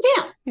showed up in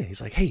town. Yeah, he's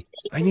like, hey,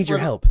 I need your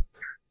help.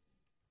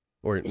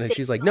 Or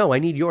she's like, no, I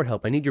need your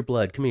help. I need your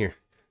blood. Come here.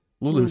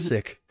 Lulu's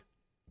sick.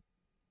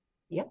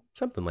 Yep.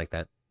 Something like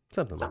that.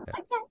 Something like that.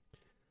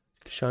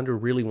 Chandra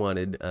really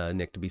wanted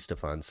Nick to be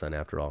Stefan's son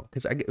after all.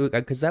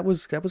 Because that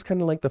was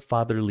kind of like the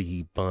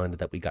fatherly bond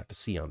that we got to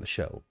see on the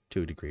show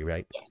to a degree,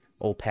 right? Yes.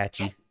 Old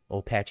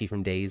Patchy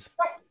from Days.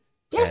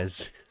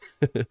 Yes.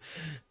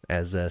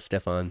 As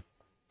Stefan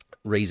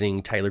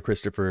raising Tyler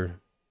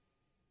Christopher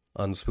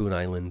on Spoon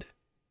Island,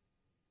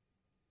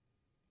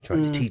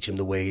 trying to teach him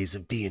the ways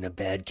of being a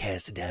bad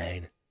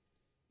Cassadine.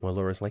 Well,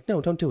 Laura's like,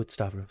 no, don't do it,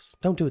 Stavros.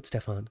 Don't do it,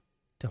 Stefan.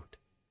 Don't.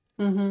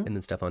 And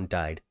then Stefan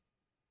died.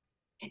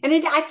 And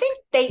I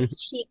think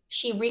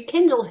she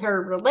rekindled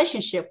her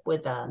relationship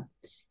with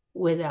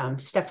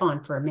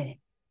Stefan for a minute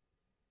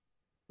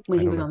when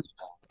he was on the show.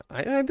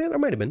 There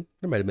might have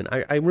been.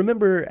 I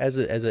remember as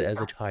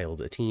a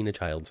child, a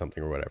child,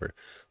 something or whatever.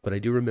 But I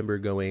do remember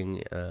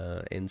going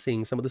and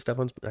seeing some of the stuff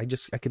on. I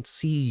can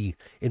see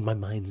in my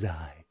mind's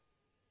eye,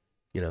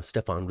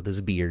 Stefan with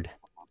his beard,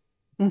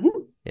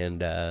 and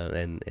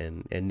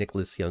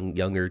Nicholas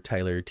younger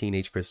Tyler,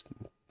 teenage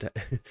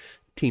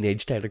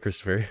Tyler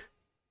Christopher,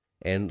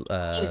 and he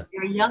was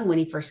very young when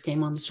he first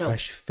came on the show.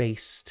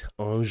 Fresh-faced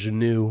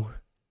ingenue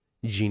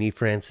Jeannie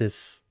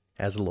Francis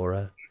as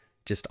Laura.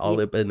 Just all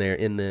up in there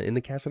in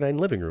the Cassadine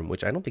living room,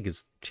 which I don't think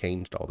has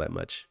changed all that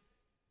much.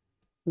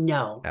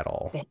 No. At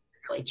all. They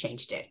really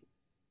changed it.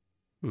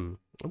 I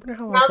wonder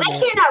how now, they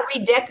cannot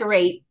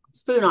redecorate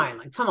Spoon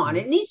Island. Come on.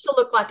 It needs to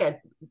look like a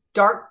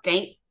dark,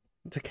 dank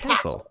It's a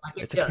castle.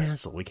 It's a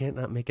castle. We can't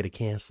not make it a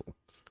castle.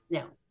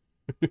 No.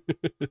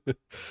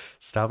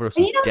 Stavros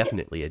is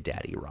definitely a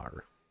daddy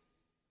rar.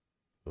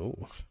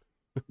 Oh.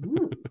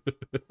 Mm.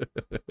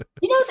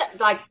 You know that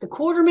like the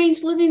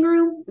Quartermain's living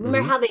room.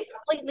 Remember Hmm. how they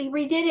completely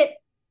redid it?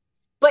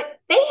 But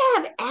they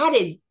have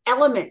added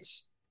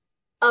elements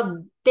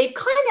of. They've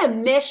kind of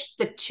meshed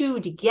the two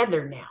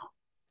together now.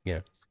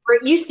 Yeah. Where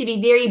it used to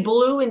be very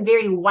blue and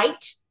very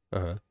white.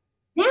 Uh-huh.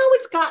 Now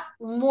it's got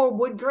more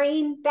wood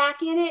grain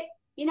back in it,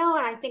 and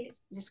I think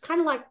it's kind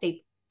of like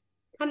they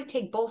kind of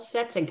take both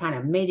sets and kind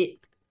of made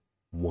it,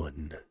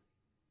 One.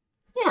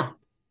 yeah,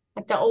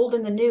 like the old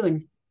and the new.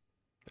 And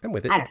I'm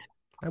with I it. don't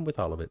I'm with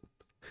all of it.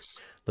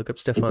 Look up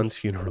Stefan's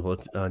funeral.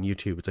 It's on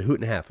YouTube. It's a hoot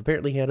and a half.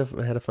 Apparently, he had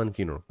a fun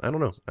funeral. I don't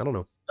know. I don't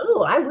know.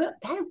 oh, I will.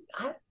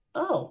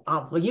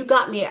 Well, you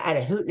got me at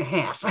a hoot and a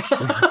half.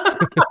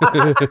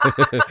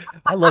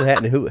 I love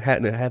having a hoot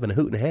and a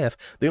half.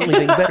 The only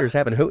thing better is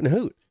having a hoot and a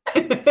hoot.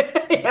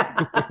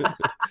 Yeah.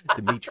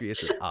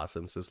 Demetrius is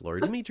awesome, says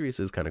Lori. Demetrius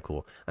is kind of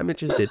cool. I'm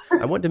interested.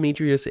 I want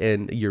Demetrius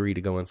and Yuri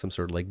to go on some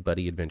sort of like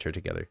buddy adventure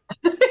together.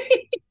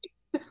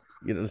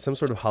 Some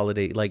sort of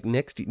holiday, like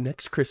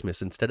next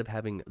Christmas, instead of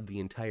having the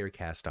entire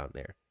cast on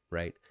there,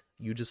 right?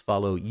 You just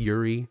follow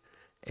Yuri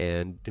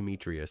and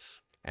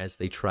Demetrius as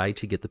they try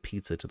to get the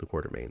pizza to the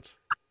Quartermains.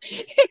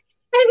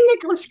 And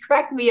Nicholas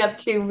cracked me up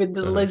too with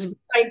the Elizabeth.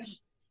 Like,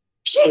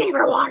 she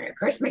never wanted a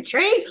Christmas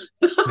tree.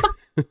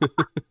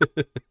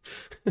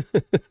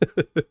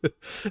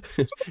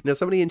 Now,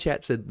 somebody in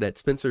chat said that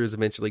Spencer is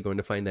eventually going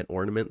to find that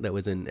ornament that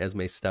was in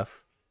Esme's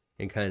stuff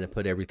and kind of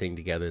put everything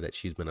together that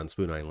she's been on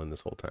Spoon Island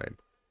this whole time.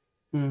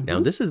 Mm-hmm. Now,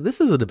 this is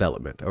a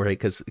development, all right?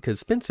 Because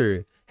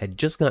Spencer had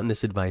just gotten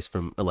this advice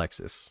from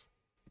Alexis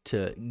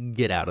to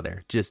get out of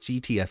there, just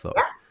GTFO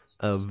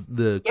of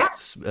the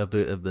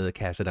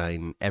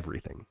Cassadine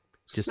everything.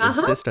 Just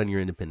insist on your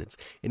independence.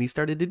 And he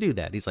started to do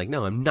that. He's like,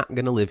 no, I'm not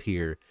gonna live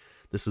here.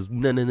 This is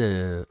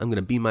no. I'm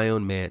gonna be my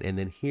own man. And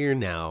then here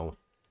now,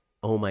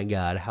 oh my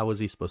God, how was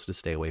he supposed to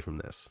stay away from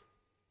this?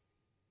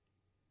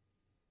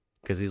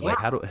 Because he's like,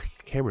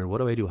 Cameron, what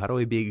do I do? How do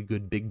I be a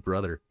good big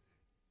brother?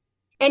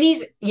 And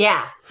he's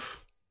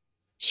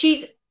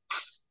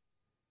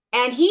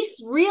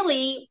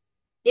really,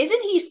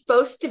 isn't he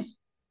supposed to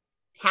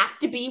have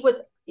to be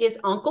with his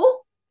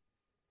uncle?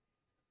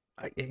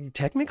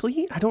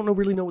 Technically, I don't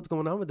really know what's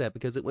going on with that,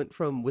 because it went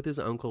from with his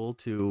uncle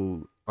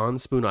to on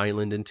Spoon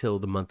Island until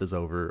the month is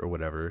over or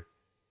whatever.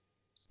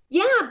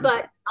 Yeah,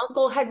 but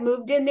Uncle had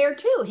moved in there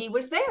too. He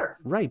was there.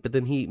 Right, but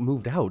then he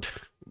moved out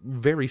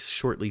very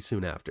shortly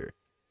soon after.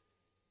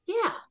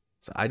 Yeah.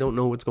 So I don't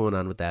know what's going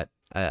on with that.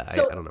 I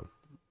don't know.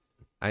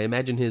 I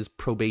imagine his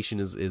probation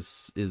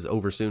is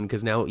over soon,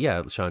 because now,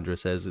 Chandra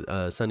says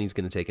Sonny's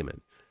going to take him in.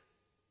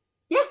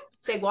 Yeah,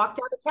 they walked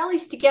out of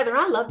Kelly's together.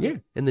 I loved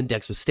it. And then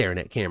Dex was staring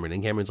at Cameron,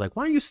 and Cameron's like,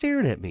 why are you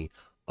staring at me?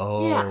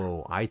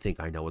 Oh, I think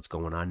I know what's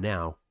going on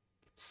now.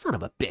 Son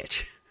of a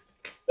bitch.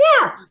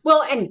 Yeah,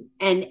 well,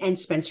 and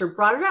Spencer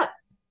brought it up.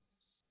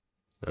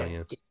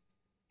 So,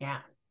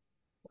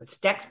 what's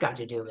Dex got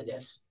to do with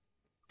this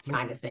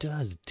kind of thing? What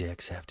does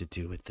Dex have to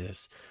do with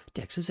this?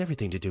 Dex has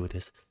everything to do with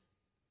this.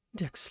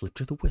 Dex slipped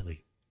her the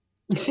willy.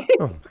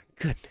 Oh my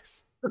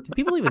goodness. Do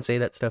people even say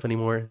that stuff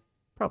anymore?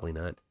 Probably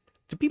not.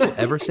 Do people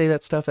ever say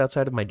that stuff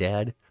outside of my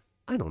dad?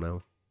 I don't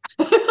know.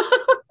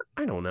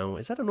 I don't know.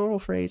 Is that a normal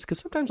phrase? Because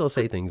sometimes I'll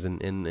say things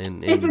and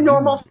it's a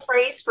normal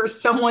phrase for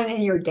someone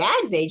in your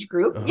dad's age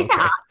group. Okay.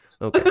 Yeah.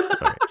 Okay. All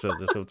right. So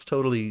it's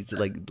totally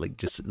like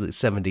just the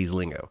 70s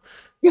lingo.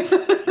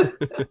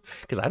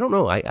 Because I don't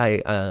know.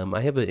 I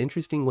have an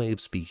interesting way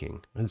of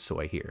speaking, so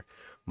I hear.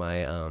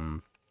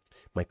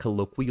 My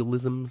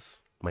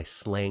colloquialisms, my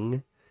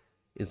slang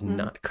is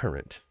not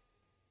current.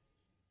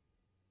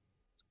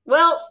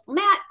 Well,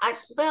 Matt,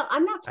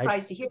 I'm not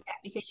surprised to hear that,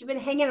 because you've been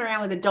hanging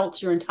around with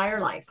adults your entire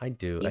life. I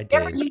do.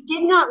 You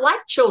did not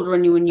like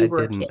children when you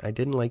were a kid. I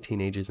didn't like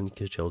teenagers and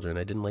children.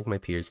 I didn't like my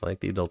peers. I like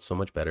the adults so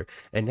much better.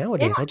 And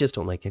nowadays, I just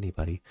don't like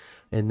anybody.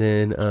 And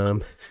then,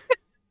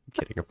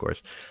 kidding, of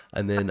course.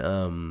 And then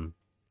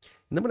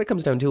when it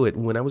comes down to it,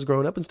 when I was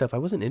growing up and stuff, I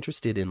wasn't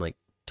interested in like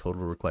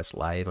Total Request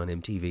Live on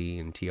MTV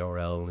and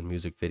TRL and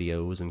music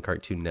videos and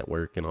Cartoon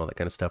Network and all that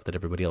kind of stuff that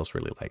everybody else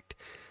really liked.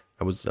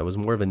 I was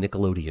more of a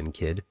Nickelodeon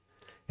kid.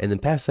 And then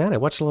past that, I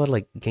watched a lot of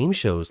like game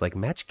shows like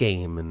Match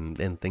Game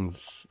and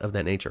things of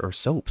that nature, or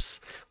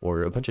soaps,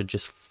 or a bunch of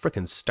just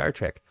freaking Star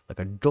Trek, like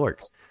a dork.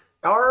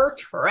 Star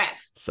Trek.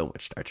 So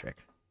much Star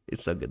Trek.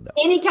 It's so good though.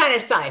 Any kind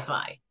of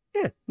sci-fi.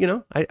 Yeah,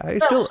 I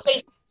still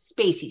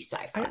spacey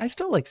sci-fi. I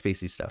still like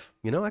spacey stuff.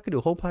 I could do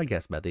a whole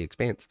podcast about The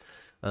Expanse.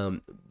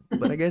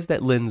 But I guess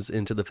that lends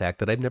into the fact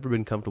that I've never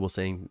been comfortable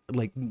saying,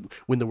 like,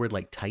 when the word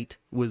like tight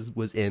was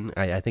in.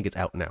 I think it's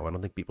out now. I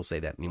don't think people say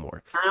that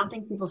anymore. I don't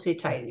think people say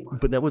tight anymore.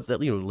 But that was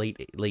that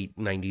late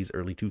 90s,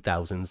 early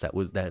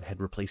 2000s. That had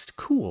replaced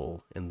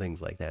cool and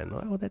things like that.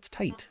 And that's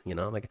tight.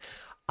 Like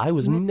I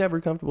was never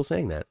comfortable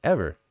saying that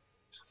ever.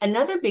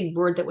 Another big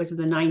word that was in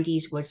the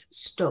 90s was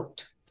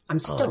stoked. I'm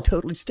stoked. I'm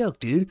totally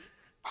stoked, dude.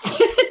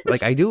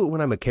 Like I do it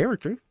when I'm a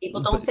character.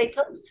 People don't say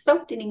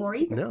stoked anymore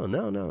either. No.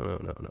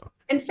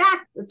 In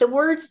fact, the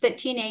words that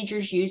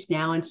teenagers use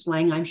now in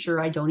slang, I'm sure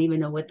I don't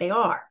even know what they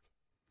are.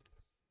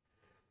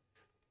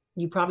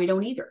 you probably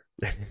don't either.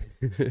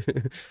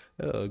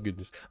 Oh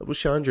goodness. Well,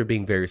 Chandra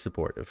being very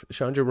supportive.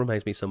 Chandra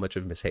reminds me so much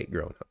of Miss Hate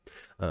growing up.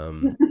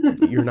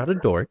 You're not a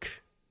dork.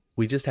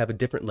 We just have a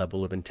different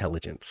level of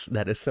intelligence.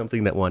 That is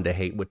something that Wanda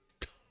Hate would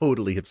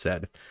totally have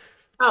said.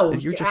 Oh,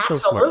 You're just absolutely.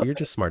 so smart. You're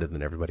just smarter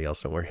than everybody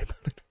else. Don't worry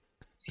about it.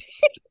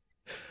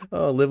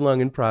 Oh, live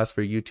long and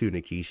prosper. You too,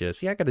 Nikisha.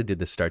 See, I got to do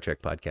this Star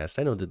Trek podcast.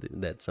 I know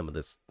that some of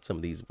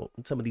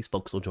these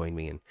folks will join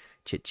me in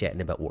chit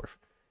chatting about Worf.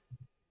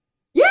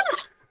 Yeah.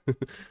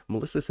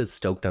 Melissa says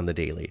stoked on the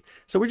daily.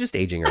 So we're just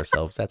aging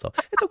ourselves. That's all.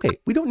 It's okay.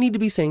 We don't need to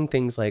be saying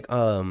things like,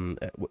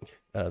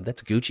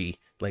 that's Gucci.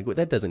 Like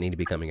that doesn't need to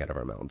be coming out of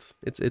our mouths.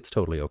 It's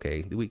totally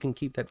okay. We can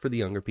keep that for the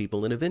younger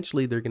people. And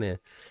eventually they're going to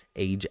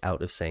age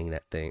out of saying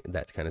that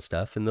kind of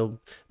stuff. And they'll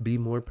be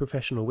more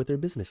professional with their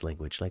business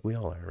language like we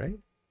all are, right?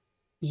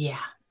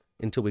 Yeah.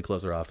 Until we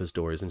close our office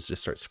doors and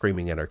just start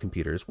screaming at our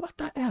computers. What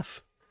the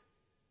F?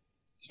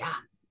 Yeah.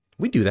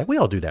 We do that. We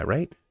all do that,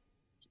 right?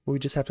 We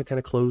just have to kind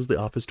of close the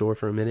office door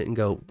for a minute and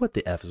go, what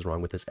the F is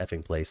wrong with this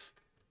effing place?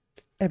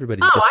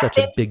 Everybody's just such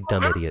a big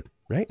dumb idiot,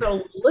 right?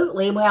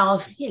 Absolutely.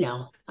 Well,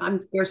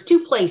 there's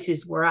two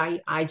places where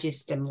I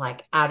just am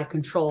like out of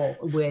control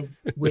with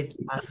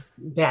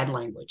bad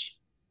language,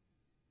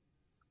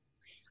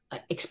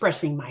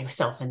 expressing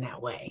myself in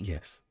that way.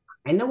 Yes.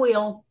 Behind the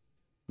wheel.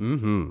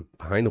 Mm-hmm.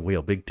 Behind the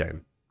wheel, big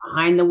time.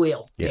 Behind the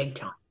wheel, yes. Big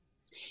time.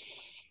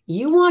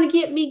 You want to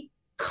get me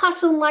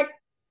cussing like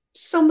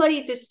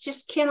somebody that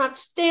just cannot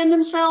stand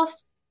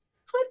themselves?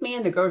 Put me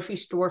in the grocery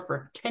store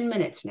for 10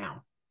 minutes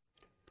now.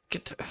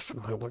 Get the F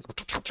from my way.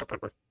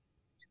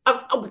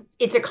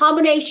 It's a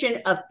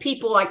combination of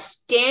people like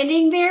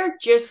standing there,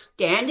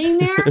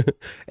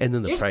 and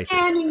then the just prices.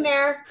 Standing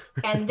there,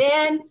 and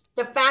then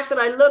the fact that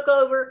I look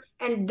over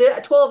and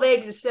 12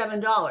 eggs is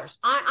 $7.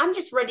 I'm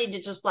just ready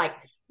to just like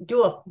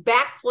do a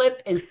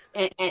backflip and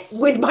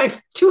with my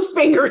two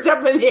fingers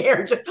up in the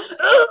air, just.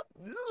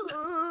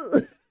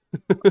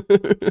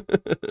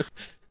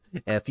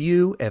 F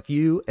you.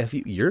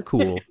 You're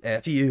cool.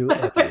 F you.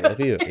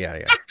 Yeah.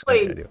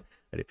 Exactly. I do.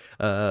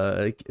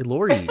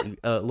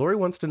 Lori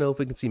wants to know if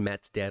we can see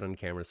Matt's dad on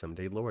camera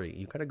someday. Lori,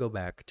 you gotta go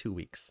back 2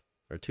 weeks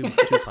or two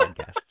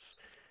podcasts.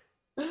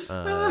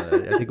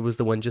 I think it was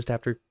the one just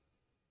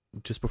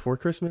before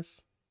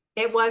Christmas.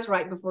 It was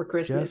right before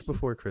Christmas. Just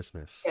before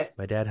Christmas. Yes.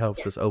 My dad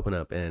helps us open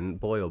up, and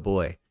boy, oh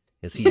boy,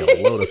 is he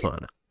a load of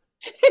fun.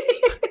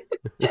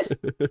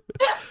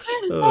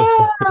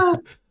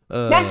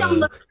 That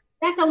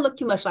don't look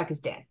too much like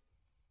his dad.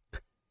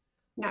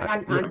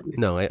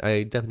 No,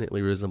 I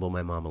definitely resemble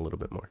my mom a little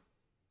bit more.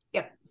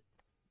 Yep.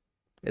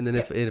 And then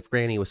if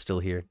Granny was still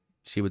here,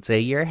 she would say,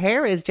 "Your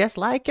hair is just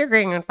like your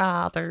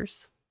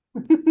grandfather's,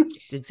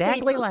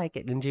 exactly like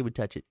it," and she would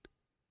touch it.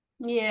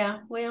 Yeah,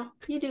 well,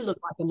 you do look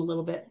like him a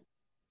little bit.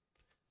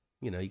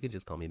 You could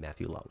just call me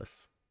Matthew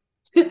Lawless.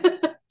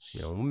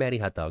 Matty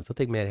Hot Dogs. I'll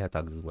take Matty Hot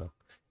Dogs as well.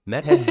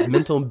 Matt had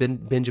mental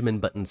Benjamin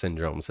Button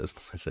syndrome, says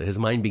Melissa. His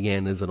mind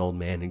began as an old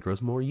man and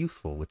grows more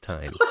youthful with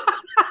time.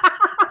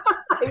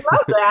 I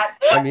love that.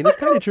 I mean, it's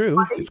kind of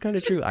true. It's kind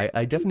of true.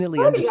 I definitely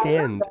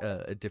understand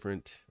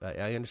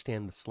I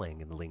understand the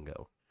slang and the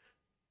lingo.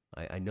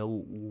 I know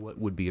what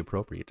would be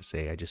appropriate to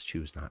say. I just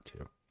choose not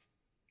to.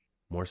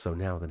 More so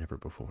now than ever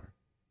before.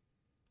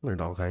 Learned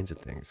all kinds of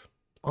things.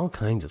 All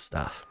kinds of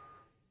stuff.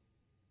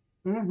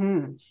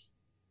 Mm-hmm.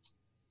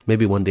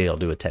 Maybe one day I'll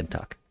do a TED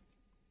Talk.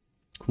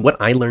 What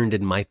I learned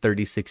in my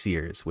 36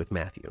 years with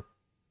Matthew.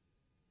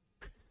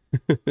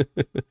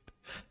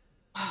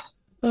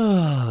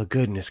 Oh,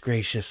 goodness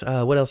gracious.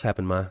 What else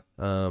happened, Ma?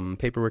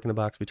 Paperwork in the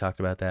box. We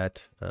talked about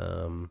that. I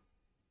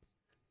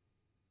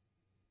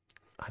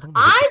don't know.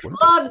 I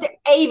loved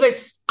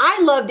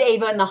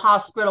Ava in the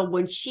hospital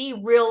when she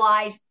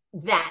realized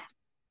that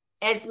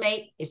Esme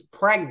is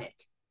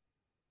pregnant.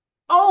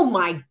 Oh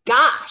my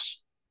gosh.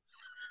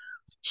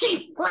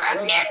 She's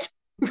pregnant.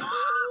 Isn't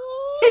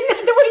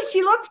that the way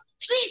she looked?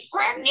 She's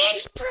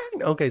pregnant.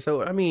 Okay,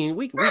 so I mean,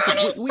 we could. How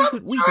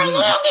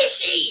long is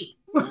she?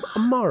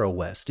 Mara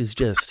West is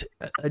just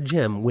a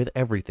gem with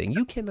everything.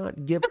 You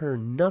cannot give her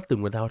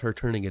nothing without her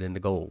turning it into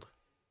gold.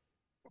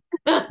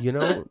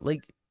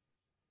 Like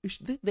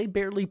they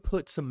barely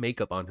put some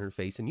makeup on her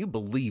face, and you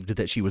believed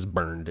that she was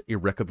burned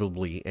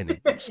irrecoverably and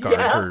it scarred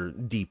her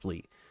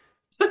deeply.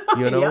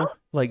 Yeah.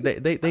 Like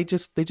they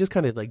just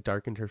kind of like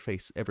darkened her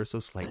face ever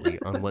so slightly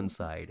on one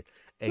side,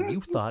 and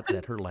you thought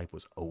that her life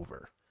was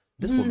over.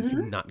 This woman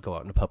cannot go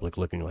out in public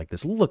looking like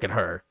this. Look at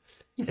her.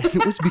 And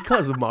it was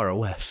because of Mara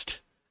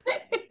West.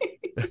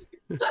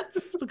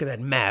 Look at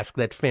that mask,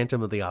 that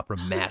Phantom of the Opera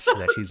mask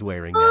that she's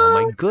wearing now.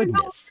 My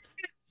goodness.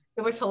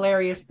 It was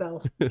hilarious,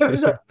 though.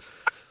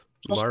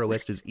 Mara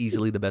West is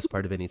easily the best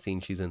part of any scene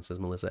she's in, says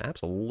Melissa.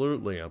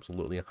 Absolutely,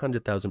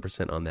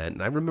 100,000% on that.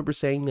 And I remember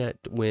saying that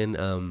when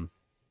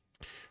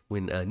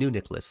New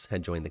Nicholas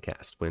had joined the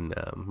cast, when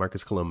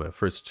Marcus Coloma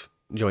first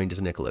joined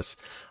as Nicholas,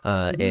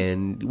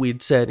 and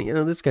we'd said,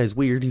 this guy's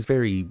weird. He's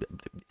very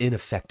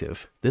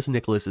ineffective. This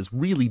Nicholas is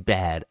really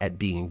bad at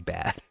being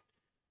bad.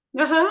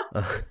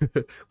 Uh-huh.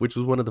 which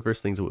was one of the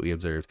first things that we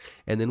observed.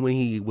 And then when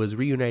he was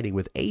reuniting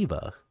with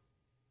Ava,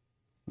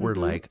 we're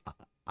Mm-hmm. like,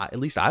 at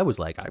least I was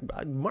like,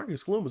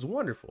 Marcus Colombo is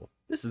wonderful.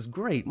 This is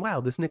great.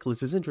 Wow, this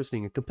Nicholas is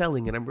interesting and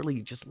compelling, and I'm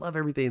really just love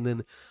everything. And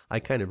then I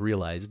kind of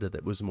realized that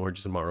it was more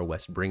just Mara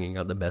West bringing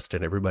out the best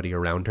in everybody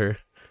around her.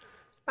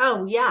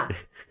 Oh yeah.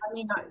 I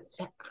mean,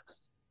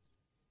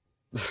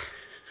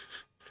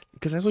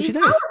 Because that's what she's she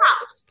a does.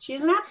 powerhouse.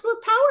 She's an absolute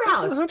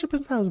powerhouse.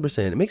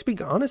 100,000%. It makes me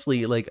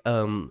honestly like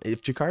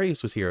if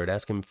Jakarius was here, I'd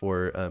ask him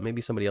for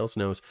maybe somebody else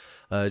knows.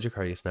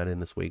 Jakarius not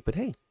in this week, but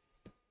hey,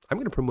 I'm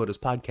going to promote his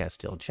podcast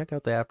still. Check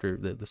out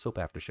the soap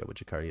after show with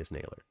Jakarius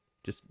Naylor.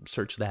 Just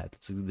search that.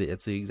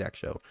 It's the exact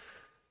show.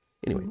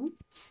 Anyway,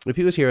 if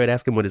he was here, I'd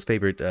ask him what his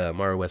favorite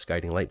Mara West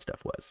Guiding Light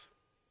stuff was.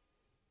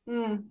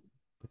 Mm.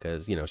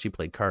 Because, she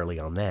played Carly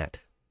on that.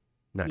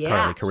 Not Yeah.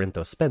 Carly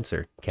Corinthos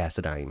Spencer,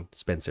 Cassadine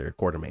Spencer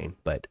Quartermain,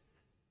 but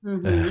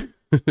Mm-hmm.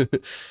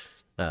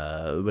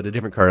 but a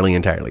different Carly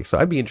entirely. So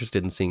I'd be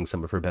interested in seeing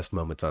some of her best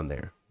moments on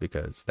there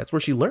because that's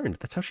where she learned.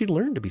 That's how she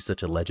learned to be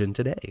such a legend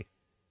today.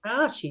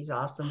 Oh, she's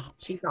awesome.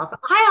 She's awesome.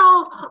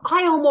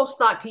 I almost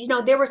thought,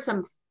 because there was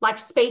some like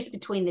space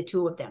between the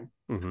two of them.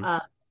 Mm-hmm.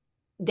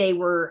 They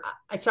were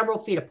several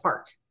feet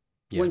apart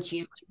when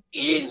she's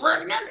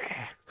pregnant.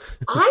 Yeah.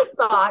 I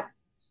thought,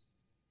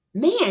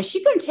 man,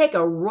 she's going to take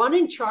a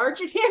running charge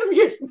at him.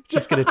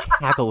 Just gonna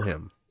tackle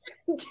him.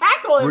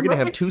 Tackle him. We're gonna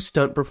have two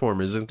stunt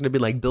performers. It's gonna be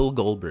like Bill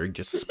Goldberg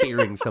just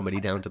spearing somebody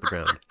down to the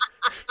ground.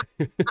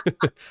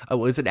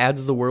 Oh, is it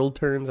As the World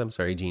Turns? I'm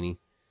sorry, Jeannie.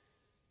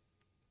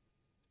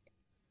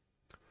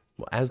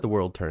 Well, As the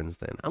World Turns,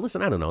 then.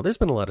 Listen, I don't know. There's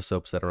been a lot of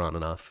soaps that are on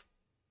and off.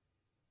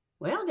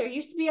 Well, there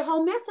used to be a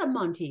whole mess of them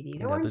on TV.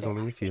 Now there's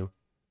only a few.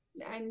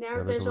 And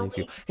There's only a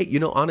few. Hey,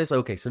 honest.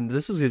 Okay, so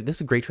this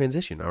is a great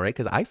transition. All right,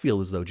 because I feel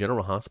as though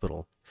General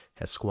Hospital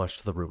has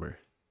squashed the rumor.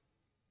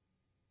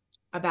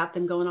 About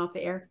them going off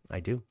the air. I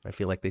do. I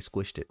feel like they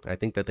squished it. I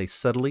think that they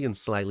subtly and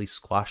slyly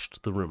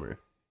squashed the rumor.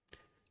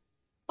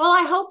 Well,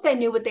 I hope they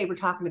knew what they were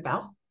talking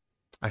about.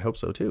 I hope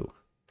so too.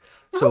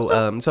 I So, hope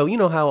so. so you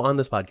know how on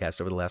this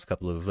podcast over the last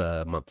couple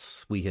of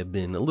months we have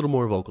been a little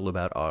more vocal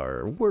about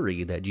our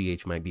worry that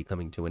GH might be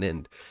coming to an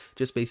end,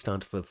 just based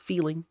off of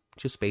feeling,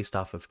 just based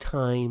off of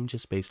time,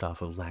 just based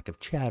off of lack of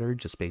chatter,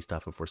 just based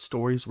off of where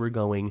stories were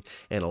going,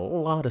 and a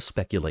lot of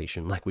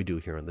speculation, like we do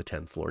here on the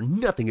 10th floor.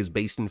 Nothing is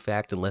based in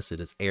fact unless it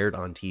is aired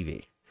on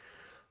TV,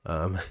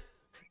 and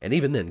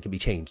even then can be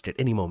changed at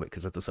any moment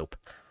because it's a soap.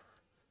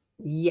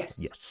 Yes.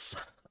 Yes.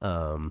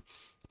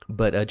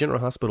 But General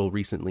Hospital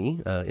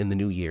recently, in the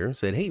new year,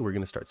 said, hey, we're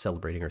going to start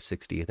celebrating our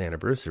 60th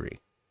anniversary.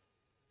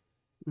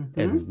 Mm-hmm.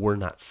 And we're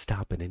not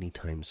stopping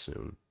anytime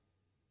soon.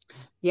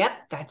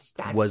 Yep, that's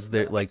was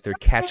their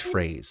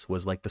catchphrase,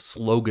 was like the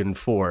slogan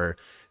for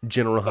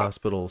General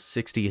Hospital's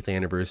 60th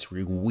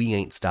anniversary, we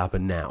ain't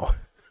stopping now.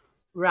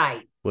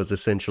 Right. Was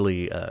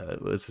essentially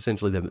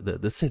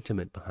the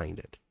sentiment behind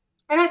it.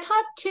 And I saw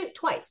it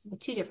twice with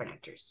two different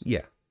actors.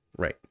 Yeah,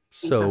 right.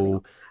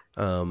 So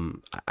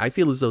I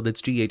feel as though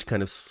that's GH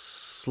kind of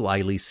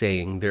slyly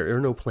saying there are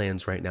no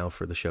plans right now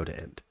for the show to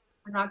end.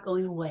 We're not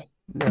going away.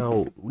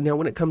 Now,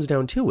 when it comes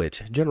down to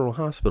it, General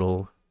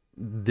Hospital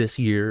this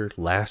year,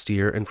 last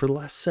year, and for the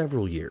last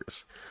several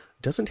years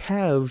doesn't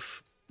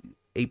have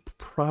a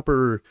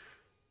proper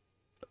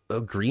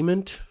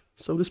agreement,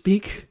 so to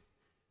speak,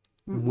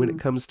 when it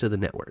comes to the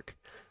network.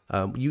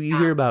 You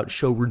hear about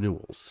show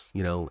renewals,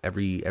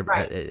 every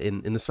right.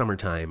 in the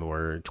summertime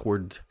or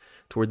toward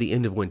the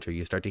end of winter,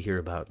 you start to hear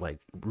about like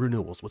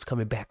renewals, what's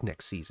coming back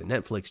next season.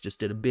 Netflix just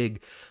did a big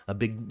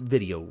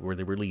video where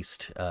they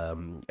released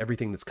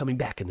everything that's coming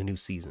back in the new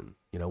season,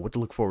 what to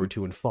look forward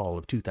to in fall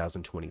of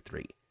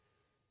 2023.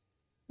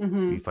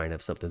 You find out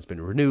if something's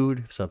been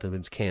renewed, if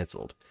something's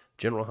canceled.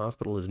 General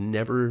Hospital is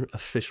never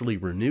officially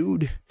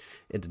renewed,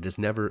 and it is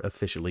never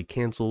officially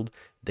canceled.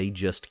 They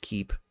just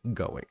keep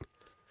going.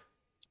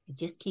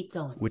 Just keep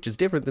going. Which is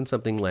different than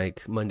something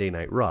like Monday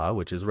Night Raw,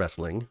 which is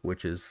wrestling,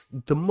 which is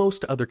the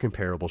most other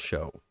comparable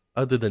show,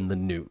 other than the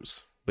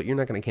news. But you're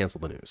not going to cancel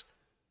the news,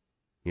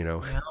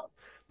 No.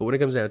 But when it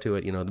comes down to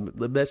it,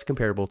 the best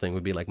comparable thing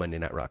would be like Monday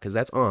Night Raw, because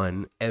that's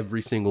on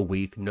every single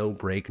week, no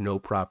break, no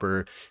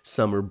proper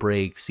summer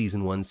break,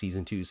 season 1,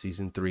 season 2,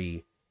 season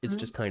 3. It's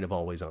just kind of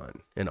always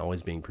on and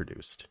always being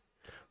produced.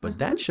 But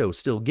that show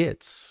still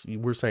gets,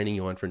 we're signing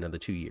you on for another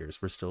 2 years.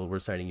 We're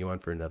signing you on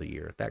for another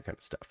year, that kind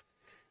of stuff.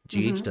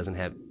 GH doesn't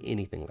have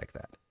anything like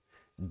that.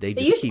 They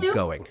just keep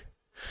going.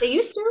 They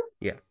used to?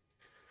 Yeah.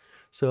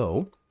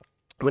 So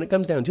when it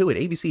comes down to it,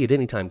 ABC at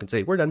any time can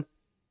say, we're done.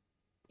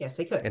 Yes,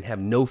 they could. And have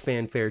no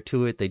fanfare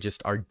to it. They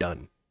just are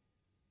done.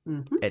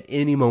 At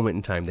any moment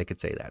in time, they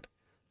could say that.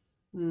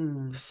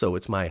 So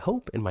it's my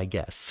hope and my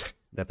guess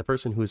that the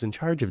person who is in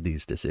charge of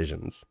these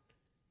decisions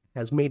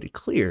has made it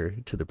clear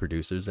to the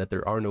producers that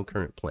there are no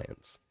current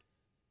plans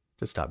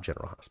to stop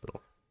General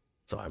Hospital.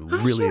 So I'm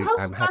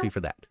happy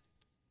for that.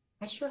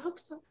 I sure hope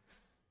so.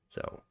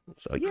 So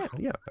yeah.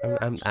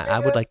 I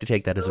would like to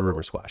take that as a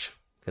rumor squash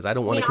because I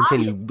don't want to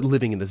continue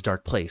living in this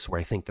dark place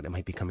where I think that it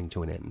might be coming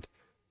to an end.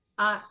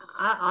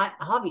 I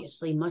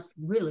obviously must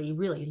really,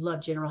 really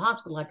love General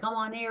Hospital. I come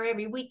on air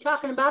every week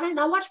talking about it, and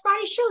I watch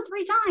Friday's show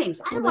 3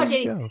 times. I Well, didn't there watch you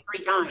anything go.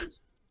 3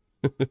 times.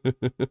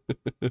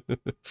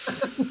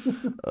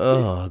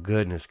 Oh,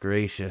 goodness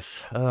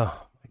gracious.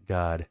 Oh, my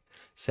God.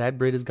 Sad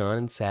Brit is gone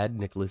and sad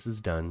Nicholas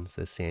is done,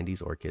 says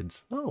Sandy's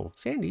Orchids. Oh,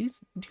 Sandy,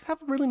 do you have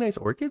really nice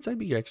orchids? I'd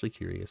be actually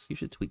curious. You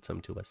should tweet some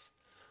to us.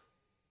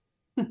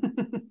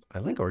 I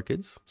like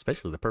orchids,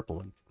 especially the purple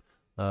ones.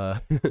 Uh,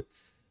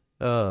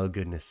 oh,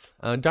 goodness.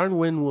 Darn,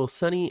 when will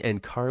Sunny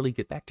and Carly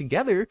get back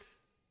together?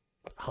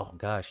 Oh,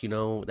 gosh,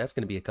 that's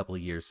going to be a couple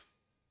of years.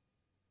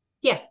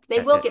 Yes, they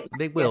will get back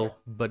They together. will,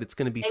 but it's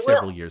going to be They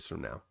several will. years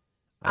from now.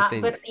 I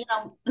think. But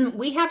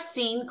we have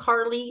seen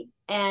Carly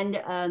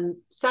and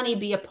Sunny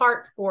be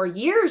apart for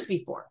years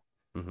before.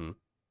 Mm-hmm.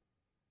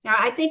 Now,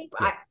 I think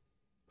Yeah.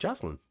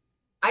 Jocelyn.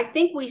 I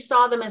think we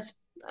saw them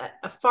as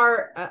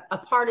far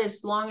apart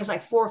as long as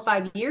like 4 or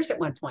 5 years at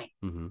one point.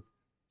 Mm-hmm.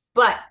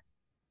 But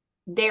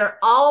they're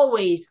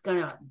always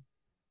gonna.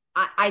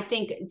 I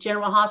think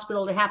General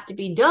Hospital to have to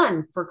be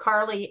done for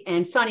Carly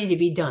and Sunny to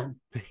be done.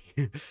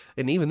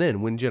 And even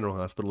then, when General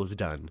Hospital is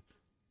done,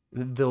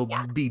 they'll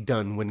Yeah. be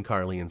done when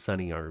Carly and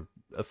Sunny are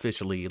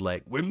officially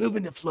like, we're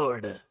moving to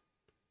Florida.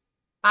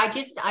 I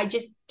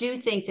just do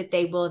think that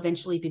they will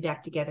eventually be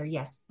back together.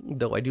 Yes.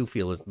 Though I do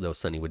feel as though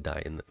Sunny would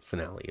die in the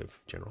finale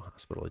of General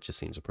Hospital. It just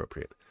seems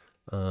appropriate.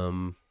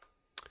 And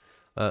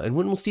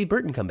when will Steve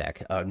Burton come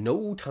back?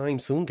 No time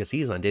soon, because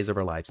he's on Days of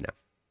Our Lives now.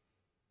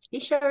 He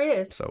sure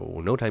is.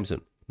 So no time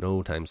soon.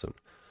 No time soon.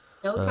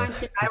 No time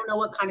soon. I don't know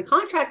what kind of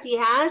contract he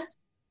has.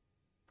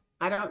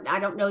 I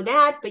don't know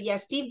that, but yeah,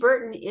 Steve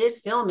Burton is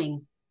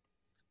filming.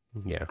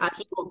 Yeah.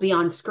 He won't be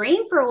on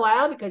screen for a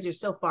while because you're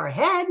so far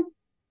ahead.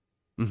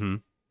 Mm-hmm.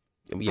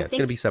 Yeah, it's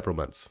going to be several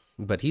months,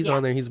 but he's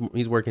on there.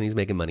 He's working. He's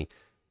making money.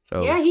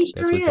 So yeah, he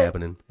that's sure what's is.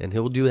 happening. And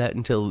he'll do that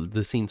until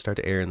the scenes start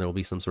to air and there will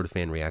be some sort of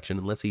fan reaction,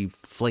 unless he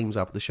flames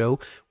off the show,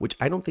 which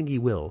I don't think he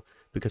will,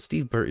 because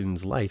Steve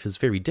Burton's life is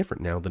very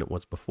different now than it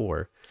was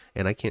before.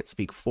 And I can't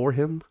speak for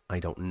him. I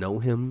don't know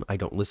him. I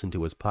don't listen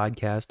to his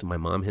podcast. My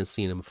mom has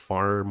seen him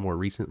far more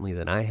recently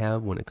than I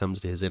have when it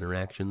comes to his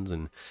interactions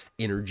and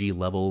energy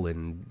level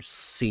and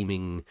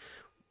seeming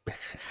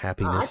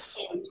happiness. I've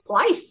seen him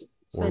twice.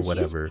 Or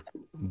whatever.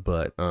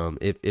 But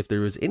if there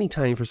was any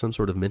time for some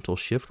sort of mental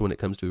shift when it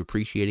comes to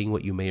appreciating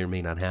what you may or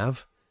may not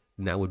have,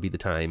 now would be the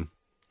time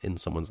in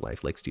someone's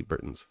life like Steve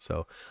Burton's.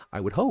 So I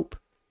would hope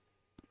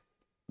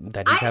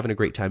that he's having a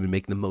great time and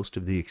making the most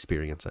of the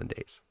experience on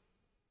Days.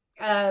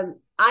 I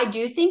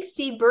do think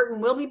Steve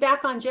Burton will be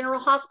back on General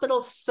Hospital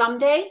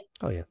someday.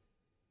 Oh, yeah.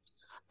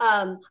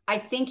 I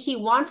think he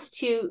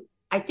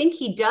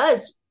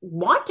does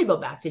want to go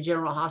back to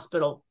General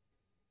Hospital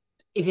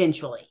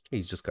eventually.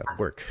 He's just got to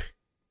work.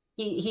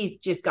 He's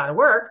just got to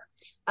work.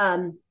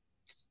 Yeah,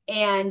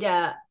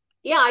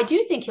 I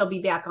do think he'll be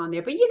back on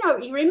there. But, you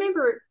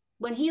remember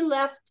when he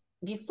left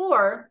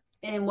before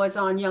and was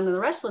on Young and the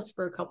Restless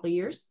for a couple of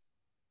years,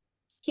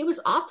 he was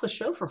off the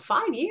show for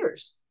 5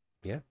 years.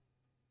 Yeah.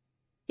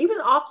 He was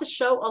off the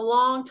show a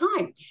long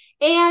time.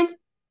 And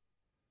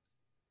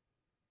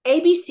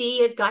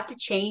ABC has got to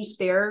change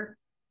their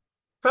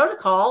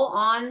protocol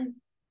on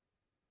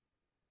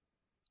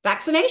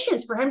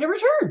vaccinations for him to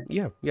return.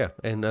 Yeah.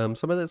 And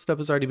some of that stuff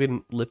has already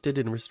been lifted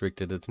and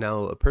restricted. It's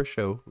now a per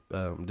show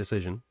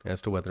decision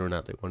as to whether or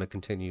not they want to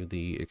continue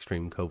the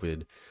extreme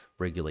COVID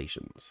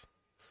regulations.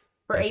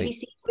 For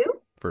ABC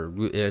too? For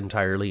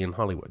entirely in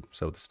Hollywood.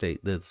 So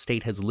the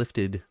state has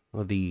lifted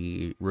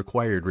the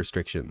required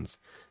restrictions,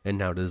 and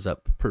now it is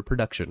up per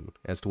production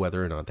as to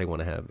whether or not they want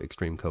to have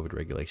extreme COVID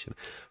regulation.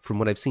 From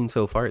what I've seen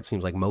so far, it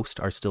seems like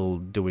most are still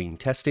doing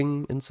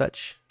testing and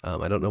such.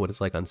 I don't know what it's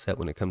like on set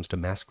when it comes to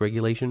mask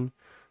regulation,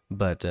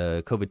 but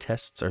COVID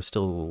tests are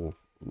still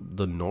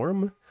the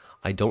norm.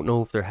 I don't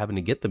know if they're having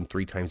to get them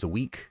 3 times a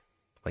week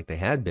like they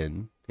had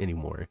been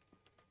anymore.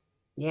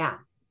 Yeah.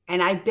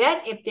 And I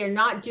bet if they're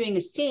not doing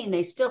a scene,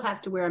 they still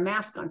have to wear a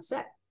mask on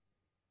set.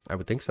 I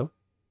would think so.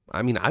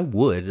 I mean, I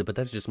would, but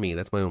that's just me.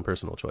 That's my own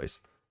personal choice.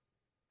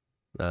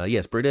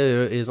 Yes, Britta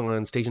is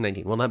on Station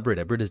 19. Well, not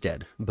Britta. Britta's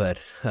dead.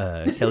 But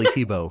Kelly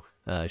Thibault,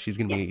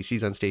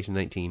 she's on Station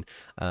 19.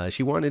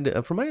 She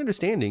wanted, from my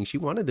understanding, she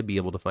wanted to be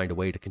able to find a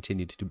way to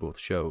continue to do both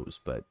shows.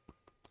 But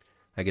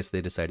I guess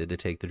they decided to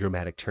take the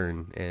dramatic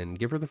turn and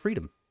give her the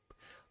freedom.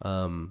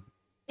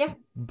 Yeah.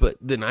 But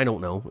then I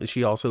don't know.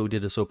 She also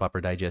did a Soap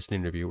Opera Digest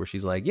interview where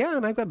she's like, yeah,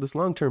 and I've got this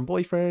long-term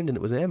boyfriend and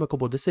it was an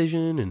amicable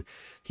decision and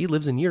he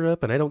lives in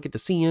Europe and I don't get to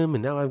see him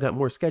and now I've got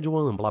more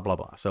schedule and blah, blah,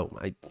 blah. So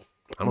I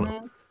don't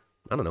know.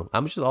 I don't know.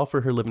 I'm just all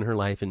for her living her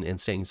life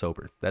and staying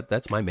sober.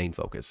 That's my main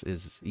focus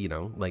is,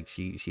 like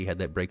she had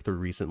that breakthrough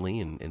recently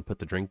and put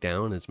the drink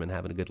down and has been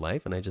having a good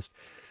life. And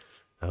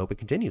I hope it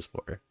continues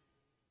for her.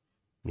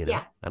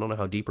 Yeah. I don't know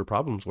how deep her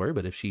problems were,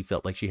 but if she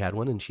felt like she had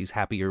one and she's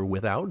happier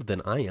without,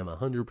 then I am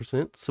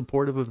 100%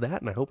 supportive of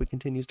that, and I hope it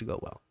continues to go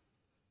well.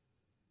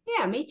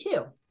 Yeah, me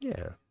too.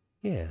 Yeah.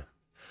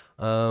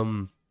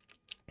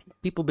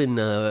 People been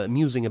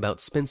musing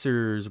about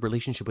Spencer's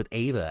relationship with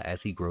Ava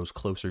as he grows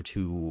closer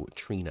to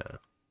Trina.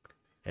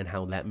 and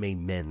how that may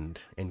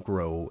mend and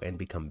grow and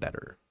become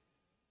better.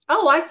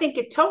 Oh, I think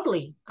it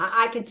totally.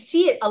 I could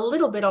see it a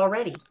little bit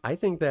already. I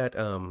think that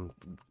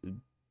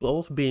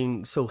both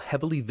being so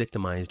heavily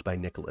victimized by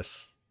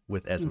Nicholas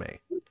with Esme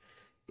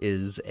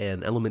is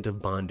an element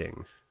of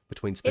bonding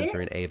between Spencer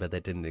and Ava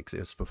that didn't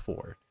exist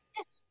before.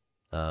 Yes.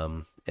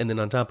 And then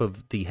on top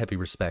of the heavy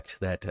respect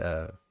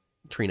that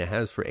Trina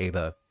has for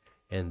Ava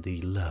and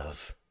the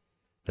love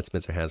that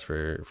Spencer has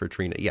for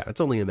Trina, yeah,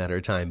 it's only a matter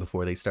of time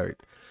before they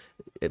start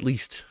at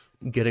least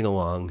getting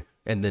along,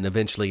 and then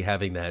eventually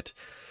having that,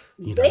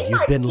 you've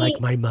been like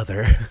my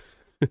mother.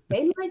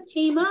 They might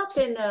team up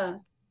and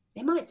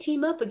they might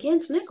team up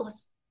against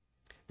Nicholas.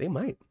 They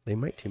might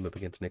team up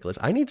against Nicholas.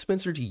 I need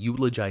Spencer to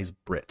eulogize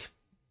Britt.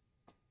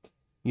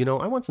 I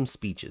want some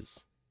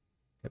speeches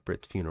at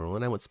Britt's funeral,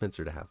 and I want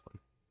Spencer to have one.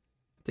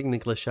 I think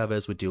Nicholas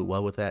Chavez would do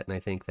well with that, and I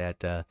think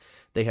that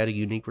they had a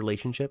unique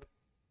relationship.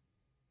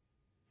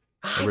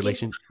 You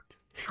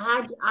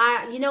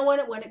know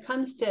what? When it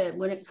comes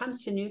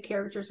to new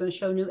characters on the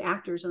show, new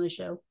actors on the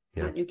show,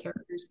 not new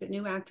characters, but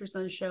new actors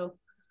on the show,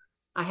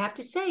 I have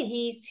to say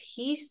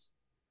he's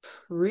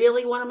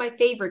really one of my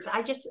favorites.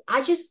 I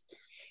just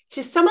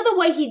some of the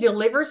way he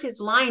delivers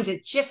his lines,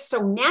 it's just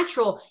so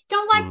natural.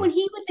 Don't like when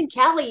he was in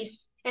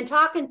Kelly's and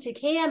talking to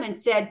Cam and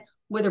said,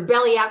 with her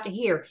belly out to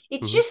here.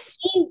 It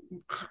just seemed,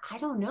 I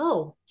don't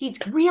know. He's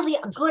really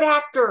a good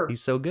actor.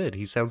 He's so good.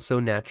 He sounds so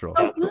natural.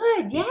 So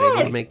good, yes. He's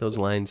able to make those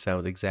lines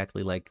sound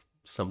exactly like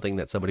something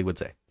that somebody would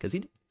say. Because he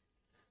did.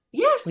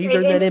 Yes. He's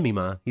earned that Emmy,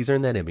 Ma. He's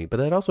earned that Emmy. But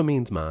that also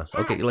means, Ma,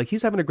 okay, like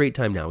he's having a great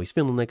time now. He's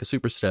feeling like a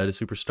super stud, a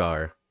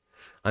superstar.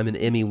 I'm an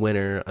Emmy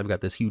winner. I've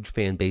got this huge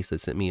fan base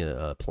that sent me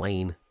a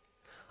plane.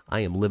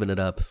 I am living it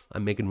up.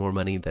 I'm making more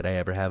money than I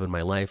ever have in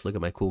my life. Look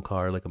at my cool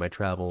car. Look at my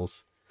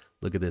travels.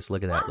 Look at this,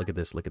 look at that, look at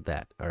this, look at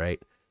that. All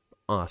right?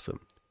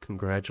 Awesome.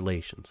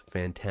 Congratulations.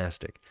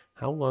 Fantastic.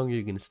 How long are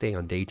you going to stay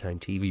on daytime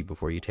TV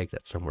before you take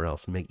that somewhere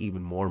else and make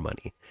even more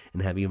money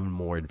and have even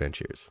more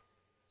adventures?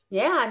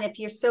 Yeah, and if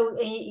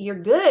you're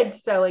good,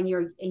 and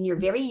you're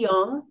very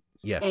young,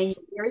 yes, and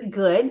you're very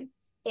good,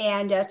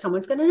 and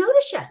someone's going to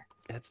notice you.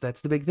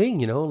 That's the big thing,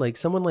 like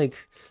someone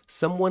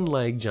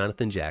like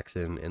Jonathan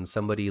Jackson and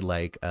somebody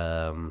like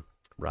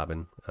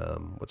Robin,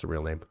 what's her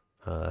real name?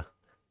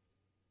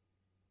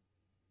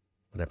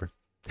 Whatever.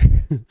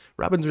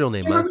 Robin's real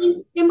name,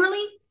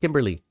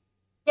 Kimberly.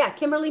 Yeah,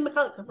 Kimberly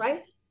McCullough,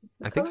 right?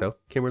 I think so.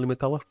 Kimberly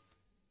McCullough.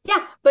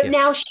 Yeah, but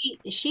now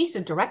she's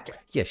a director.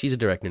 Yeah, she's a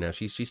director now.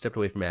 She stepped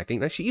away from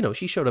acting. Now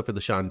she showed up for the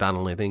Sean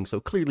Donnelly thing,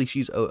 so clearly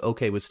she's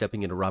okay with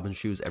stepping into Robin's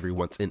shoes every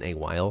once in a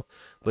while.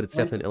 But it's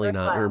definitely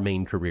not her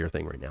main career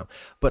thing right now.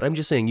 But I'm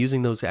just saying,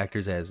 using those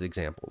actors as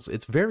examples,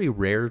 it's very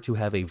rare to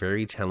have a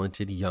very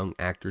talented young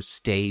actor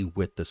stay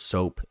with the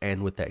soap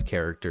and with that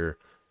character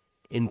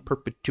in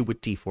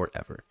perpetuity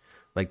forever.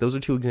 Like, those are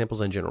two examples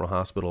on General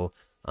Hospital.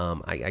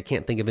 I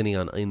can't think of any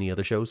on any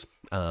other shows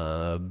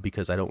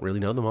because I don't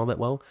really know them all that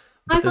well.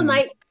 Michael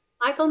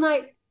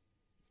Knight.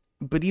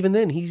 But even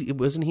then,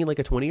 wasn't he like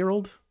a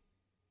 20-year-old?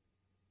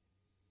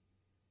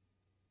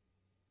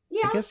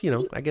 Yeah.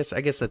 I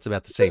guess that's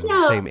about the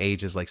same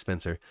age as like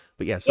Spencer.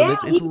 But yeah, so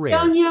it's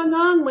rare.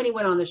 Young when he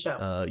went on the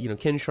show.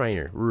 Ken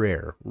Schreiner,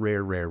 rare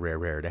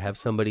to have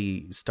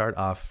somebody start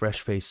off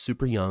fresh-faced,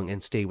 super young,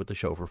 and stay with the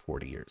show for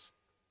 40 years.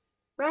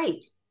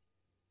 Right.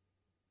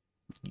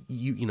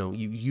 You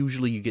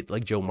usually get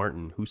like Joe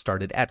Martin, who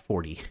started at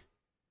 40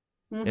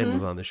 and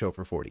was on the show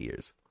for 40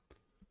 years.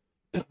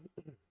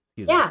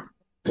 Yeah.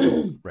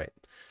 Right.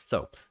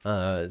 So,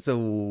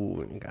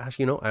 gosh,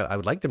 I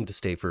would like him to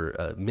stay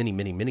for many,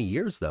 many, many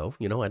years, though.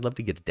 I'd love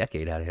to get a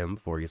decade out of him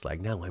before he's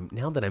like, now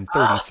that I'm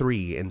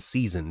 33 and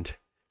seasoned,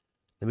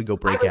 let me go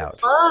break out.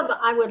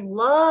 I would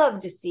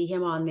love to see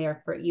him on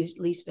there for at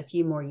least a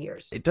few more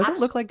years. It doesn't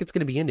look like it's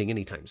going to be ending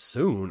anytime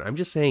soon. I'm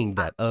just saying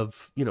that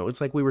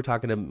it's like we were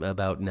talking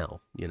about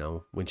Nell,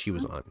 when she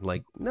was on.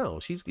 Like, no,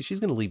 she's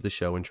going to leave the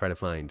show and try to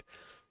find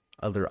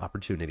other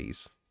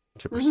opportunities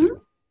to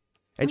pursue.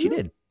 And she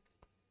did.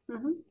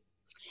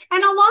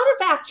 And a lot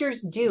of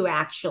actors do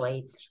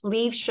actually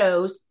leave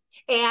shows,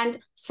 and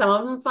some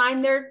of them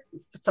find their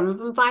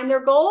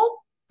goal,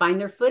 find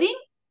their footing,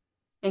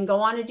 and go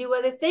on to do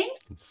other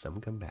things. And some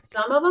come back.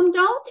 Some of them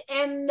don't,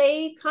 and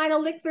they kind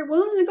of lick their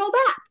wounds and go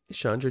back.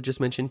 Chandra just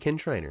mentioned Ken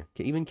Schreiner.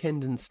 Even Ken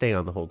didn't stay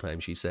on the whole time,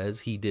 she says.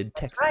 He did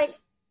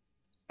Texas.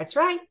 That's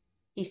right.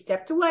 He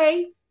stepped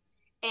away,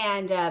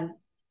 and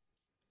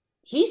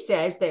he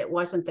says that it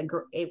wasn't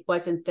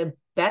the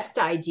best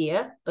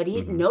idea, but he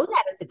didn't know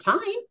that at the time,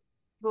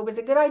 if it was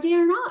a good idea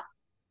or not.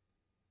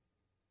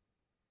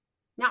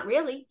 Not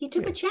really. He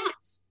took a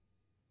chance.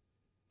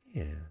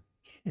 Yeah.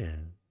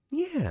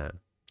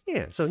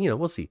 So,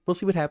 we'll see. We'll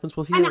see what happens.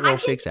 We'll see how it all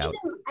shakes out.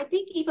 I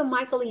think even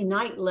Michael E.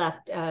 Knight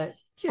left.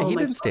 He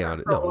didn't stay on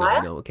it. No.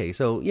 Okay,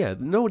 so yeah,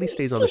 nobody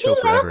stays on the show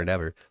forever and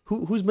ever.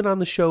 Who's been on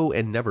the show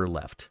and never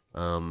left?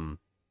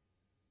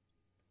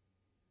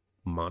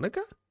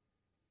 Monica?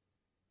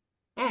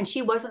 And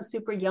she wasn't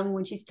super young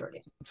when she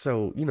started.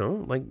 So,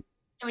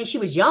 I mean, she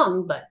was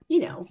young, but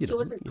You she know,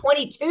 wasn't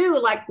 22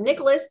 like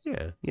Nicholas.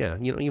 yeah.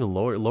 Even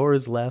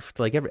Laura's left.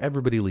 Like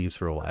everybody leaves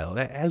for a while,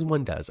 as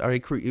one does. All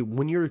right,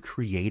 when you're a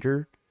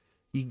creator,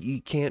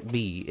 you can't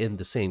be in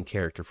the same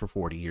character for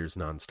 40 years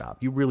nonstop.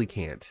 You really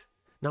can't.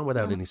 Not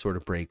without any sort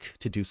of break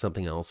to do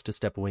something else, to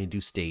step away and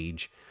do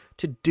stage,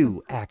 to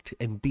do, act,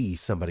 and be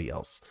somebody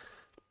else.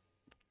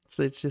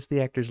 So it's just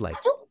the actor's life.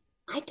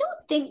 I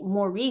don't think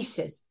Maurice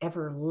has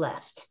ever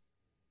left.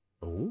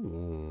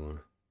 Oh,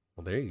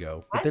 well, there you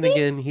go. But Has then he?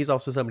 again, he's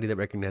also somebody that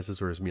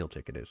recognizes where his meal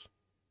ticket is.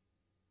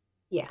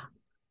 Yeah.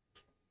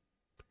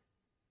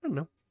 I don't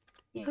know.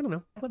 Yeah. I don't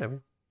know.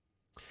 Whatever.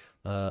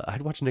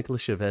 I'd watch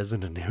Nicolas Chavez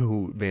in a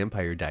new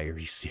Vampire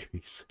Diaries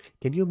series.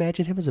 Can you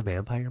imagine him as a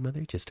vampire,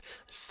 Mother? Just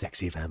a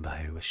sexy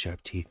vampire with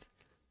sharp teeth.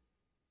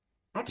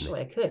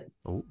 Actually, I could.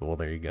 Oh, well,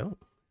 there you go.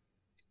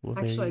 Well,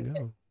 Actually, there you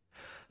go.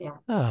 Yeah.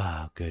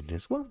 Oh,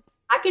 goodness. Well,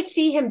 I could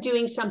see him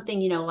doing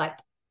something, like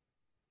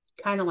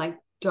kind of like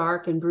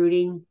dark and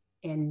brooding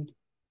and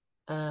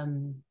I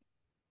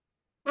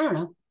don't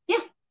know. Yeah.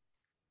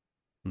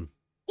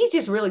 He's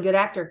just a really good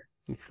actor.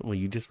 well,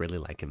 you just really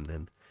like him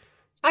then.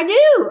 I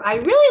do. I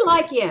really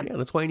like him. Yeah,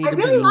 that's why I need I him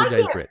really to like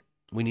eulogize him. Brit.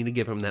 We need to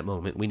give him that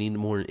moment. We need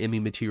more Emmy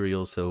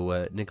material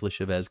so Nicolas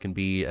Chavez can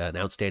be an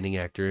outstanding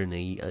actor in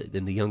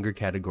the younger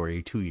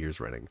category 2 years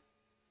running.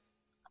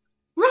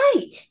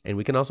 Right. And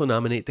we can also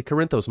nominate the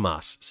Corinthos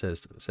Moss,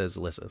 says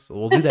Alyssa. So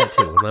we'll do that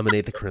too. We'll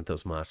nominate the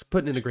Corinthos Moss.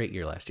 Putting in a great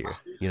year last year.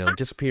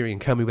 Disappearing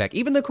and coming back.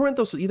 Even the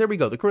Corinthos, there we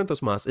go. The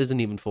Corinthos Moss isn't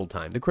even full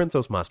time. The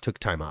Corinthos Moss took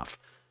time off.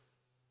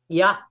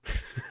 Yeah.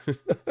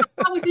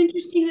 That was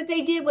interesting that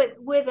they did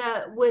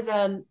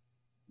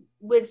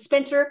with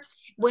Spencer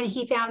when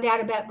he found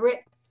out about Brit.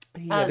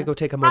 He had to go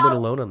take a moment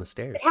alone on the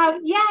stairs.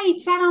 He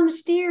sat on the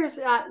stairs.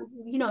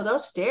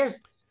 Those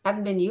stairs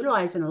haven't been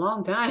utilized in a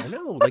long time. I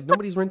know, like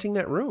nobody's renting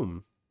that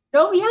room.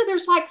 Oh yeah,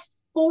 there's like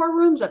 4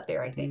 rooms up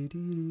there, I think.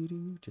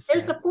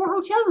 There's the 4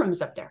 hotel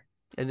rooms up there.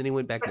 And then he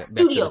went back to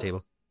the table.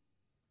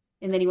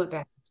 And then he went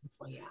back to the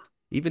table, yeah.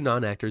 Even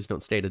non-actors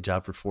don't stay at a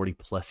job for 40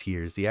 plus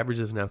years. The average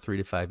is now 3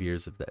 to 5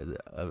 years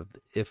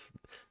if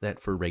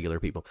that for regular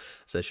people,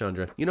 says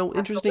Chandra.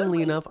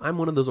 Interestingly enough, I'm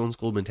one of those old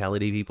school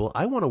mentality people.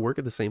 I want to work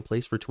at the same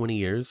place for 20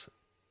 years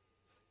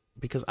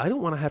because I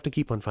don't want to have to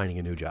keep on finding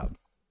a new job.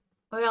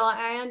 Well,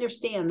 I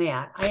understand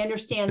that.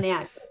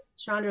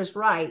 Chandra's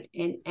right.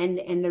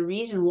 And the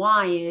reason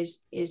why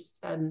is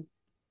I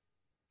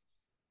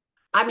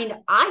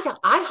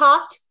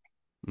hopped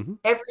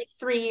every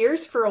 3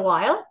 years for a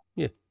while.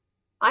 Yeah.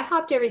 I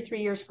hopped every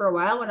 3 years for a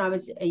while when I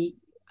was a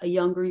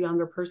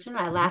younger person.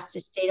 I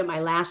stayed at my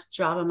last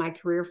job in my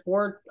career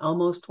for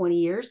almost 20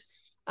 years.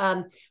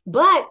 But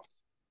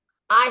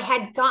I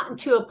had gotten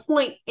to a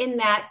point in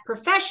that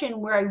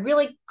profession where I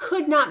really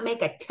could not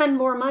make a ton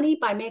more money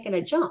by making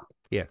a jump.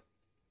 Yeah.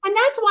 And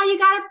that's why you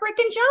got to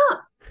freaking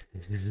jump.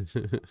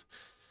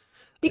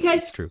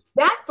 Because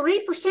that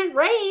 3%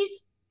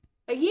 raise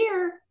a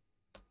year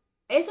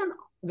isn't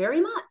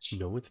very much.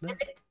 No, it's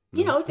not.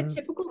 The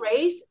typical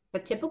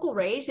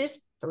raise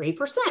is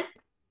 3%.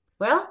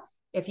 Well,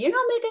 if you're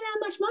not making that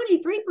much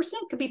money,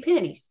 3% could be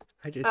pennies.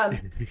 I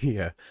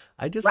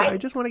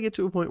just want to get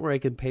to a point where I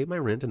can pay my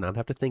rent and not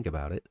have to think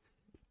about it.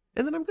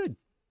 And then I'm good.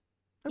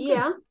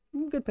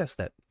 I'm good past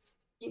that.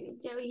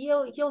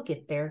 You'll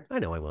get there. I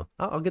know I will.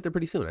 I'll get there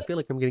pretty soon. I feel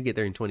like I'm going to get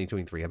there in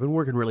 2023. I've been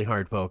working really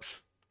hard,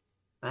 folks.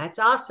 That's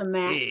awesome,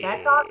 Matt.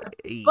 That's awesome.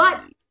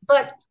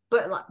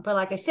 But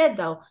like I said,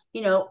 though,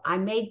 when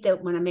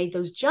I made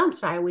those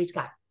jumps, I always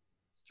got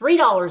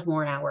 $3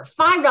 more an hour,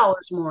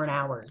 $5 more an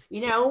hour.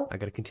 I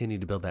got to continue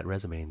to build that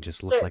resume and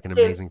just look like an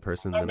amazing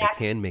person that I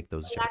can make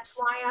those jumps. That's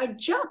why I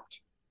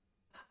jumped.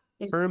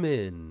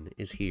 Herman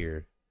is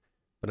here.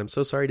 But I'm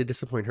so sorry to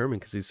disappoint Herman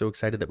because he's so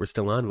excited that we're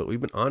still on. But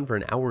we've been on for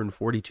an hour and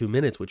 42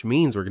 minutes, which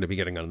means we're going to be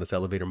getting on this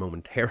elevator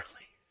momentarily.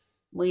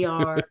 We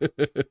are.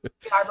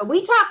 But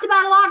we talked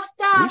about a lot of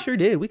stuff. We sure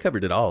did. We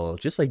covered it all,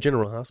 just like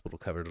General Hospital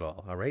covered it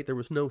all. All right. There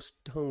was no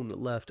stone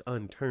left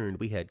unturned.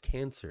 We had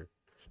cancer.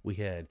 We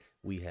had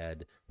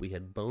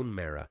bone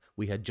marrow.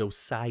 We had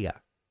Josiah.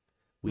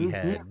 We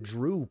had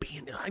Drew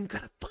being. I'm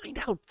gonna find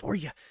out for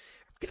you.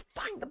 I'm gonna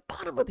find the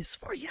bottom of this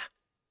for you.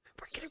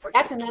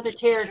 That's another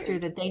character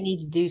that they need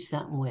to do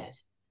something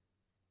with.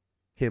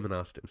 Him and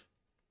Austin.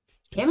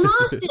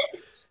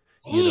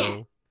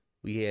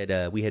 We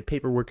had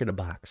paperwork in a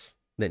box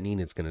that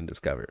Nina's going to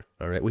discover.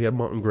 All right, we had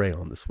Martin Gray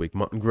on this week.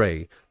 Martin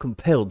Gray,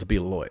 compelled to be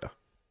a lawyer.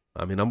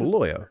 I mean, I'm a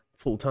lawyer,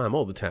 full time,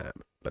 all the time,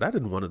 but I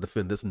didn't want to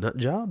defend this nut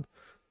job.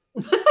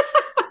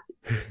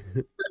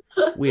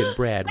 We had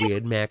Brad, we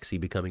had Maxie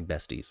becoming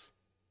besties.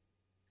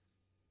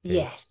 Okay?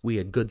 Yes. We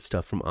had good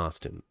stuff from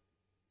Austin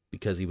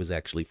because he was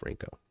actually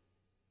Franco.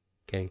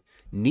 Okay,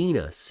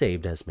 Nina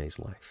saved Esme's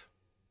life.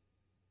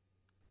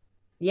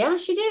 Yeah,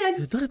 she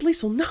did. Not at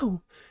least,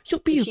 no. You'll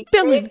be a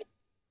villain.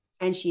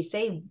 And she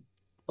saved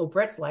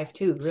Obrecht's life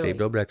too, really. Saved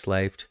Obrecht's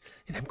life.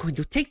 And I'm going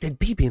to take that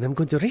baby and I'm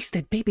going to raise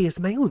that baby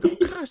as my own. Oh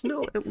gosh,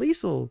 no,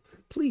 Liesel,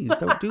 please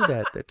don't do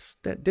that.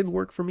 That didn't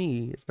work for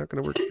me. It's not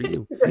going to work for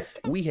you.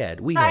 We had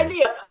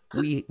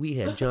we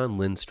had John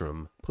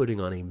Lindstrom putting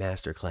on a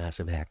masterclass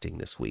of acting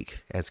this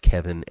week as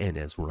Kevin and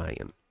as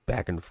Ryan,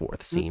 back and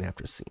forth, scene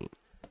after scene.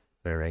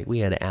 All right, we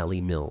had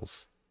Allie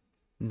Mills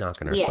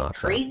knocking our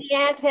socks off. Crazy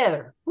ass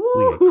Heather.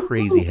 We had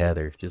crazy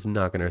Heather just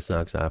knocking our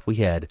socks off. We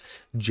had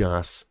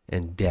Joss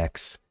and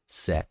Dex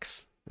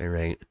sex. All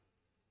right.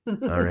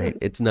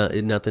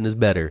 Nothing is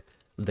better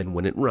than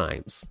when it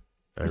rhymes.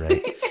 All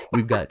right.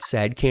 We've got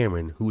Sad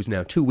Cameron, who is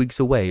now 2 weeks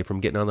away from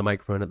getting on the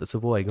microphone at the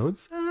Savoy going,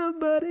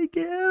 somebody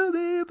kill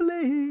me,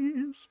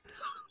 please.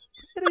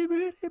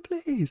 Pretty,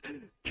 please.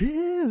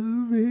 Kill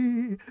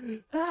me.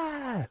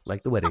 Ah,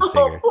 like the wedding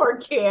singer. Oh, poor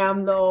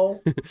Cam,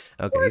 though. Okay,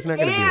 poor he's not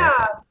going to do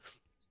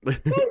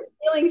that. His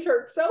feelings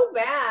hurt so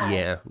bad.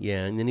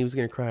 Yeah. And then he was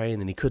going to cry,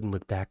 and then he couldn't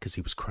look back because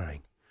he was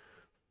crying.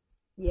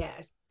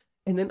 Yes.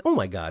 And then, oh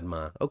my God,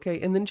 Ma.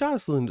 Okay, and then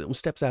Jocelyn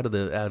steps out of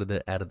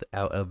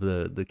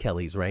the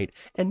Kellys, right?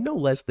 And no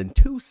less than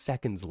 2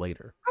 seconds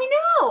later, I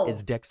know,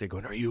 is Dex there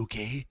going, "Are you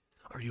okay?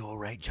 Are you all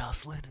right,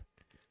 Jocelyn?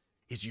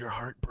 Is your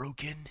heart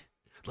broken?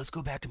 Let's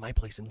go back to my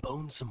place and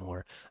bone some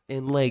more."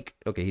 And like,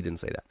 okay, he didn't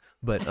say that,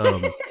 but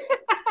all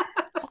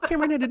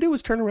Cameron had to do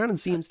was turn around and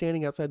see him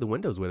standing outside the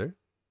windows with her.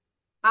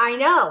 I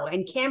know,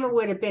 and Cameron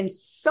would have been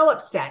so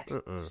upset,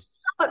 so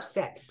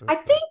upset. I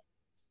think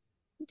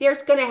there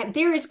is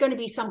going to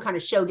be some kind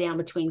of showdown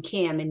between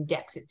Cam and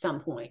Dex at some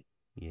point.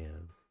 Yeah.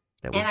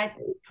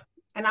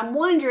 And I'm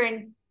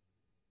wondering,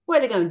 what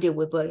are they going to do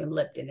with William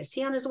Lipton? Is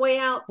he on his way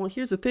out? Well,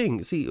 here's the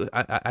thing. See,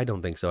 I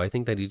don't think so. I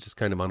think that he's just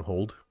kind of on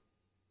hold.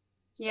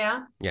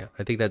 Yeah. Yeah,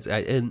 I think that's,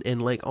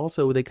 and like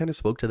also they kind of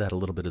spoke to that a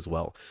little bit as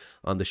well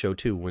on the show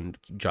too, when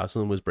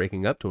Jocelyn was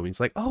breaking up to him. He's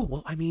like, "Oh,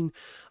 well, I mean,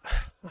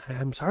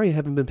 I'm sorry I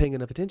haven't been paying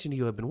enough attention to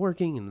you. I've been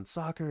working and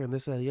soccer and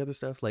this and the other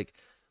stuff." Like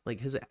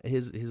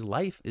his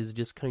life is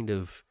just kind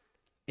of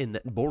in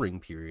that boring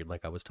period,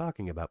 like I was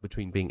talking about,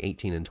 between being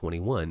 18 and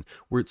 21,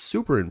 where it's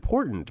super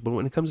important, but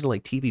when it comes to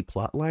like TV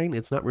plotline,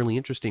 it's not really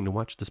interesting to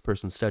watch this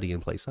person study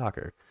and play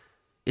soccer.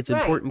 It's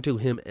important to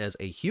him as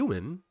a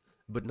human,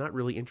 but not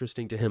really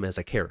interesting to him as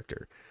a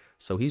character.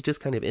 So he's just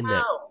kind of in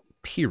that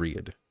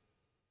period,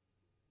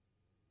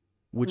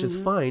 which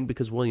is fine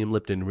because William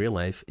Lipton in real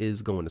life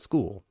is going to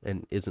school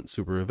and isn't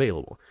super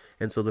available.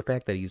 And so the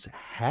fact that he's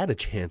had a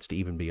chance to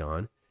even be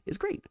on is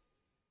great.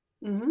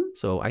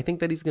 So I think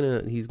that he's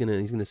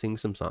gonna sing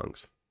some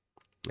songs.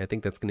 I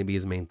think that's gonna be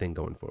his main thing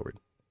going forward.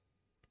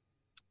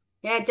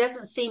 Yeah, it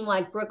doesn't seem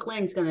like Brooke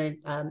Lynn's gonna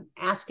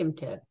ask him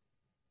to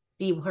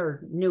be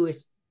her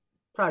newest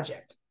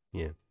project.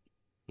 Yeah.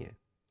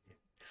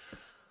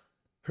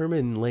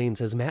 Herman Lane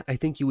says, "Matt, I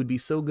think you would be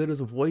so good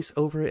as a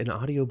voiceover and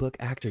audiobook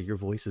actor. Your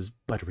voice is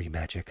buttery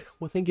magic."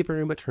 Well, thank you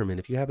very much, Herman.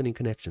 If you have any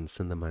connections,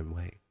 send them my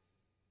way.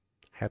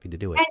 Happy to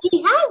do it. And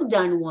he has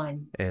done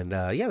one. And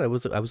I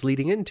was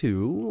leading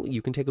into,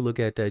 you can take a look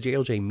at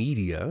JLJ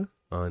Media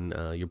on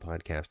your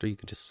podcast, or you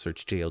can just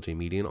search JLJ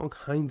Media, and all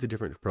kinds of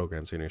different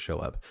programs are going to show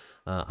up.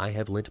 I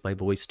have lent my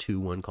voice to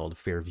one called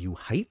Fairview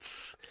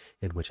Heights,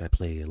 in which I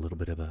play a little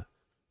bit of a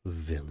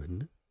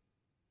villain.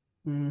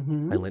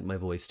 I lent my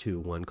voice to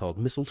one called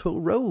Mistletoe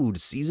Road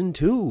Season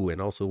 2,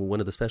 and also one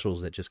of the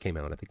specials that just came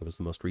out. I think it was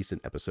the most recent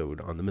episode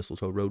on the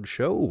Mistletoe Road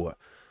show,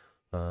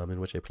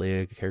 in which I play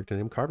a character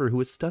named Carter who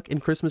is stuck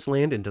in Christmas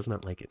land and does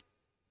not like it.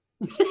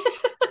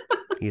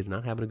 He is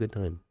not having a good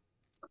time.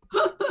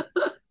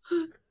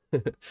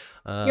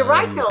 You're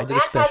right, though.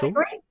 Matt has a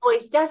great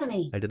voice, doesn't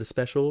he? I did a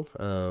special.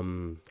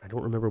 I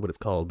don't remember what it's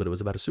called, but it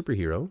was about a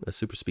superhero, a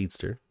super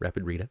speedster,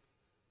 Rapid Rita.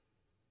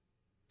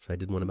 So I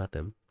did one about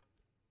them.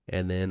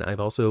 And then I've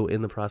also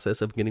in the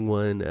process of getting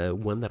one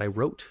that I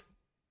wrote,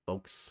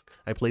 folks.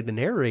 I played the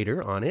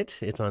narrator on it.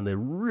 It's on the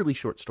Really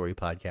Short Story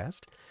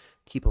podcast.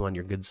 Keep them on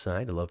your good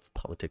side. I love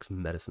politics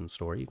medicine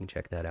story. You can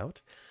check that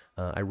out.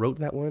 I wrote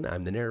that one.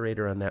 I'm the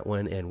narrator on that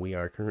one, and we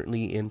are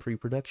currently in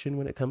pre-production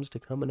when it comes to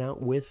coming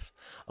out with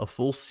a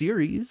full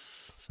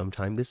series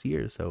sometime this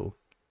year. So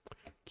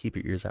keep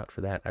your ears out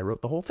for that. I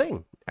wrote the whole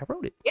thing. I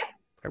wrote it. Yeah.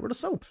 I wrote a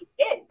soap. You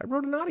did. I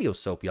wrote an audio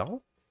soap,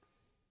 y'all.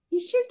 You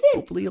sure did.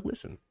 Hopefully you'll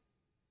listen.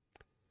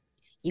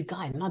 You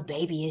guys, my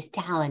baby is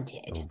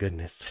talented. Oh,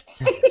 goodness.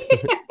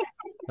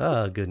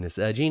 Oh, goodness.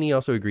 Jeannie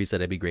also agrees that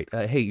I'd be great.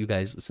 Hey, you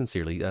guys,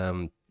 sincerely,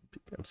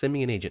 send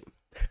me an agent.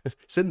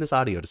 Send this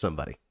audio to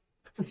somebody.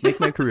 Make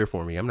my career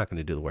for me. I'm not going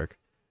to do the work.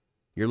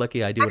 You're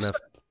lucky I do enough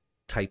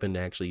typing to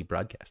actually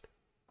broadcast.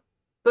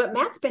 But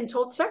Matt's been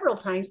told several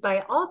times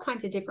by all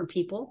kinds of different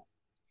people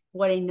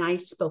what a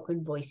nice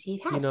spoken voice he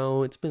has. You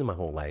know, it's been my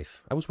whole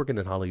life. I was working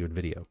at Hollywood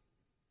Video.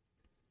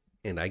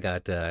 And I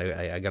got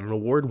an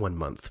award one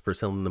month for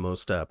selling the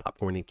most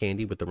popcorn and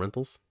candy with the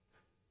rentals.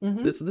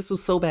 This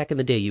was so back in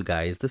the day, you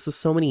guys. This is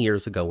so many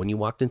years ago when you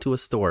walked into a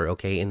store,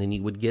 okay, and then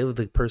you would give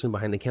the person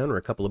behind the counter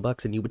a couple of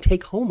bucks, and you would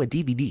take home a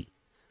DVD,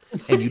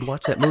 and you'd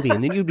watch that movie,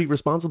 and then you'd be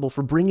responsible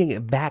for bringing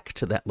it back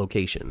to that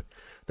location.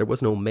 There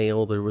was no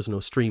mail, there was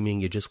no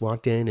streaming. You just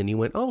walked in and you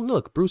went, "Oh,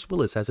 look, Bruce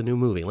Willis has a new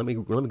movie. Let me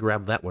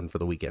grab that one for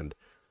the weekend."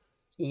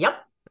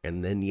 Yep.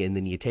 And then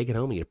you take it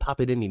home and you pop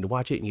it in, and you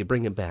watch it, and you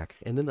bring it back.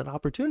 And then that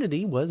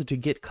opportunity was to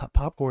get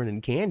popcorn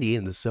and candy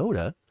and the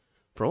soda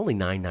for only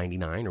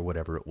 $9.99 or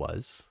whatever it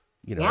was.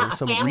 You know, Yeah, a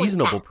some family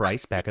reasonable pack.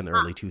 price back in the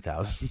early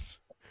 2000s.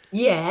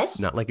 Yes.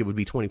 Not like it would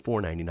be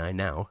 $24.99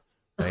 now,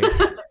 right?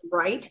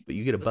 Right. But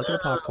you get a bucket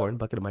of popcorn,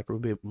 bucket of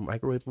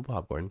microwavable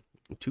popcorn,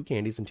 2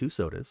 candies and 2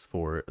 sodas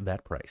for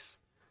that price.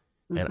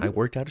 And I Mhm.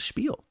 worked out a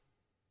spiel.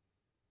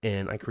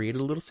 And I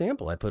created a little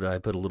sample. I put a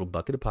little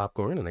bucket of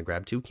popcorn, and I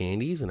grabbed 2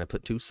 candies, and I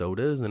put 2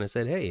 sodas, and I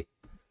said, "Hey,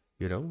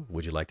 you know,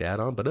 would you like to add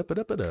on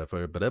ba-da-ba-da-ba-da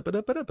for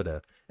ba-da-ba-da-ba-da-ba-da?"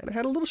 And I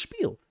had a little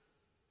spiel.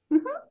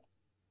 Mhm.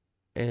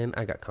 And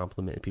I got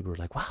complimented. People were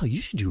like, "Wow,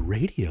 you should do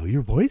radio.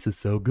 Your voice is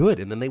so good."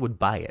 And then they would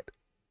buy it.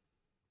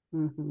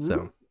 Mhm.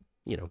 So,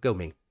 you know, go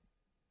me.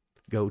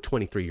 Go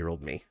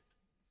 23-year-old me.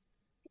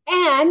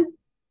 And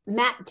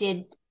Matt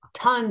did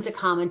tons of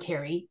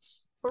commentary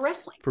for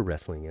wrestling. For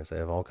wrestling, yes. I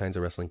have all kinds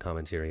of wrestling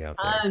commentary out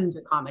there. Tons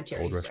of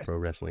commentary. Old for Rush Pro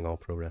Wrestling, all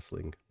pro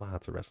wrestling.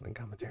 Lots of wrestling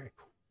commentary.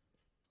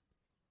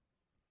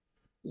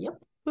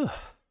 Yep.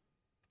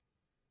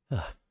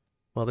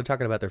 Well, they're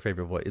talking about their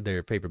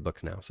favorite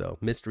books now. So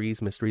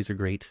mysteries are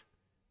great.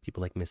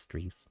 People like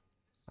mysteries.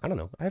 I don't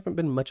know. I haven't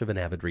been much of an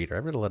avid reader.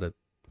 I've read a lot of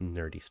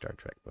nerdy Star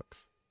Trek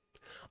books.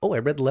 Oh, I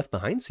read the Left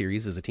Behind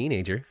series as a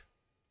teenager.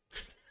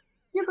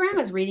 Your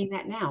grandma's reading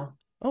that now.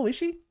 Oh, is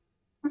she?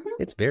 Mhm.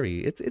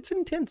 It's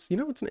intense. You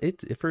know,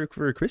 it's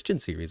for a Christian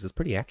series. It's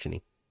pretty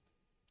actiony.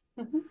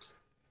 Mhm.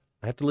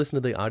 I have to listen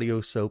to the audio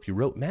soap you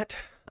wrote, Matt.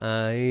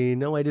 I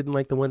know I didn't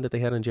like the one that they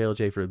had on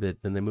JLJ for a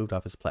bit, then they moved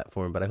off his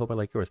platform, but I hope I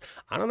like yours.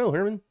 I don't know,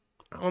 Herman.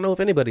 I don't know if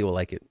anybody will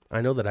like it.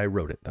 I know that I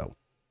wrote it, though.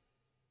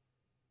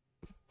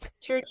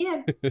 Sure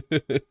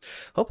did.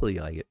 Hopefully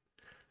you like it.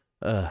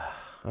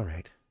 All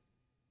right.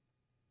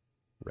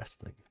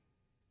 Wrestling.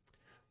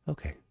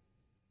 Okay.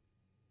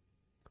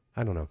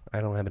 I don't know.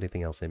 I don't have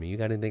anything else in me. You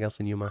got anything else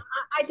in you, Ma?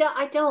 I don't.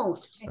 I don't.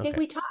 I think Okay.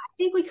 we talked. I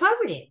think we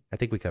covered it. I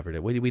think we covered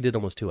it. We did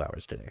almost 2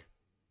 hours today.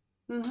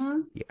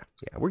 Mm-hmm. Yeah.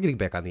 We're getting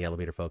back on the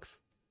elevator, folks.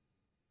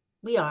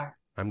 We are.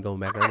 I'm going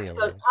back I on got the to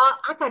go. elevator.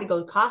 I got to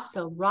go to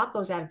Costco.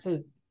 Rocco's out of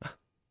food.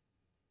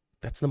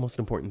 That's the most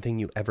important thing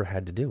you ever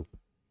had to do,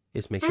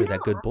 is make I sure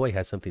that know. good boy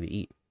has something to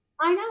eat.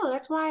 I know.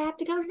 That's why I have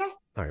to go today.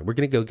 All right, we're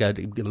gonna go get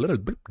a little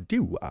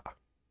do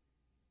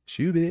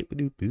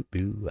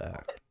shoo-bit-boo-boo-boo.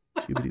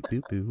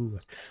 Shoo-bit-boo-boo.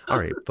 All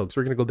right, folks,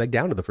 we're gonna go back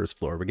down to the first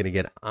floor. We're gonna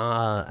get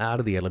out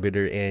of the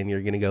elevator, and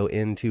you're gonna go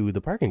into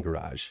the parking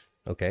garage.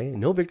 Okay,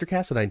 no Victor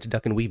Cassadine to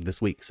duck and weave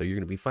this week, so you're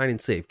gonna be fine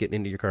and safe. Getting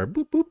into your car,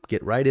 boop boop,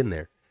 get right in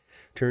there.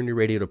 Turn your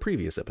radio to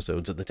previous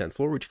episodes of the 10th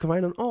Floor, which you can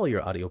find on all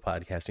your audio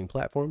podcasting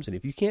platforms. And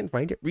if you can't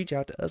find it, reach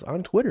out to us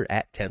on Twitter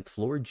at 10th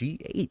Floor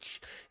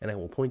GH, and I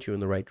will point you in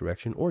the right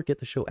direction or get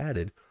the show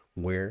added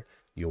where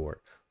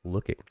you're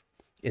looking.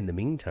 In the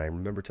meantime,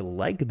 remember to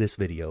like this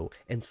video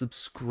and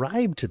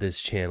subscribe to this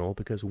channel,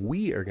 because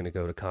we are going to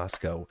go to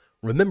Costco.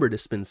 Remember to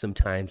spend some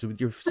time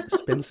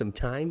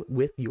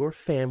with your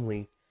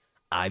family.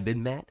 I've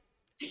been Matt.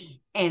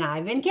 And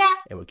I've been Kat.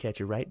 And we'll catch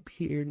you right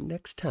here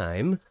next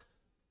time.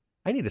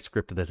 I need to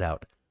script this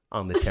out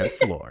on the 10th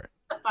floor.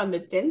 On the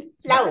 10th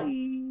floor.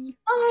 Bye.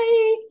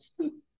 Bye.